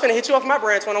 I was finna hit you off my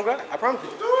brand, Twin. On God, I promise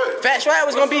you. Do it. Fat Swag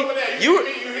was gonna be you.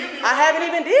 I haven't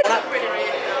even did.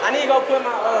 I need to go put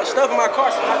my stuff in my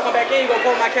car. So when I come back in, you gonna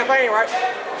pull my campaign, right?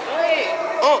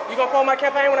 You gonna pull my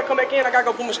campaign when I come back in? I gotta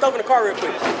go put my stuff in the car real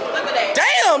quick. Look at that.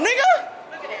 Damn, nigga.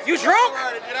 You drunk?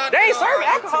 They ain't serving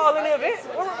alcohol in the event.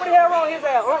 What the hell wrong with his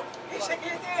ass, huh?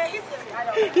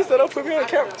 He said, don't put me on the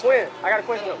camera. Twin, I got a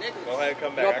question though. Go ahead and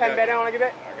come back. You gonna pat me back down when I get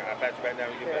back? I'll pat you back down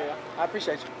when you get back. I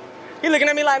appreciate you. He looking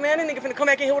at me like, man, this nigga finna come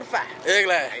back in here with a fire.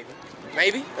 Ugly.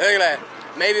 Maybe. Ugly.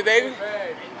 Maybe, baby.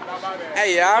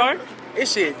 Hey, y'all.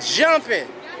 This shit jumping.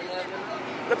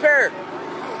 The pair.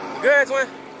 Good, Twin?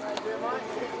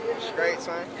 Straight,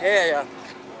 son. Yeah, yeah.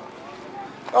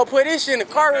 Oh, put this shit in the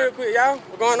car real quick, y'all.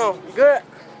 What's going on? You good?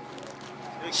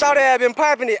 Shawty have been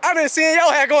popping it. I been seeing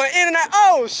your hair going in and out.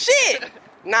 Oh, shit.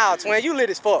 Nah, Twin, you lit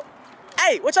as fuck.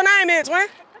 Hey, what your name is, Twin?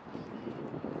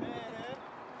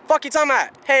 Fuck you talking about?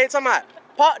 Hey, talking about?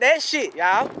 Pop that shit,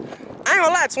 y'all. I ain't gonna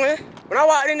lie, Twin. When I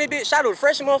walked in this bitch, shot with a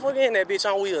fresh motherfucker in that bitch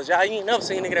on wheels, y'all. You ain't never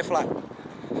seen a nigga that fly.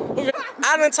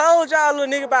 I done told y'all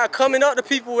little nigga about coming up to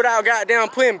people without goddamn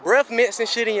putting breath mints and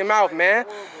shit in your mouth, man.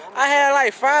 I had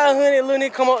like 500 little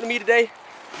niggas come up to me today,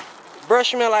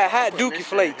 brush me like hot dookie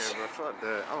flakes.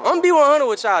 I'm gonna be 100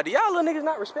 with y'all. Do y'all little niggas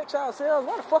not respect y'all selves?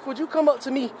 Why the fuck would you come up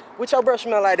to me with your brush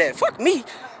smell like that? Fuck me.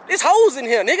 There's hoes in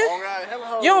here,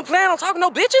 nigga. You don't plan on talking no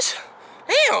bitches?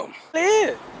 Damn.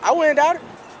 Yeah. I wouldn't doubt it.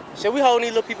 Shit, we holding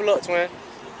these little people up, Twin.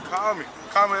 Call me.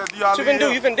 Call me. What you finna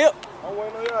do? You finna dip? I'm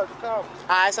waiting on y'all to call me.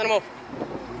 Alright, send them over.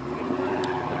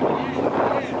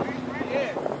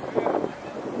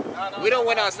 We don't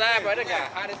went outside, bro. That guy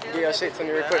hot as hell. Get your shit to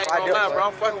me real quick. I ain't gonna lie, bro.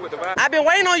 I'm fucking with the vibe. I've been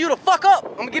waiting on you to fuck up.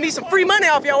 I'm gonna give you some free money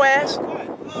off your ass.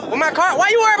 With my car. Why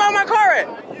you worried about my car at?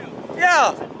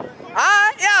 Yeah.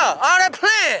 Alright, yeah. All that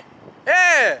plan.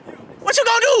 Yeah. What you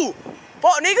gonna do?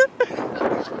 Fuck, nigga.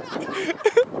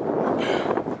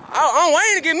 I'm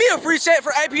waiting to give me a free check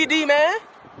for APD, man.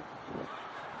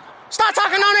 Stop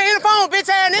talking on that phone, bitch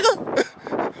ass nigga.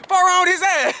 Fuck wrong with his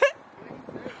ass.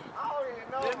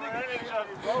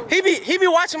 He be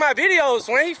watching my videos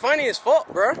when he funny as fuck,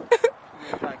 bro.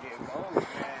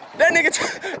 that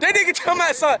nigga tell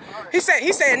my son. He said,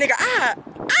 nigga, I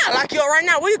lock you up right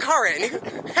now. Where your car at, nigga?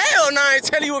 Hell no, I ain't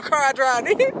tell you what car I drive,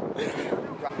 nigga.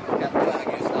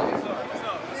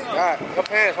 God, your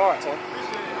pants hard, son.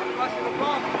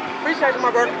 Appreciate you,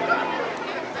 my brother.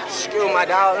 Excuse my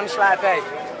dog. Let me slide past.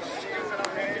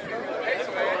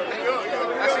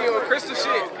 I see you with Crystal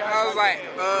shit. I was like,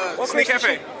 Sneak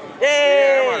Cafe.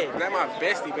 Yeah, that's my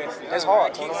bestie. That's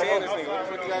hard. Keep saying this nigga. What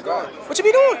the fuck you got going? What you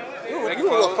be doing? You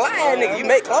a fly ass nigga. You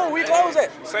make clothes. Where you clothes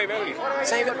at? Same Ebony.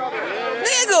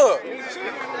 Nigga.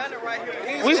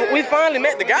 We finally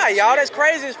met the guy, y'all. That's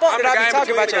crazy as fuck that I be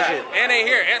talking about your shit. And they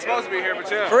here. Ant's supposed to be here, but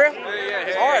yeah. For real? Yeah.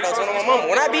 It's hard though, telling my mama.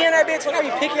 When I be in that bitch, when I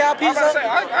be picking y'all pieces up,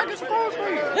 I get some clothes for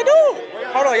you. You do.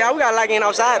 Hold on, y'all. We got like in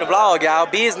outside the vlog, y'all.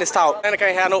 Business talk. And I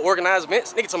can't have no organized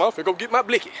events. Nigga, tomorrow, go get my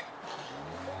blicky.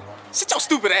 Sit your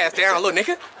stupid ass down, little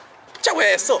nigga. Get your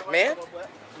ass up, man.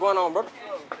 What's going on, brother?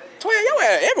 Twin, your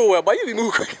ass everywhere, boy. You be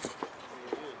moving quick.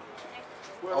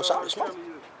 Oh, sorry, smoke.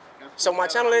 So my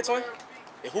channel there, twin?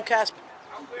 It's Whocasper.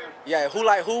 Yeah, who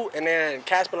like who, and then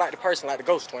Casper like the person, like the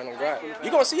ghost, twin. On God.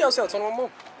 You gonna see yourself 21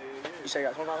 more. You say you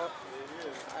got 25 more?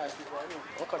 Alright,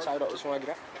 I'm gonna cut you up this one I get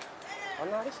out. Oh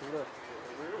no, this is good.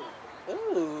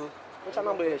 Ooh. What your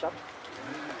number is, y'all?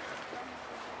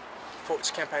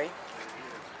 Coach campaign.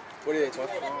 What is it, twin?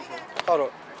 Hold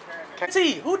up.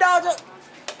 Auntie, who died your...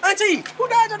 Auntie, who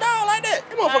died your dog like that?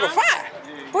 That motherfucker fire.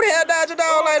 Who the hell died your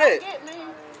dog like that?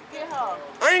 Get her.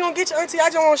 I ain't gonna get you, auntie. I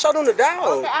just want to show them the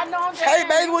dog. Okay, I know I'm hey,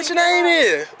 baby, what your name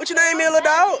is? What your name is, little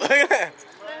dog?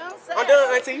 I'm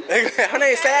done, auntie. Her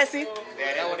name is Sassy.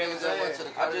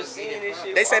 I just seen this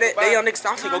shit. They say that they on next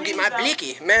off. Go get my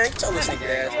blicky, man. Get your little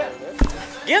ass, man.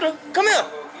 Get her. Come here.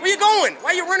 Where you going?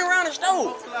 Why you running around the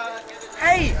stove?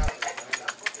 Hey,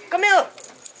 come here.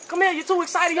 Come here. You're too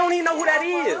excited. You don't even know who that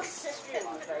is.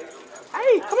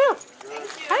 Hey, come here.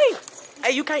 Hey.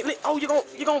 Hey, you can't. Oh, you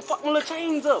gonna fuck my little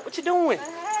chains up. What you doing?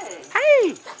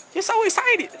 Hey, you're so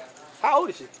excited. How old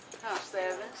is she?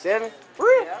 7. 7? For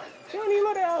real? Yeah. She don't even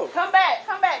look that old. Come back,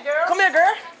 girl. Come here,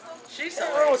 girl. She's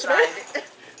so excited.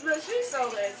 Look, she's so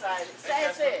excited.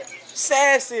 Sassy.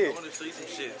 Sassy. I want to show you some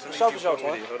shit. Show for sure,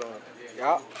 twin. Hold on.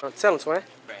 Y'all, I'm telling twin.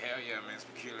 But hell yeah, man, it's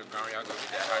Peculiar Garment. Y'all go get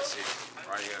that hot shit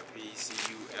right here.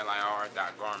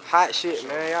 PCULIR.garment. Hot shit,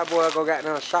 man. Y'all boy go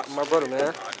goddamn shop with my brother,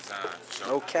 man.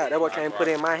 No cap. That boy can't put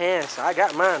it in my hands, so I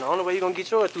got mine. The only way you gonna get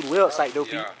yours through the website, though,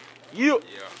 Pete. Yeah.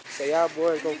 So y'all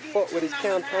boys gonna fuck with his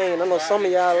campaign. I know some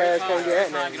of y'all ass can't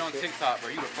get at me. Get on TikTok, bro.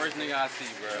 You the first nigga I see,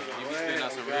 bro. You be spitting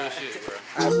out some real shit, bro.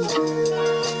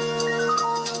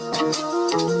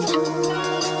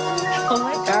 Oh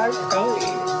my God, Chloe.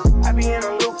 I be in a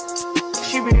loop,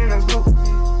 she be in a group.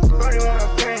 Brody want a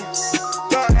friend,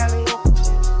 don't have a loop.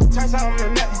 Turns out I'm the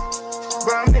nothing,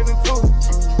 but I'm living proof.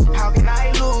 How can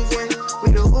I lose when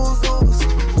we the ooze?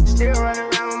 Still running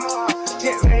around with more,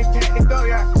 get ready, pack to go,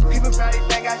 y'all. People probably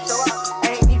think I show up, I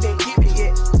ain't even keep it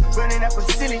yet. Running up a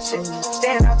silly shit,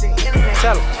 staying out the internet.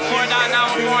 Tell him.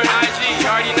 499 on IG, you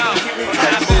already know.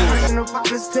 Personal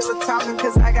poppers still a talking,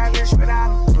 cause I got rich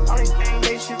without them. Only thing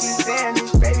they should be saying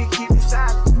is, baby, keep it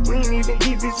silent. We ain't even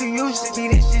keep it too used to be,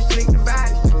 this shit slick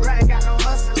divided. Right, got no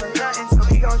hustle or nothing, so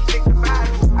he gon' stick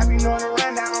divided. I be knowing the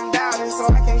rundown, I'm doubting, so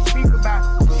I can't speak about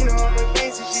it. She know all the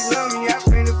things that she love me, I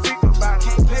bring the freak about it.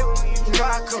 Can't play with me, you know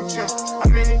I coach her.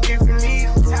 I'm in a different league,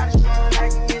 I'm tired of showing I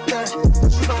can get done.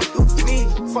 What you gon' do for me?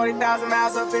 40,000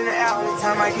 miles up in the air, every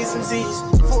time I get some Z's.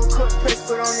 Full cook, press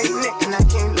foot on their neck, and I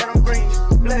can't let them breathe.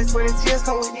 Blood, sweat, and tears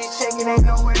come with this check, it ain't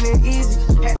nowhere near easy.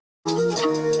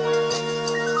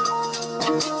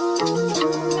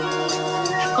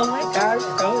 Oh my God,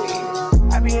 Chloe.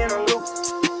 I be in a loop,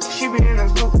 she be in a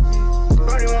group.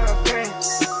 Brody want a friend,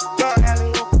 don't have a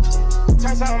loop.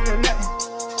 Turns out I'm the nothing,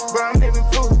 but I'm living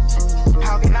proof.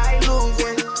 How can I lose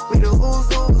when we the ooze?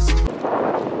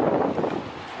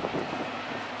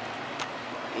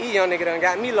 These young nigga done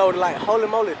got me loaded like holy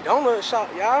moly donut shop,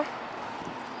 y'all.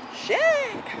 Shit.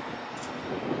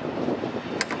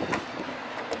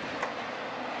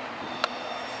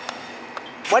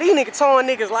 Why these niggas towing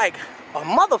niggas like a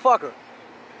motherfucker?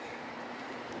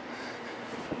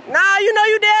 Nah, you know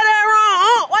you did that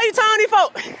wrong, Why you towing these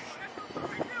folks?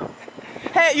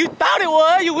 Hey, you thought it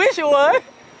was, you wish it was.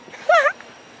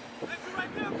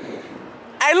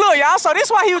 Hey, look, y'all, so this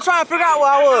why he was trying to figure out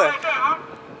where I was.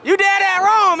 You did that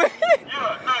wrong, man.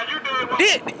 Yeah, nah, you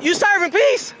did wrong. You serving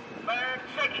peace? Man,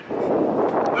 shake it.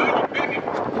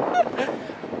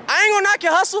 I ain't gonna knock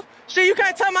your hustle. Shit, you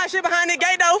can't tell my shit behind the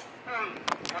gate, though. Hey,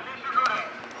 at least you know that.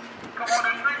 Come on the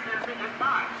street, it's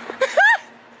mine.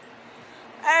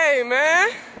 Hey, man.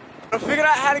 I figured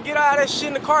out how to get all that shit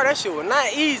in the car. That shit was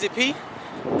not easy, P.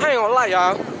 I ain't gonna lie,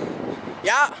 y'all.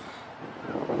 Y'all.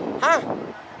 Huh?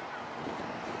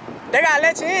 They gotta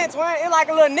let you in, twin. It's like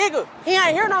a little nigga. He ain't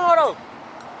here no more, though.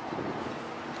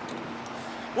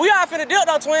 We all finna dip,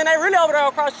 though, twin. They really over there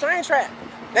across the train track.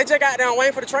 They just got down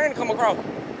waiting for the train to come across.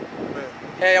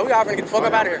 Yeah, we all finna get the fuck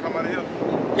up out of here. Come out of here?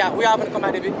 Yeah, we all finna come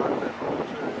out of here,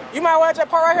 bitch. You might well just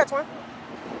park right here, twin.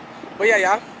 But yeah,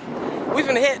 y'all. We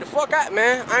finna head the fuck out,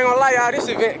 man. I ain't gonna lie, y'all. This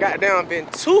event goddamn been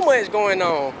too much going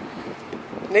on.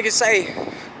 Niggas say,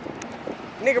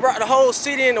 nigga brought the whole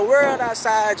city and the world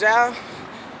outside, y'all.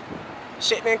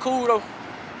 Shit been cool, though.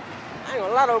 I ain't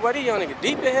gonna lie, though, but these young niggas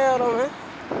deep as hell, though, man.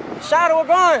 Shadow, we're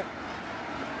going.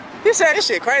 He said this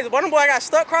shit crazy, but them boy got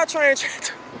stuck cross train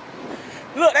track.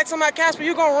 Look, they talking about Casper,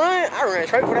 you gonna run? I ran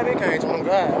straight for that big cage. On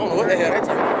God. I don't know what the hell they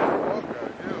talking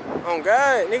about. On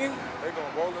God, nigga. They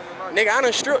gonna roll in the night. Nigga, I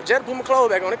done stripped, just to put my clothes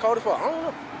back on. They cold as fuck. I don't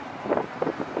know.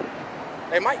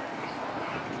 They might.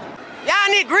 Y'all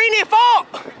nigga green as fuck.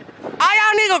 All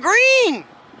y'all nigga green.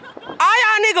 All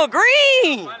y'all nigga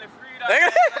green.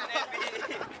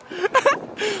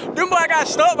 Them boy got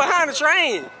stuck behind the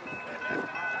train.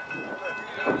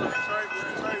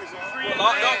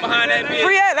 Locked up behind that bitch.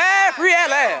 Free at last, free at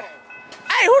last.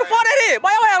 Hey, who the fuck that is? Boy,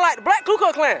 your ass like the Black Ku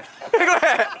Klux Klan.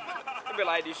 It be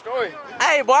like destroyed.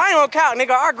 Hey, boy, I ain't gonna count,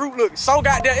 nigga. Our group looks so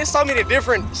goddamn. It's so many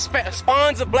different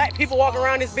spawns of black people walking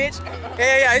around this bitch.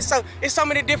 Yeah, it's so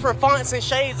many different fonts and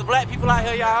shades of black people out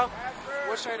here, y'all.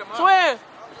 What shade of mine? Twin,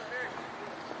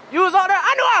 you was out there.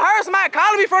 I knew I heard somebody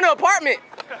calling me from the apartment.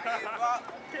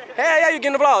 Hell yeah, you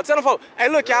getting the vlog. Tell them folks. Hey,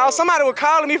 look, y'all. Somebody was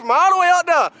calling me from all the way up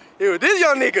there. It was this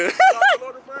young nigga.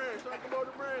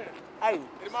 Hey,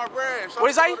 it's my brand. What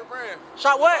is that?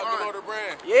 Shot what?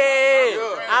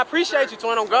 Yeah. I appreciate you,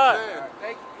 twin. On God.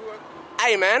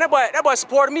 Hey, man, that boy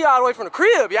supported me all the way from the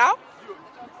crib, y'all.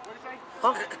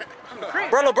 Huh?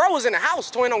 Bro was in the house,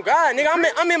 twin. On God, nigga.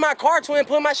 I'm in my car, twin,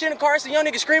 putting my shit in the car. So young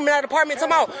nigga screaming out of the apartment,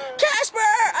 talking about Casper.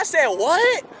 I said,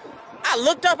 what? I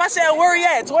looked up. I said, where he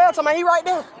at? 12. Talking about he right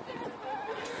there.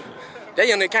 That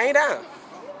young nigga came down.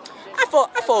 I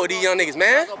fought with these young niggas,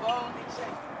 man.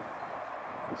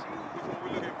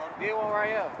 Did one right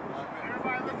here.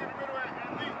 Everybody look in the middle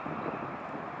and leave.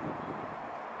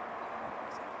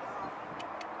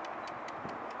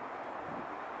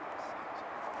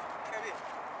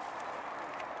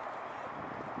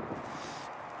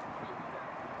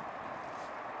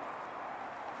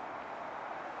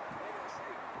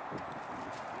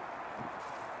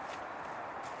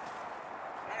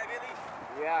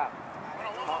 Yeah.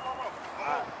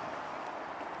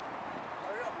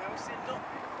 Hurry up, man. We sitting up.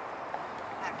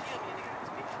 I kill me, nigga. This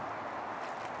bitch.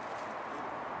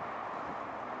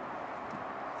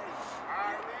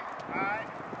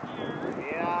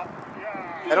 Yeah.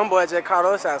 Hey, them boys just caught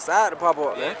us outside to pop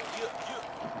up, man.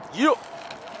 You.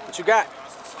 What you got?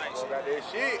 Got that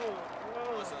shit.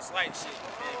 Some slight shit.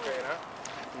 Okay, huh?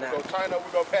 Nah. We go China,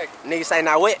 we go pack it. Nigga say,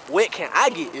 now what can I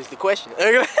get is the question.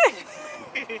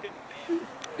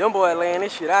 Them boys laying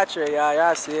this shit out here,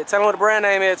 y'all see it. Tell them what the brand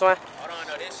name is, twin. Hold on,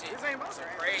 no, this shit. This ain't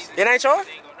crazy. It ain't yours?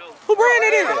 Who brand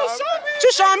it is?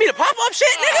 You showing me the pop-up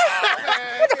shit, nigga?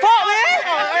 What the fuck, man?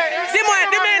 This man,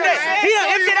 he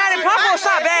done emptied out his pop-up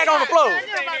shot bag on the floor.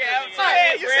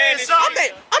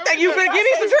 I think you finna give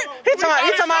me some drip. He talking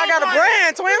about I got a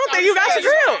brand, twin. I don't think you got some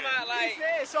drip.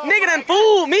 Nigga done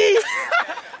fooled me.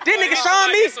 This nigga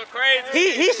showing me.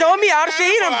 He showing me all the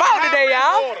shit he done bought today,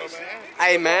 y'all.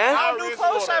 Hey, man. I don't do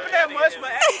clothes shopping that much,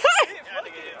 but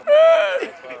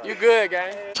You good,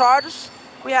 gang? Chargers.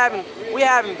 We having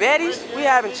Betty's, we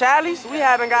having Charlie's, we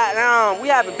having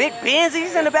big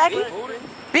Benzies in the back.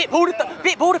 Big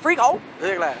booty freak. Oh,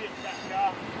 look like.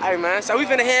 Hey man, so we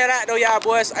finna head out though, y'all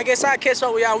boys. I guess I'll catch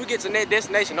up with y'all. We get to that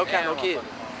destination. No count, no kid.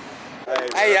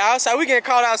 Hey y'all, so we getting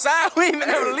caught outside. We ain't been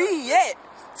able to leave yet.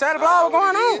 Tell the vlog what's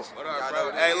going on. What up,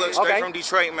 bro? Hey, look, straight from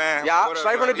Detroit, man. Y'all,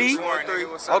 straight from the D.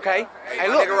 Okay. Hey,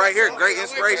 look. Nigga right here, great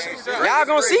inspiration. Y'all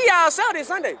gonna see y'all out this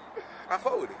Sunday. I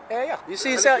fuck with it. Yeah, yeah. You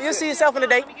see yourself in the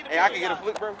day. Hey, I can get a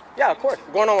flick, bro. Yeah, of course.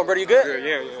 What's going on, my brother? You good?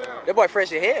 Yeah. That boy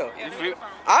fresh as hell.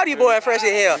 All these boys fresh as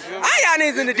hell. All y'all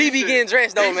niggas in the DB getting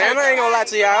dressed though, man. I ain't gonna lie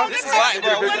to y'all. This is like,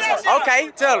 bro.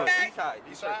 Okay, tell them.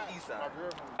 East side.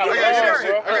 Ed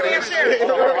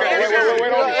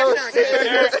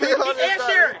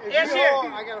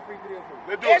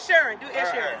Sheeran. Do Ed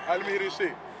Sheeran. Let me hear this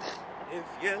shit. If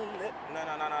you let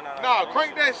No,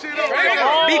 crank that shit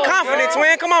up. Be confident,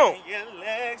 twin. Come on. Your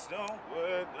legs don't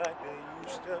work like they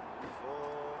used to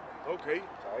before. Okay.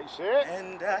 Tight shit.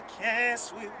 And I can't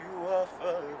sweep you off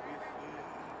of your feet.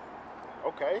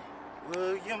 Okay.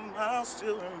 Will your mouth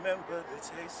still remember the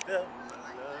taste of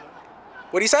my love?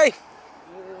 What'd he say?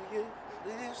 Will your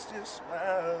lips still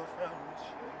smile from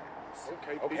your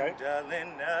cheeks? Okay.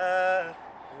 Darling, I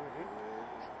will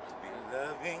be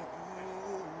loving you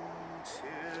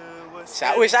till we're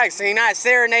I wish I could sing that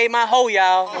serenade my hoe,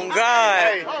 y'all. On God.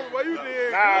 Hey, what you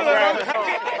did?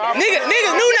 Niggas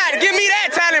knew not to give me that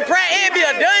talent. Pratt, it'd be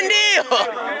a done deal.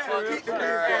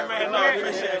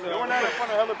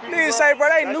 Niggas say, bro,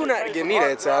 they knew not to give me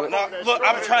that talent. No, look,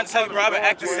 I've been trying to tell you, bro. I've been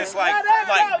acting since like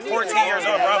 14 years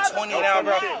old, bro. I'm 20 now,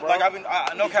 bro. Like I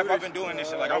no cap, I've been doing this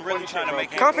shit. Like I'm really trying to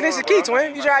make it. Confidence is key,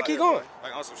 twin. You try to keep going.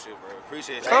 Like on some shit, bro.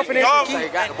 Appreciate you. Confidence is key.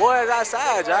 Got the boys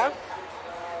outside, y'all.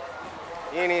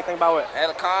 You ain't even think about what? Hey,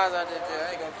 the cars out there,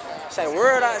 I ain't gonna say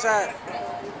word outside.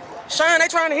 Sean, they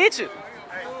trying to hit you.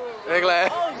 They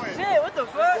glad. Oh shit, what the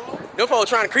the fuck? Them folks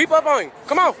trying to creep up on you.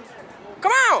 Come on.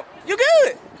 Come on. You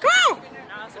good. Come on.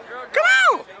 Come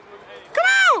on. Come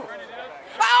on.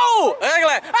 Oh. They're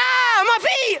like, ah, my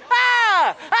feet.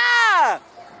 Ah.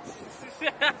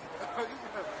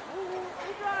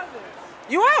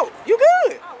 You out. You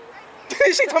good.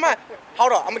 She talking about,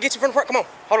 hold up. I'm going to get you from the front. Come on.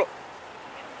 Hold up.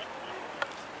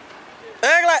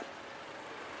 They're like,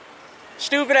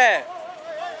 stupid ass.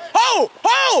 Oh.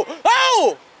 I'm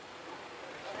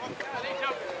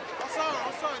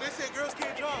sorry. They said girls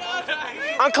can't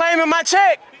drive. I'm claiming my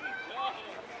check.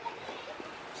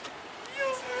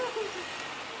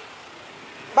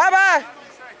 Bye-bye.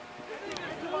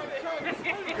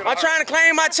 I'm trying to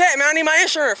claim my check, man. I need my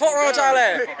insurance. Fuck wrong with y'all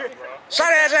ass.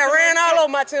 Shot ass that ran all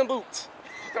over my 10 boots.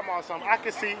 You talking about something I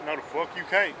can see? No, the fuck you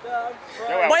can't.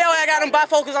 Boy, your ass got them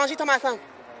bifocals on. She talking about something.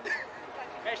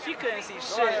 Man, she couldn't see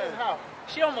shit.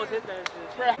 She almost hit that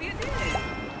shit.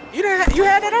 You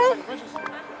had that on?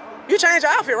 You changed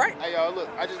your outfit, right? Hey, y'all, look.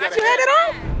 I just got You had that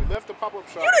on? We left the pop-up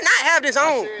shop. You did not have this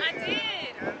on. I did.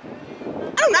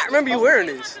 I do not remember you wearing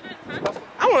this.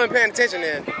 I wasn't paying attention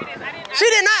then. She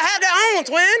did not have that on,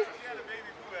 twin.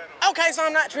 Okay, so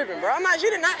I'm not tripping, bro. She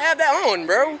did not have that on,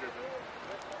 bro.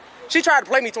 She tried to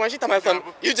play me, twin. She talking about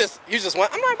something. You just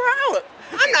went. I'm like, bro,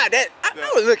 I'm not that.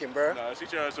 I was looking, bro. Nah, she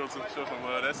tried to show some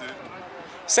love. That's it.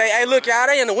 Say, hey, look, y'all,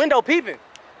 they in the window peeping.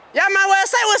 Y'all might well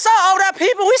say what's up over there,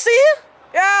 people. We see you.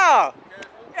 Yeah.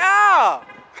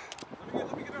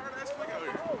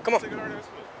 Come on.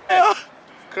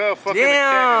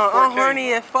 Damn, I'm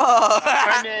horny as fuck.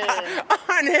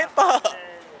 Horny as fuck.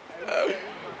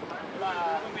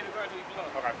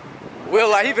 Will,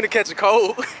 like, he finna catch a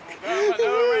cold.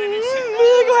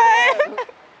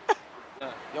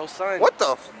 Yo, son. What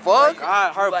the fuck?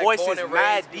 God, her voice is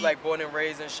mad deep. Like born and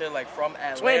raised and shit, like from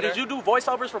Atlanta. Twin, did you do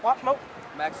voiceovers for Pop Smoke?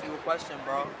 I'm asking you a question,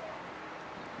 bro.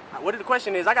 What the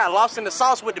question is? I got lost in the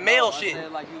sauce with the mail shit.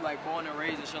 Said, like you like born and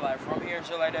raised and shit, like from here and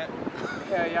shit like that.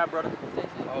 Hell yeah, brother.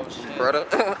 Oh shit. Brother.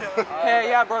 Hell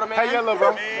yeah, brother, man. Hey, yeah, little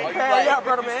bro. Hell yeah,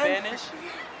 brother, man. Spanish?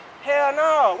 Hell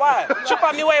no. Why?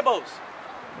 Chupa mi huevos.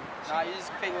 Nah, you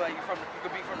just figure like you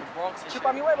could be from the Bronx and shit.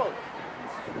 Chupa mi huevos.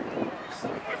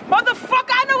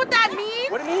 Motherfucker, I know what that means.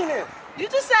 What do you mean then? You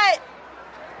just said.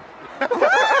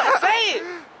 Say it.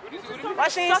 Why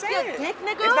she ain't saying it? Dick,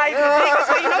 nigga? It's not even dick.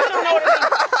 So you know she don't know what it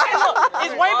means. Hey, look,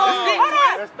 it's huevos dick.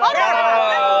 Hold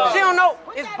on. She don't know.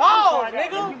 It's balls,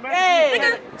 nigga. Hey.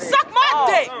 Nigga, suck my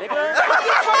dick. Nigga. What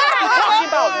you talking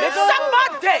about, nigga? Suck my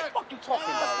dick. What you talking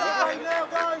about,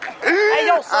 nigga? Hey,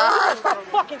 yo, son, stop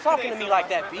fucking talking to me like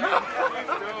that, B. Tell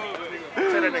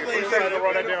that nigga, please tell him to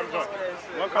roll that damn joint.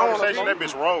 One conversation, that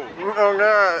bitch rolled. Oh,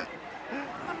 God.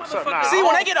 See,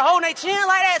 when they get a hold in their chin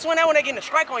like that, it's when they getting a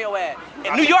strike on your ass.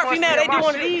 In New York female, they do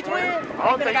one of these, twin. I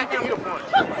don't think you can eat a punch.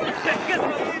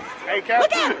 Hey,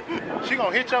 Captain, she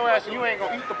gonna hit your ass and you ain't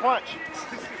gonna eat the punch.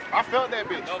 I felt that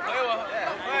bitch.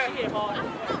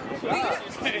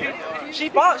 She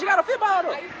got a fit ball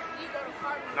though.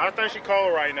 No, I think she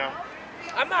cold right now.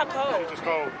 I'm not cold. She's just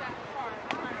cold.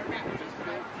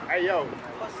 Hey, yo.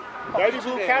 Baby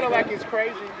Blue Cadillac is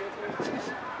crazy.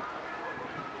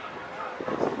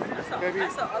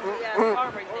 That's an ugly ass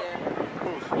car right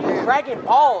there. Dragging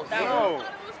balls. No.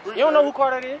 You don't know who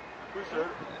car that is?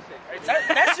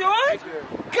 That's yours?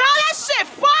 Girl, that shit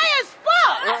fire as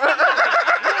fuck!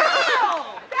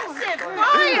 That shit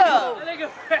fire!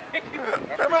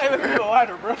 That might even be a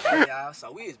lighter, bro. Hey, y'all,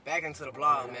 so we is back into the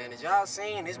vlog, man. As y'all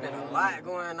seen, it's been a lot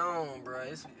going on, bro.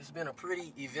 It's been a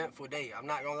pretty eventful day. I'm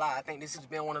not gonna lie. I think this has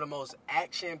been one of the most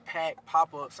action-packed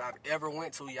pop-ups I've ever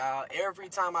went to, y'all. Every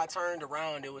time I turned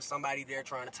around, there was somebody there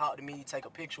trying to talk to me, take a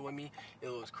picture with me. It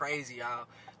was crazy, y'all.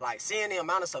 Like, seeing the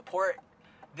amount of support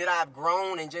that I've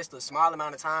grown in just a small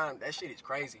amount of time, that shit is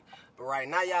crazy. But right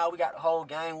now, y'all, we got the whole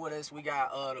gang with us. We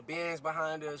got the Benz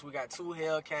behind us. We got 2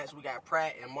 Hellcats. We got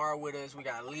Pratt and Mar with us. We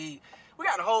got Lee. We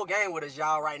got the whole gang with us,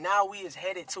 y'all. Right now, we is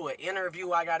headed to an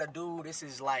interview I got to do. This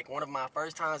is like one of my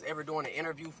first times ever doing an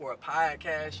interview for a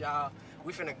podcast, y'all.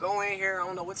 We finna go in here. I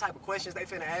don't know what type of questions they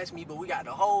finna ask me, but we got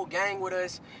the whole gang with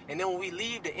us. And then when we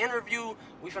leave the interview,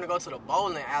 we finna go to the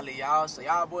bowling alley, y'all. So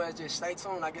y'all boys just stay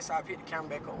tuned. I guess I'll pick the camera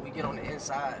back up when we get on the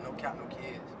inside. No cap, no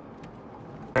kids.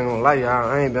 I ain't gonna lie, y'all.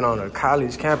 I ain't been on a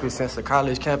college campus since the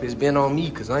college campus been on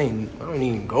me, cause I don't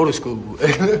even go to school. I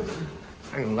ain't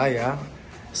gonna lie, y'all.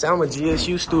 So I'm a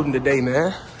GSU student today,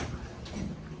 man.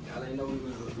 Y'all ain't know we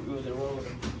was enrolled.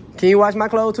 Can you wash my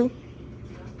clothes too?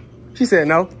 She said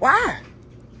no. Why?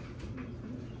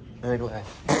 I ain't gonna lie.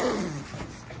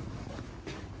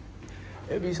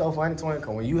 It'd be so funny, twin,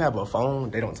 cause when you have a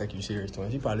phone, they don't take you serious,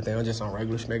 twin. You probably think I'm just on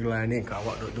regular smegular and then cause I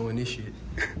walked up doing this shit.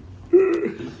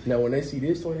 Now when they see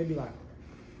this, twin, they be like,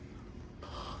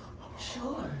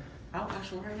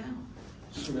 washing right now.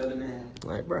 Smelling that.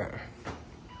 Like, bro.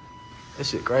 That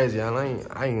shit crazy, y'all. I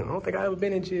don't think I ever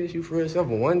been in GSU for real, except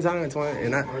for one time, twin.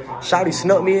 And Shawty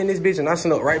snuck me in this bitch, and I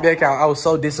snuck right back out. I was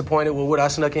so disappointed with what I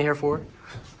snuck in here for.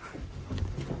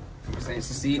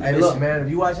 Hey, look, man, if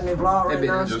you watching this vlog right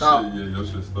now, stop. Your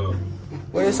shit stop.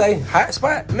 What it say? Hot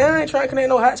spot? Man, I ain't trying to connect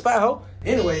no hot spot, ho.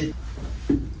 Anyway,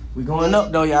 we going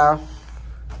up, though, y'all.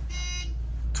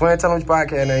 Twin, tell them your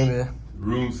podcast name, man.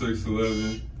 Room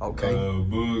 611. Okay.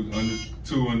 Boog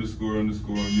 2__ on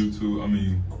YouTube. I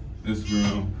mean,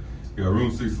 Instagram. We got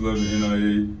Room 611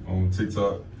 NIA on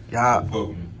TikTok.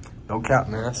 Y'all, no cap,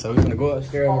 man. So we finna go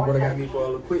upstairs. My brother got me for a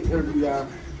little quick interview, y'all.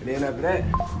 And then after that,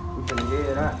 we finna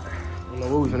head out. I don't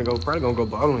know where we finna go. Probably gonna go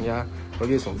bowling, y'all. Go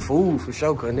get some food for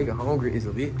sure, cause nigga hungry is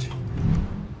a bitch.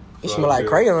 It smell like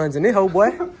crayons in this hoe, boy.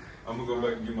 I'm gonna go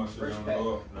back and get my shit on the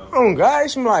door. Oh God, it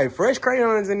smell like fresh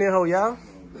crayons in this hoe, y'all.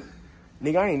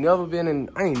 Nigga, I ain't never been in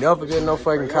no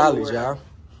fucking college, y'all.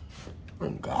 Oh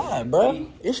God, bro.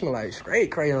 It smell like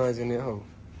straight crayons in this hoe.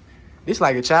 This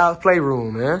like a child's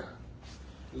playroom, man.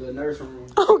 Little nursery room.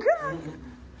 Oh God.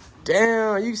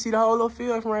 Damn, you can see the whole little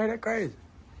field from right here. That crazy.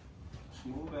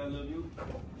 Smooth that little view.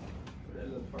 That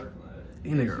little parking lot.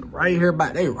 These niggas right here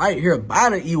by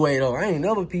the E-way though. I ain't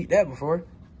never peeped that before.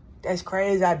 That's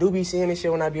crazy. I do be seeing this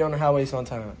shit when I be on the highway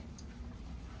sometimes.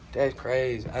 That's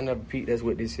crazy. I never peeped that's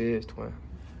what this is, twin.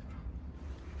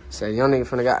 Say, young nigga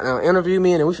finna goddamn interview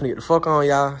me and then we finna get the fuck on,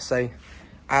 y'all. Say,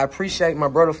 I appreciate my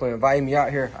brother for inviting me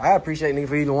out here. I appreciate nigga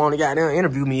for even wanting to goddamn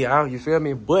interview me, y'all. You feel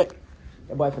me? But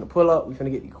that boy finna pull up. We finna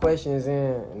get the questions in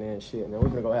and then shit. And then we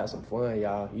finna go have some fun,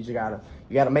 y'all. You just gotta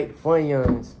make the fun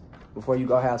yuns before you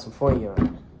go have some fun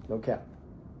yuns. No cap.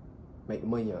 Make the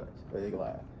money yuns. Where they go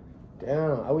like,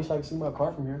 damn, I wish I could see my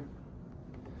car from here.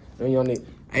 Them young niggas.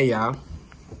 Hey, y'all.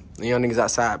 Them young niggas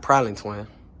outside prowling, twin.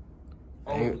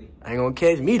 Ain't gonna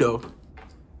catch me, though.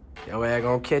 Yo ass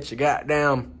gonna catch a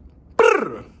goddamn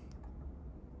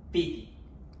 50.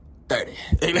 30.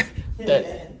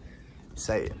 30.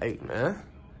 Say, hey, man.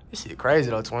 This shit crazy,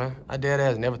 though, twin. I dead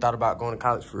ass never thought about going to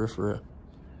college for real.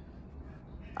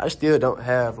 I still don't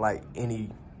have, like, any...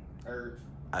 Urge.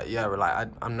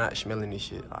 I'm not smelling this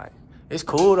shit. Like, it's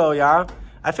cool, though, y'all.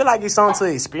 I feel like it's something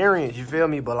to experience, you feel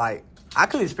me? But, like, I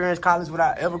could experience college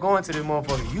without ever going to this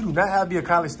motherfucker. You do not have to be a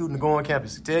college student to go on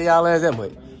campus. Tell y'all ass that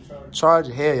much. Charge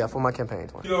your head, y'all, for my campaign.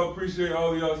 Y'all appreciate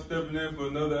all of y'all stepping in for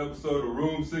another episode of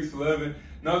Room 611.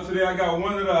 Now today I got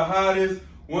one of the hottest,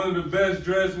 one of the best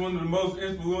dressed, one of the most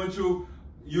influential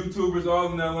YouTubers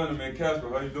all in Atlanta, man.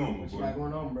 Whocasper, how you doing, my boy? What's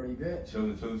going on, bro? You good?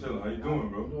 Chillin'. How you doing,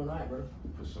 bro? I'm doing all right, bro.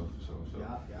 For sure.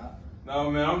 Yeah.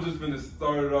 No, man, I'm just finna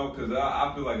start it off because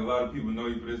I feel like a lot of people know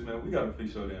you for this, man. We gotta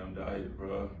fix your damn diet,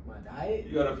 bro. My diet?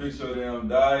 You gotta fix your damn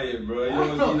diet, bro. You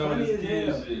don't eat no of this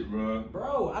kid shit, bro.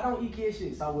 Bro, I don't eat kid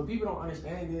shit. So what people don't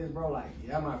understand is, bro, like,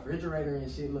 yeah, my refrigerator and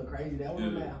shit look crazy. That when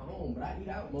I'm at home, but I eat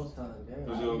out most times,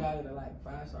 damn. I eat out at like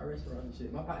 5-star restaurants and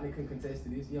shit. My partner can contest to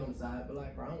this. He on the side, but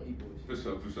like, bro, I don't eat bullshit. For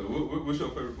sure. What's your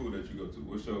favorite food that you go to?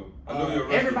 What's your? I know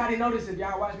you're. Everybody notice if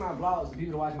y'all watch my vlogs, the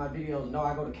people that watch my videos know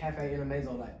I go to Cafe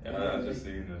Intermezzo like. Yeah, I just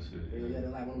seen that shit. Yeah, they're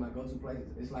like one of my go-to places.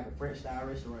 It's like a French style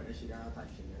restaurant. That shit got all type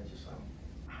of shit, man. It's just something.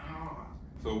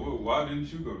 So why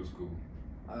didn't you go to school?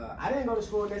 I didn't go to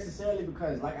school necessarily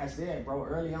because, like I said, bro,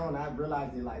 early on I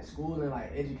realized that like school and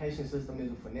like education system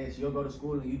is a finesse. You'll go to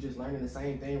school and you just learning the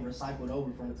same thing recycled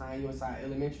over from the time you inside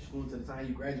elementary school to the time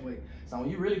you graduate. So when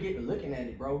you really get to looking at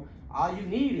it, bro, all you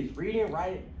need is reading,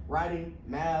 writing,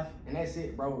 math, and that's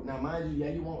it, bro. Now, mind you,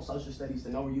 yeah, you want social studies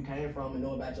to know where you came from and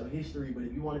know about your history, but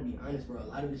if you want to be honest, bro, a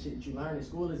lot of the shit that you learn in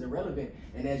school is irrelevant.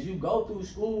 And as you go through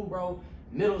school, bro,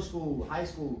 middle school, high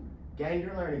school, gang,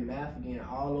 you're learning math again,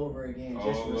 all over again.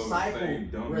 Just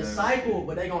recycle,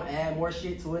 but they gonna add more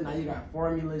shit to it. Now you got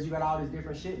formulas, you got all this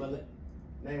different shit, but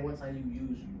name one time you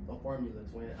use a formula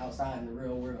twin outside in the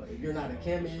real world. If you're not a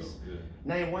chemist,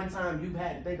 name one time you've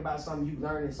had to think about something you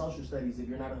learned in social studies if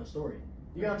you're not a historian.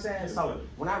 You know what I'm saying? So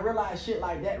when I realized shit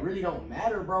like that really don't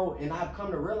matter, bro, and I've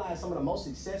come to realize some of the most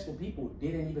successful people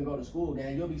didn't even go to school,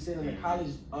 gang. You'll be sitting in a college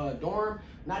dorm,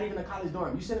 not even a college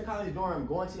dorm. You sit in a college dorm,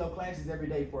 going to your classes every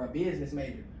day for a business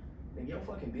major. And your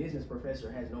fucking business professor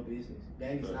has no business.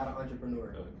 Gang is not an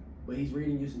entrepreneur. But he's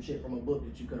reading you some shit from a book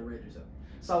that you could have read yourself.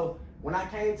 So when I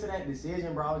came to that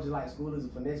decision, bro, I was just like, school is a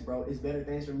finesse, bro. It's better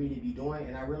things for me to be doing.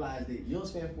 And I realized that you'll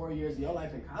spend 4 years of your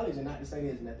life in college, and not to say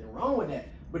there's nothing wrong with that.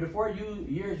 But the 4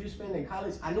 years you spend in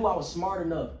college, I knew I was smart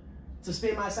enough to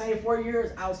spend my same 4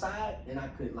 years outside, and I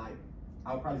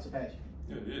would probably surpass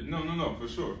you. Yeah, no, for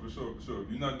sure. If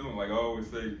you're not doing, like I always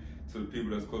say, to the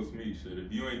people that's close to me. Shit,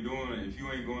 if you ain't going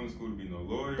to school to be no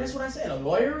lawyer. That's what I said. A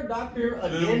lawyer, a doctor, a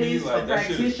feel me? dentist, Like, a that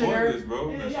shit is practitioner. pointless,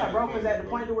 bro. That shit Yeah, is bro. Because at the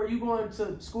pointless, point where you going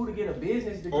to school to get a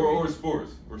business degree, or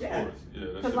sports, yeah. sports. Yeah,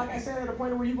 Because like I said, at the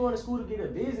point where you going to school to get a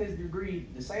business degree,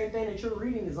 the same thing that you're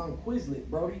reading is on Quizlet,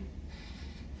 Brody.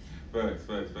 Facts.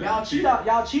 Y'all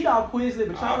cheat off Quizlet,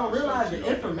 but y'all don't realize the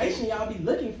information y'all be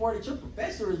looking for that your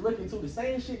professor is looking to. The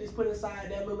same shit is put inside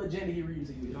that little agenda he reading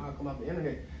to you. It all come off the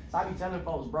internet. So I be telling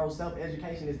folks, bro,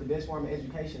 self-education is the best form of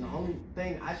education. The only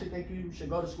thing I should think you should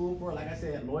go to school for, like I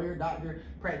said, lawyer, doctor,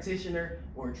 practitioner,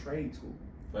 or trade school.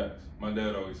 Facts. My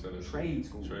dad always said that. Trade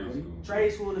school.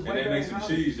 Trade school is way and they better make than some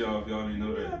college. cheese, y'all, if y'all didn't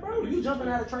know that. Yeah, bro, you jumping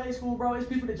out of trade school, bro. It's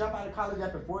people that jump out of college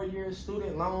after 4 years,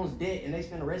 student loans, debt, and they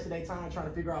spend the rest of their time trying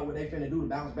to figure out what they finna do to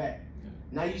bounce back. Yeah.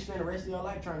 Now you spend the rest of your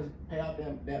life trying to pay off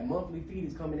that monthly fee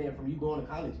that's coming in from you going to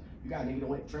college. You got a nigga that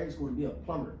went to trade school to be a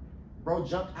plumber. Bro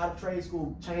jumped out of trade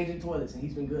school, changing toilets, and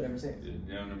he's been good ever since.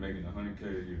 Yeah, down there making $100K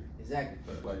a year. Exactly.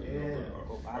 Like,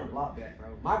 I block that, bro.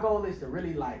 My goal is to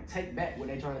really like take back what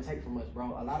they're trying to take from us,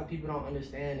 bro. A lot of people don't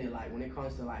understand it. Like when it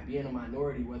comes to like being a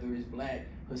minority, whether it's black,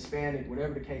 Hispanic,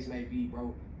 whatever the case may be,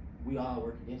 bro, we all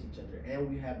work against each other, and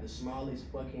we have the smallest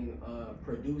fucking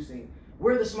producing.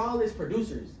 We're the smallest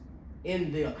producers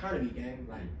in the economy, gang.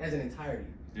 Like as an entirety.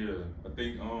 Yeah, I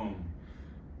think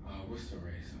what's the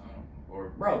race?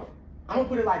 Bro. I'm gonna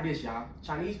put it like this, y'all.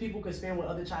 Chinese people could spend with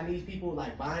other Chinese people,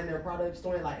 like buying their products,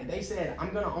 doing like if they said,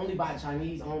 I'm gonna only buy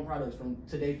Chinese-owned products from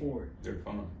today forward. They're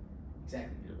fun.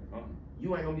 Exactly. Yeah, they're fun.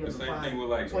 You ain't gonna be able to find. The same thing with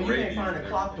like. So you can't find a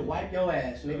cloth to wipe your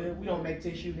ass, nigga. We don't make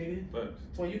tissue, nigga. But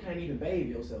so you can't even bathe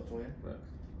yourself, twin. Right.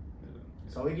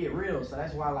 So it get real. So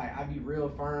that's why like I be real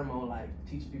firm on like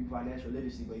teaching people financial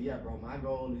literacy. But yeah, bro, my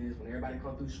goal is when everybody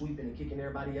come through sweeping and kicking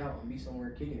everybody out, I'm gonna be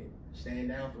somewhere kicking it, staying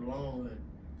down for the long run.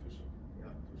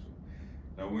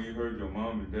 Now, when you heard your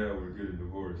mom and dad were getting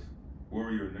divorced, what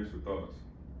were your initial thoughts?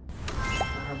 I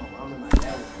heard my mom and my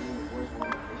dad was getting divorced when my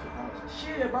initial thoughts.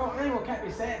 Shit, bro, I ain't gonna cap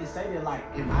it. Sad to say that, like,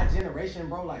 in my generation,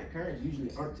 bro, like, parents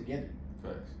usually aren't together.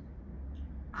 Facts.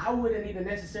 I wouldn't even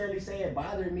necessarily say it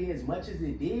bothered me as much as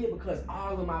it did because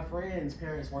all of my friends'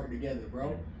 parents weren't together,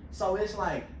 bro. So it's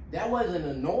like, that wasn't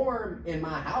a norm in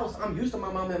my house. I'm used to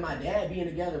my mom and my dad being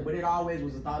together, but it always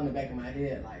was a thought in the back of my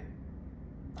head, like,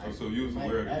 oh, so you was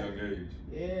aware at a young age.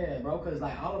 Yeah, bro, because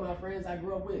like all of my friends I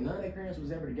grew up with, none of their parents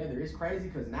was ever together. It's crazy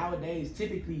because nowadays,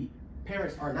 typically,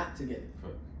 parents are not together.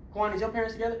 Right. Quan, is your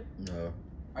parents together? No.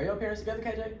 Are your parents together,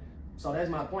 KJ? So that's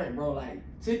my point, bro. Like,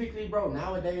 typically, bro,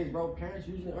 nowadays, bro, parents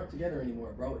usually aren't together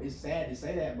anymore, bro. It's sad to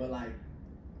say that, but like,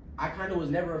 I kind of was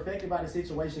never affected by the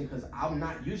situation because I'm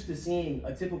not used to seeing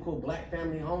a typical black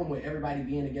family home with everybody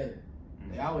being together.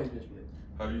 They always been split.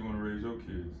 How do you want to raise your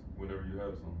kids whenever you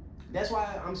have some? That's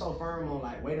why I'm so firm on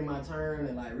like waiting my turn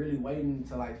and like really waiting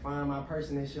to like find my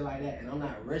person and shit like that. And I'm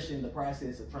not rushing the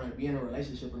process of trying to be in a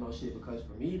relationship or no shit because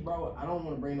for me, bro, I don't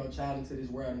want to bring no child into this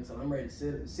world until I'm ready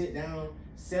to sit down,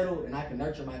 settle, and I can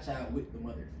nurture my child with the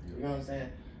mother. You know what I'm saying?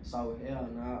 So hell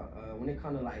no. When it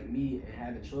comes to like me and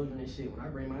having children and shit, when I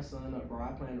bring my son up, bro,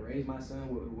 I plan to raise my son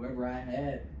with whoever I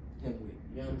had him with.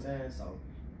 You know what I'm saying? So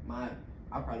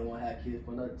I probably won't have kids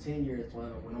for another 10 years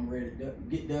when I'm ready to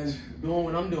get done doing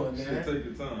what I'm doing, man. Should take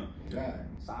your time. God.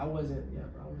 So I wasn't,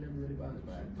 bro, I was never really bothered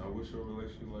by it. Now, what's your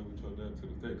relationship like with your dad to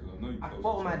this day? Because I know you I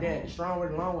fought with my dad, strong way,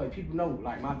 the long way. People know,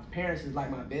 like, my parents is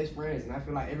like my best friends, and I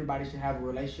feel like everybody should have a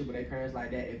relationship with their parents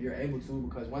like that if you're able to,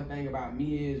 because one thing about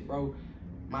me is, bro,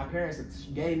 my parents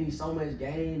gave me so much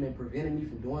game and prevented me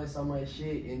from doing so much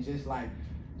shit and just like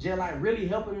really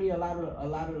helping me a lot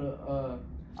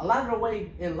of the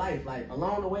way in life. Like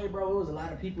along the way, bro, it was a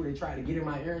lot of people that tried to get in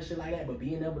my ear and shit like that, but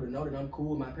being able to know that I'm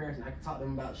cool with my parents and I can talk to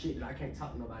them about shit that I can't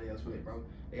talk to nobody else with, bro.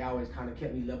 They always kind of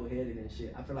kept me level-headed and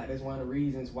shit. I feel like that's one of the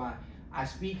reasons why I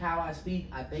speak how I speak,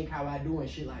 I think how I do and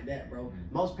shit like that, bro.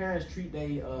 Most parents treat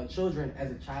their children as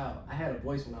a child. I had a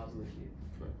voice when I was a little kid.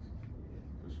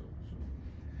 For sure.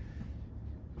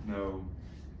 Now,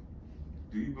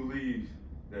 do you believe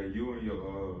that you and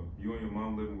your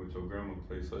mom living with your grandma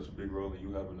plays such a big role in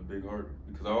you having a big heart?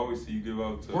 Because I always see you give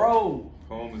out to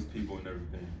homeless people and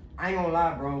everything. I ain't gonna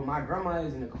lie, bro. My grandma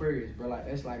is an Aquarius, bro. Like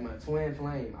that's like my twin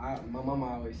flame. My mama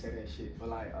always said that shit. But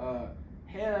like,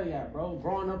 hell yeah, bro.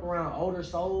 Growing up around older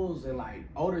souls and like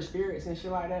older spirits and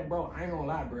shit like that, bro. I ain't gonna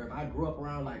lie, bro. If I grew up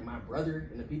around like my brother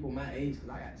and the people my age, cause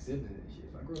I got siblings and shit.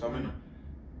 If I grew up How many?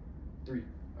 3.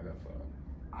 I got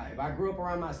 5. If I grew up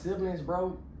around my siblings,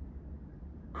 bro,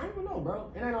 I don't know,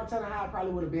 bro. It ain't no telling how I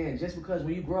probably would have been. Just because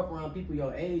when you grow up around people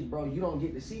your age, bro, you don't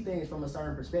get to see things from a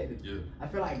certain perspective. Yeah. I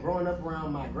feel like growing up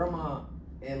around my grandma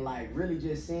and like really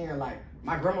just seeing like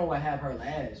my grandma would have her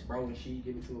last, bro, when she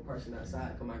give it to a person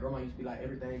outside. Cause my grandma used to be like,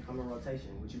 everything come in rotation.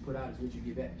 What you put out is what you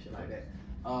get back, shit like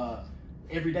that.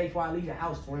 Every day before I leave the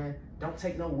house, twin, don't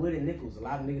take no wood and nickels. A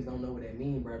lot of niggas don't know what that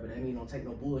mean, bro, but that mean don't take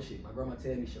no bullshit. My grandma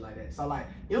tell me shit like that. So like,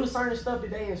 it was certain stuff that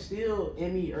they instilled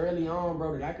in me early on,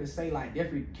 bro, that I could say like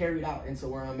definitely carried out into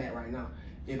where I'm at right now.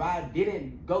 If I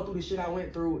didn't go through the shit I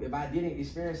went through, if I didn't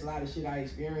experience a lot of shit I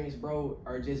experienced, bro,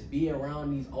 or just be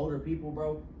around these older people,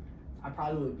 bro, I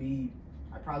probably would be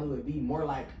more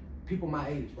like people my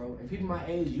age, bro. And people my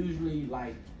age usually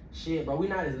like, shit, bro, we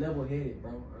not as level-headed,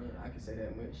 bro. I can say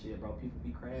that much, shit, bro. People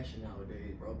be crashing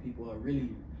nowadays, bro. People are really,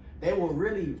 they will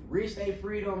really risk their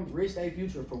freedom, risk their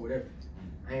future for whatever.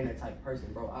 I ain't that type of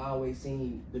person, bro. I always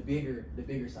seen the bigger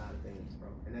side of things, bro.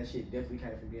 And that shit definitely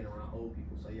came from being around old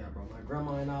people. So yeah, bro, my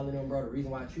grandma and all of them, bro, the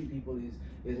reason why I treat people is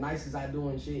as nice as I do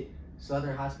and shit,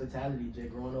 Southern hospitality,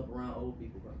 just growing up around old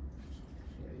people, bro.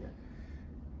 Yeah.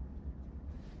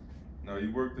 Now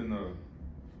you worked in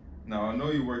now I know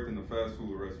you worked in the fast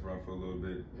food restaurant for a little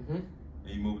bit.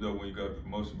 And you moved up when you got the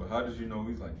promotion, but how did you know?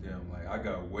 He's like, damn, like I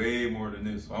got way more than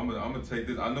this, so I'm gonna take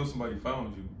this. I know somebody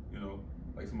found you, you know,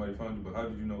 like somebody found you, but how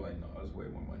did you know? Like, no, that's way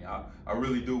more money. I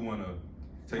really do want to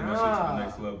take my shit to the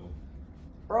next level.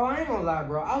 Bro, I ain't gonna lie,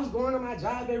 bro. I was going to my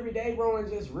job every day, bro, and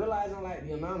just realizing like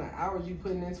the amount of hours you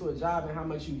putting into a job and how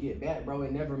much you get back, bro.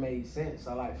 It never made sense.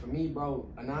 So like for me, bro,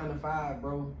 a 9 to 5,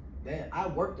 bro. That I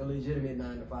worked a legitimate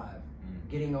 9 to 5.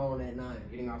 Getting on at 9,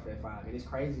 getting off at 5. And it's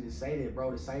crazy to say that,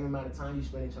 bro. The same amount of time you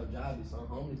spend at your job is some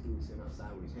homeless dude sitting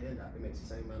outside with his hand out. It makes the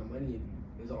same amount of money if you.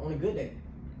 It's on a good day.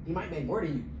 He might make more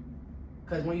than you.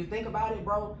 Because when you think about it,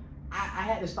 bro, I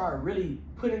had to start really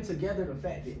putting together the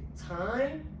fact that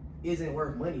time isn't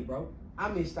worth money, bro. I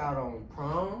missed out on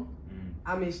prom.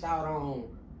 I missed out on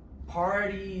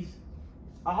parties.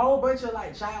 A whole bunch of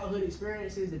like childhood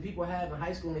experiences that people have in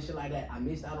high school and shit like that. I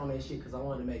missed out on that shit because I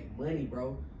wanted to make money,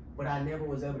 bro. But I never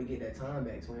was able to get that time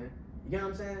back, twin. You get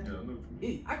what I'm saying? Yeah, I know what you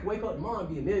mean. I could wake up tomorrow and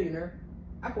be a millionaire.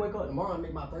 I could wake up tomorrow and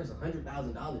make my first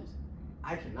 $100,000.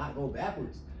 I cannot go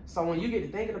backwards. So when you get to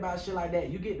thinking about shit like that,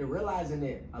 you get to realizing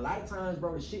that a lot of times,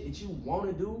 bro, the shit that you want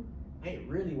to do ain't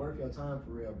really worth your time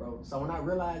for real, bro. So when I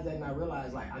realized that and I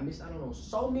realized like I missed out on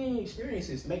so many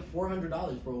experiences to make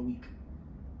 $400 for a week,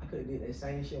 I could have did that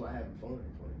same shit while having fun.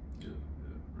 Yeah,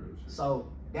 real shit. So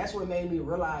that's what made me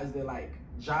realize that like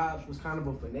jobs was kind of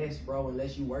a finesse, bro,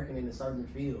 unless you working in a certain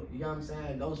field. You know what I'm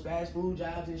saying? Those fast food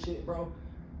jobs and shit, bro,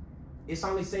 it's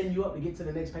only setting you up to get to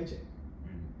the next paycheck.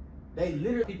 They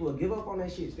literally, people will give up on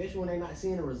that shit, especially when they not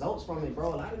seeing the results from it,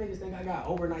 bro. A lot of niggas think I got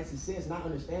overnight success, not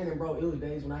understanding, bro. It was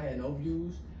days when I had no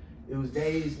views. It was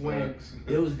days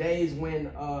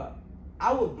when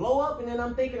I would blow up and then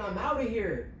I'm thinking I'm out of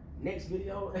here. Next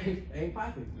video ain't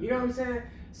popping. You know what I'm saying?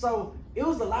 So it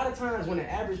was a lot of times when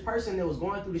the average person that was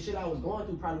going through the shit I was going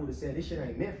through probably would have said, this shit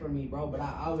ain't meant for me, bro. But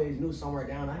I always knew somewhere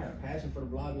down I had a passion for the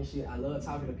vlogging shit. I love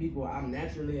talking to people. I'm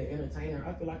naturally an entertainer.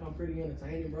 I feel like I'm pretty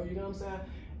entertaining, bro. You know what I'm saying?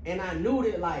 And I knew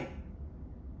that, like,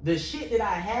 the shit that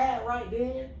I had right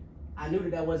then, I knew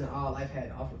that wasn't all life had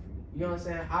to offer for me. You know what I'm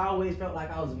saying? I always felt like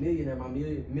I was a millionaire. My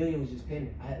million was just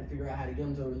pending. I had to figure out how to get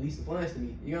them to release the funds to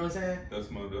me. You know what I'm saying?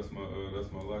 That's my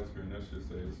lock screen. That shit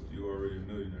says you already a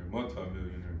millionaire,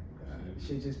 multi-millionaire.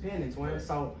 Shit just pending, twin.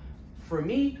 So for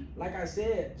me, like I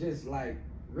said, just like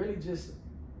really just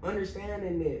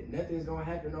understanding that nothing's gonna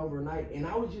happen overnight, and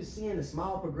I was just seeing the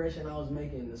small progression I was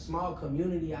making, the small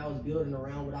community I was building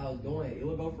around what I was doing. It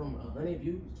would go from 100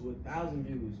 views to 1,000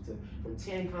 views to from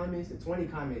 10 comments to 20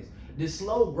 comments. The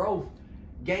slow growth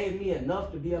gave me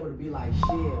enough to be able to be like, shit,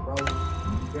 bro,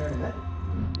 you better than nothing.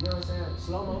 You know what I'm saying?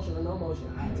 Slow motion or no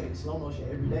motion, I take slow motion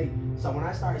every day. So when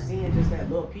I started seeing just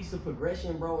that little piece of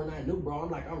progression, bro, and I knew, bro,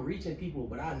 I'm reaching people,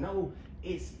 but I know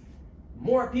it's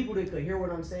more people that could hear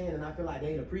what I'm saying, and I feel like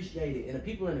they'd appreciate it. And the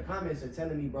people in the comments are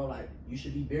telling me, bro, like, you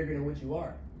should be bigger than what you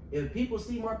are. If people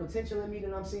see more potential in me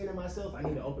than I'm seeing in myself, I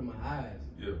need to open my eyes.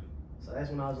 Yeah. So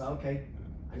that's when I was like, okay,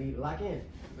 I need to lock in.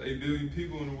 8 billion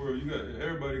people in the world.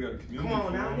 Everybody got a community. Come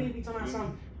on now, I need to be talking about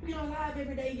something. You get on live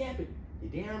every day yapping.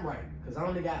 You're damn right. Because I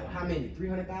only got, how many?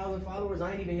 300,000 followers?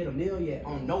 I ain't even hit a million yet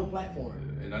on no platform.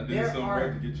 Yeah, and I did something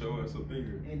right to get your ass up in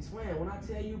here. And twin, when I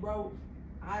tell you, bro,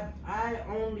 I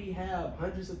only have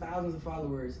hundreds of thousands of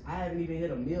followers. I haven't even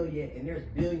hit a million yet, and there's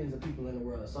billions of people in the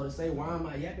world. So to say, why am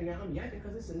I yapping? I'm yapping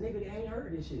because it's a nigga that ain't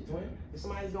heard this shit, twin. If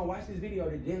somebody's gonna watch this video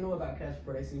that didn't know about Cash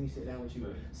before they see me sit down with you.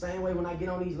 Right. Same way when I get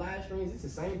on these live streams, it's the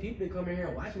same people that come in here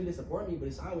and watch me to support me, but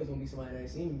it's always gonna be somebody that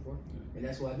ain't seen me before. And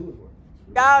that's what I do it for.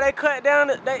 Y'all, they cut down,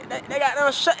 they got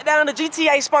them shut down the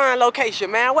GTA spawn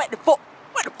location, man. What the fuck?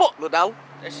 What the fuck, little dog?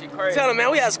 That shit crazy. Tell him,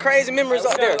 man, we had some crazy memories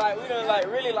up there. We done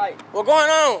really What going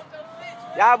on?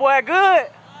 Y'all boy good?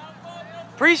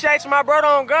 Appreciate you, my brother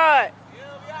on God.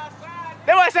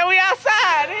 They want to say we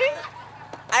outside, eh?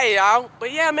 Hey, y'all.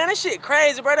 But yeah, man, that shit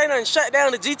crazy, bro. They done shut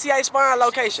down the GTA spawn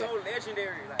location. So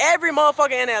legendary. Every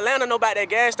motherfucker in Atlanta know about that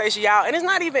gas station, y'all. And it's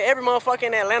not even every motherfucker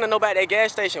in Atlanta know about that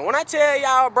gas station. When I tell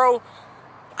y'all, bro,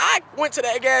 I went to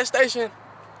that gas station,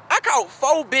 I caught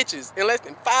 4 bitches in less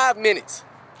than 5 minutes.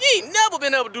 You ain't never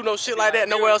been able to do no shit like that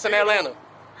nowhere else in Atlanta.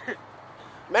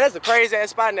 Man, that's a crazy ass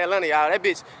spot in Atlanta, y'all. That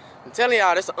bitch, I'm telling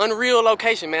y'all, that's an unreal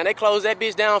location, man. They closed that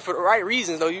bitch down for the right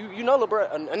reasons, though. You know, bro,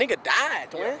 a nigga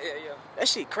died, man. Yeah. That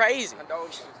shit crazy.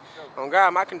 Condolences. Oh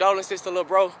God, my condolences to little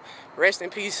bro. Rest in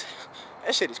peace.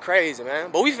 That shit is crazy,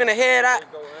 man. But we finna head out.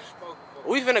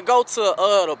 We finna go to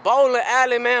the bowling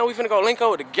alley, man. We finna go link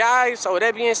up with the guys. So with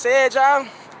that being said, y'all,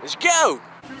 let's go.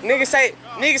 Niggas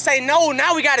say no.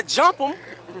 Now we gotta jump them.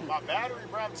 My battery,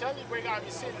 bro. I'm telling you, we gotta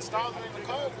be sitting stalling in the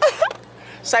cold.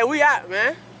 Say we out,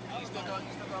 man.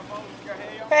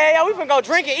 Hey, yo, we finna go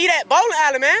drink and eat at bowling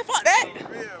alley, man. Fuck that. Yeah,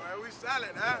 man, we solid,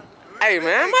 huh? Hey,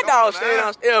 man, my dog staying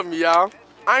downstairs me, y'all.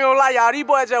 I ain't gonna lie, y'all. These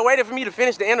boys just waited for me to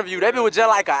finish the interview. That bit was just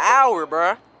like an hour,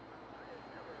 bruh.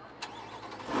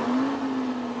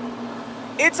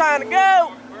 It's time to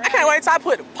go. I can't wait till I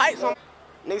put the pipes on.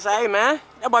 Nigga say, hey, man,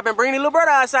 that boy been bringing his little brother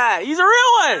outside. He's a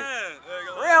real one.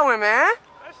 Real one, man.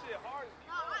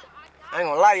 I ain't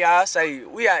gonna lie, y'all. Say,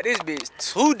 we out this bitch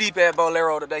too deep at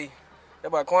Bolero today. That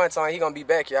boy Quarantine, he gonna be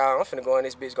back, y'all. I'm finna go in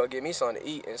this bitch, go get me something to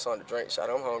eat and something to drink. Shot,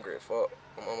 I'm hungry as fuck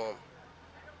on my mom.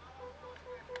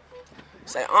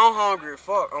 Say, I'm hungry as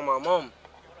fuck on my mom.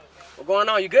 What going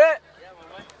on? You good?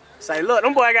 Say, look,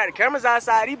 them boy got the cameras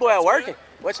outside. These boy working.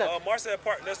 What's up? Marcel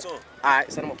Park, next to him.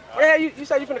 Alright, send them up. Yeah, you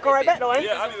said you finna come right back though, ain't you?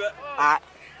 Yeah, I'll be back. Alright.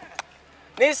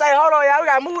 Nigga say, hold on, y'all, we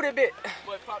gotta move this bit.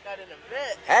 Boy, pop that in the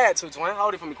bed. Had to, twin.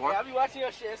 Hold it for me, Quan. Yeah, I be watching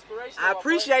your shit, inspiration. I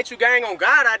appreciate you, gang. On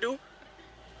God, I do.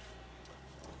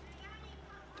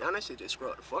 Damn, that shit just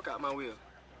scrubbed the fuck out my wheel.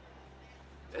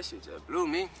 That shit just blew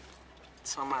me.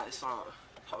 Somebody saw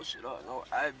post it up, no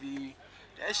IV.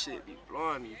 That shit be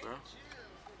blowing me, bro.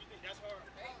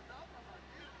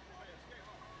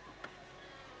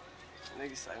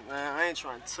 Nigga say, man, I ain't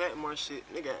trying to touch more shit.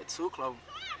 Nigga had too close.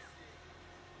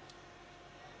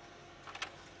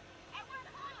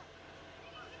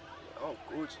 Oh,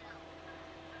 Gucci.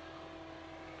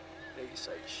 Nigga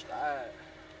say, slide.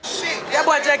 Shit, that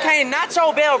boy just came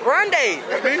Nacho Bel Grande.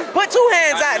 Put 2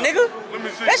 hands out, nigga.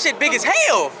 That shit big as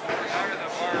hell.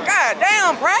 God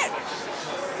damn, Pratt.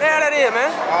 Yeah, that is,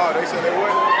 man. Oh, they said they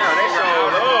wouldn't. Yeah, they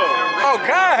showed up. Oh,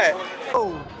 God.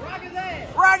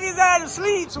 Rock his ass to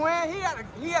sleep, twin.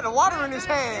 He had the water in his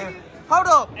hand. Hold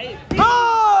up.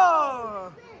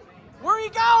 Oh! Where he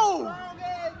go?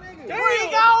 Where he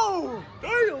go?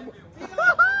 Damn.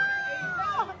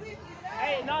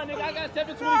 Hey, no, nigga, I got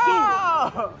 722.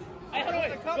 Oh. Hey, hold on,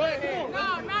 wait. Go ahead. No.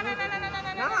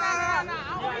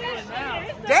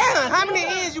 Damn, how many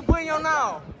ends you put in your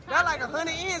nose? That's like 100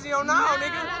 ends in your nose,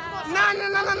 nigga.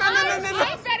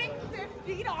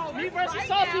 No. Me versus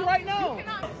Saucy right now.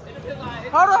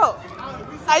 Hold up.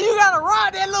 Hey, you gotta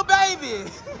rod that little baby.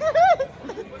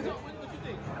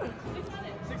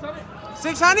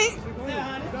 600?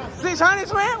 600,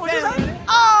 twin? What you say?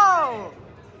 Oh!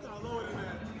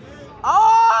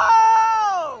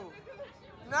 Oh!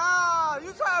 No,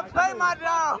 you trying to play my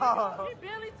dog. He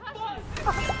barely touched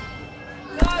it.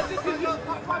 Nah,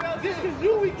 this is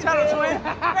you. We tell him, twin.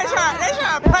 They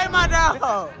trying to play my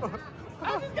dog.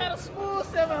 I just got a smooth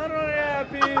 700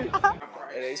 on the RP.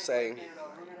 And they say,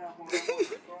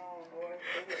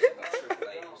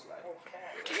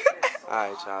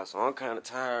 alright, y'all, so I'm kind of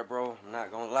tired, bro. I'm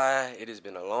not gonna lie. It has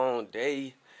been a long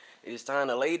day. It is time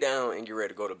to lay down and get ready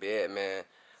to go to bed, man.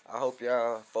 I hope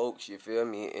y'all folks, you feel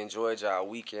me, enjoyed y'all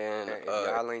weekend. If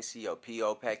y'all ain't see your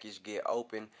PO package get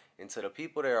open, and to the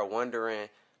people that are wondering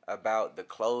about the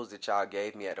clothes that y'all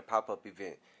gave me at the pop-up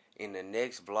event, in the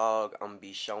next vlog, I'm going to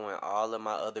be showing all of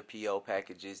my other PO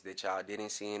packages that y'all didn't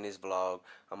see in this vlog.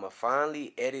 I'm going to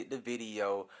finally edit the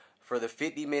video for the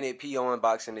 50-minute PO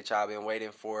unboxing that y'all been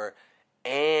waiting for.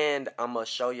 And I'm going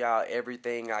to show y'all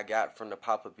everything I got from the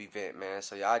pop-up event, man.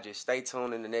 So y'all just stay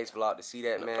tuned in the next vlog to see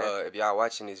that, man. If y'all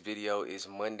watching this video, it's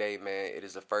Monday, man. It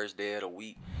is the first day of the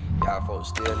week. Y'all folks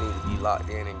still need to be locked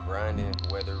in and grinding,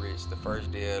 whether it's the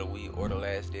first day of the week or the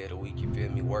last day of the week. You feel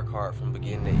me? Work hard from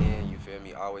beginning to end. You feel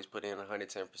me? Always put in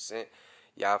 110%.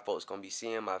 Y'all folks gonna be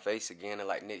seeing my face again in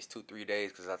like next 2-3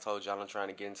 days, because I told y'all I'm trying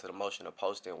to get into the motion of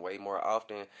posting way more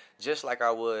often, just like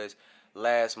I was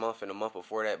last month and the month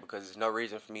before that, because there's no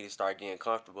reason for me to start getting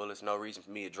comfortable. There's no reason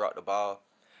for me to drop the ball.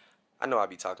 I know I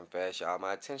be talking fast, y'all.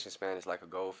 My attention span is like a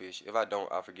goldfish. If I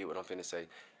don't, I'll forget what I'm finna say.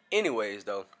 Anyways,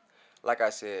 though, like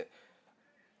I said,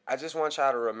 I just want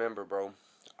y'all to remember, bro,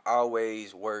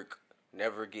 always work,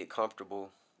 never get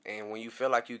comfortable. And when you feel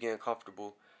like you're getting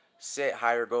comfortable, set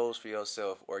higher goals for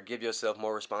yourself or give yourself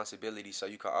more responsibility so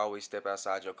you can always step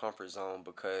outside your comfort zone,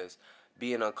 because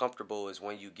being uncomfortable is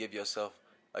when you give yourself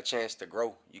a chance to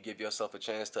grow. You give yourself a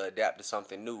chance to adapt to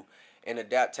something new. And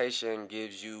adaptation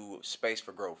gives you space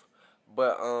for growth.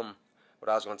 But what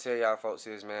I was going to tell y'all folks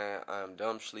is, man, I'm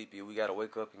dumb sleepy. We got to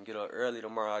wake up and get up early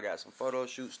tomorrow. I got some photo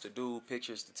shoots to do,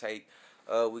 pictures to take.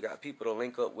 We got people to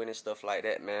link up with and stuff like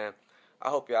that, man. I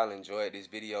hope y'all enjoyed this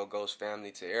video, Ghost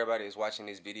family. To everybody that's watching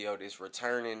this video, that's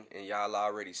returning, and y'all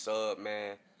already subbed,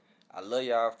 man, I love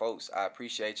y'all folks. I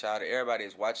appreciate y'all. To everybody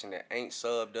that's watching that ain't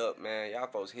subbed up, man, y'all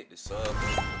folks hit the sub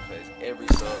button, because every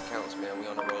sub counts, man. We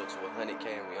on the road to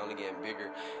 100K and we only getting bigger.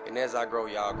 And as I grow,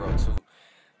 y'all grow too.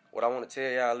 What I want to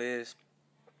tell y'all is,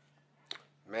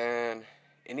 man,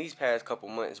 in these past couple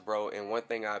months, bro, and one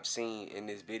thing I've seen in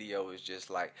this video is just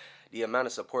like the amount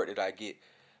of support that I get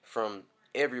from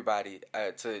everybody,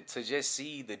 to just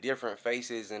see the different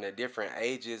faces and the different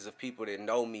ages of people that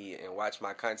know me and watch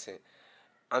my content.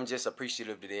 I'm just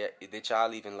appreciative that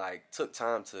y'all even like took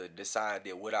time to decide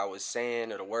that what I was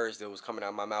saying or the words that was coming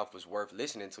out of my mouth was worth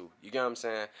listening to. You get what I'm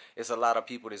saying? It's a lot of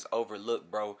people that's overlooked,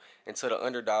 bro. And to the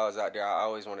underdogs out there, I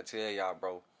always want to tell y'all,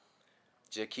 bro,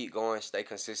 just keep going, stay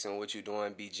consistent with what you're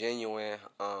doing, be genuine.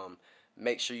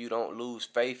 Make sure you don't lose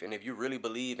faith, and if you really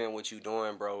believe in what you're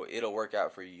doing, bro, it'll work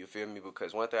out for you. You feel me?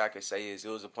 Because one thing I can say is, it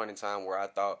was a point in time where I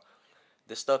thought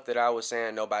the stuff that I was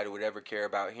saying, nobody would ever care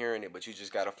about hearing it, but you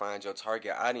just got to find your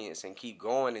target audience and keep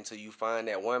going until you find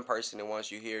that one person that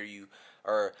wants you to hear you,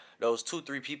 or those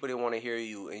 2-3 people that want to hear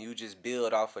you, and you just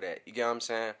build off of that. You get what I'm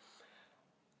saying?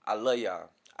 I love y'all.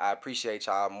 I appreciate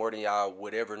y'all more than y'all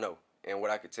would ever know. And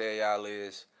what I could tell y'all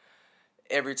is,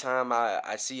 every time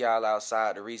I see y'all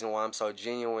outside, the reason why I'm so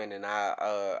genuine, and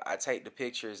I take the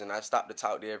pictures and I stop to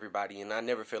talk to everybody, and I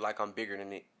never feel like I'm bigger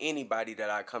than anybody that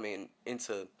I come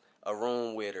into a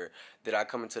room with, or that I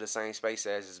come into the same space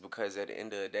as, is because at the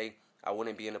end of the day, I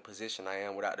wouldn't be in the position I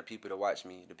am without the people that watch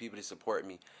me, the people that support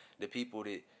me, the people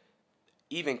that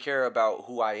even care about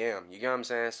who I am. You get what I'm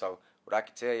saying? So what I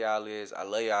can tell y'all is, I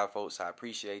love y'all folks. I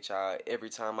appreciate y'all. Every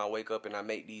time I wake up and I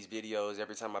make these videos,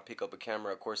 every time I pick up a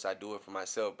camera, of course I do it for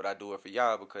myself, but I do it for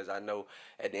y'all, because I know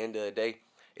at the end of the day,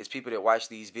 it's people that watch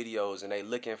these videos and they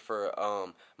looking for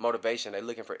motivation, they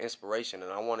looking for inspiration,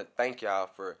 and I want to thank y'all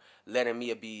for letting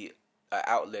me be an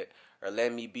outlet, or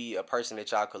letting me be a person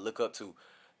that y'all could look up to.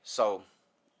 So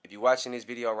if you're watching this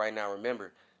video right now,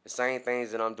 remember, the same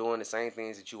things that I'm doing, the same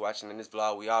things that you watching in this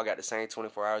vlog, we all got the same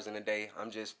 24 hours in a day.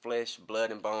 I'm just flesh,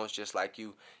 blood, and bones just like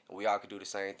you, and we all can do the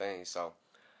same thing. So,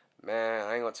 man,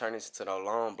 I ain't going to turn this into no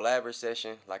long blabber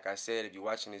session. Like I said, if you're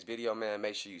watching this video, man,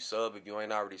 make sure you sub if you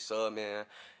ain't already sub, man.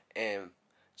 And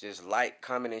just like,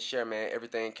 comment, and share, man.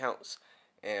 Everything counts.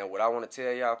 And what I want to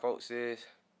tell y'all folks is,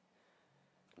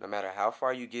 no matter how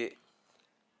far you get,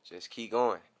 just keep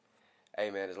going.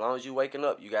 Hey, man, as long as you waking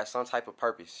up, you got some type of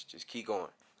purpose. Just keep going.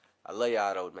 I love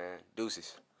y'all though, man.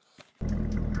 Deuces.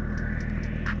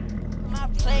 My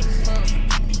place,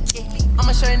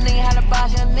 I'ma show a nigga how to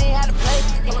boss, young nigga how to play.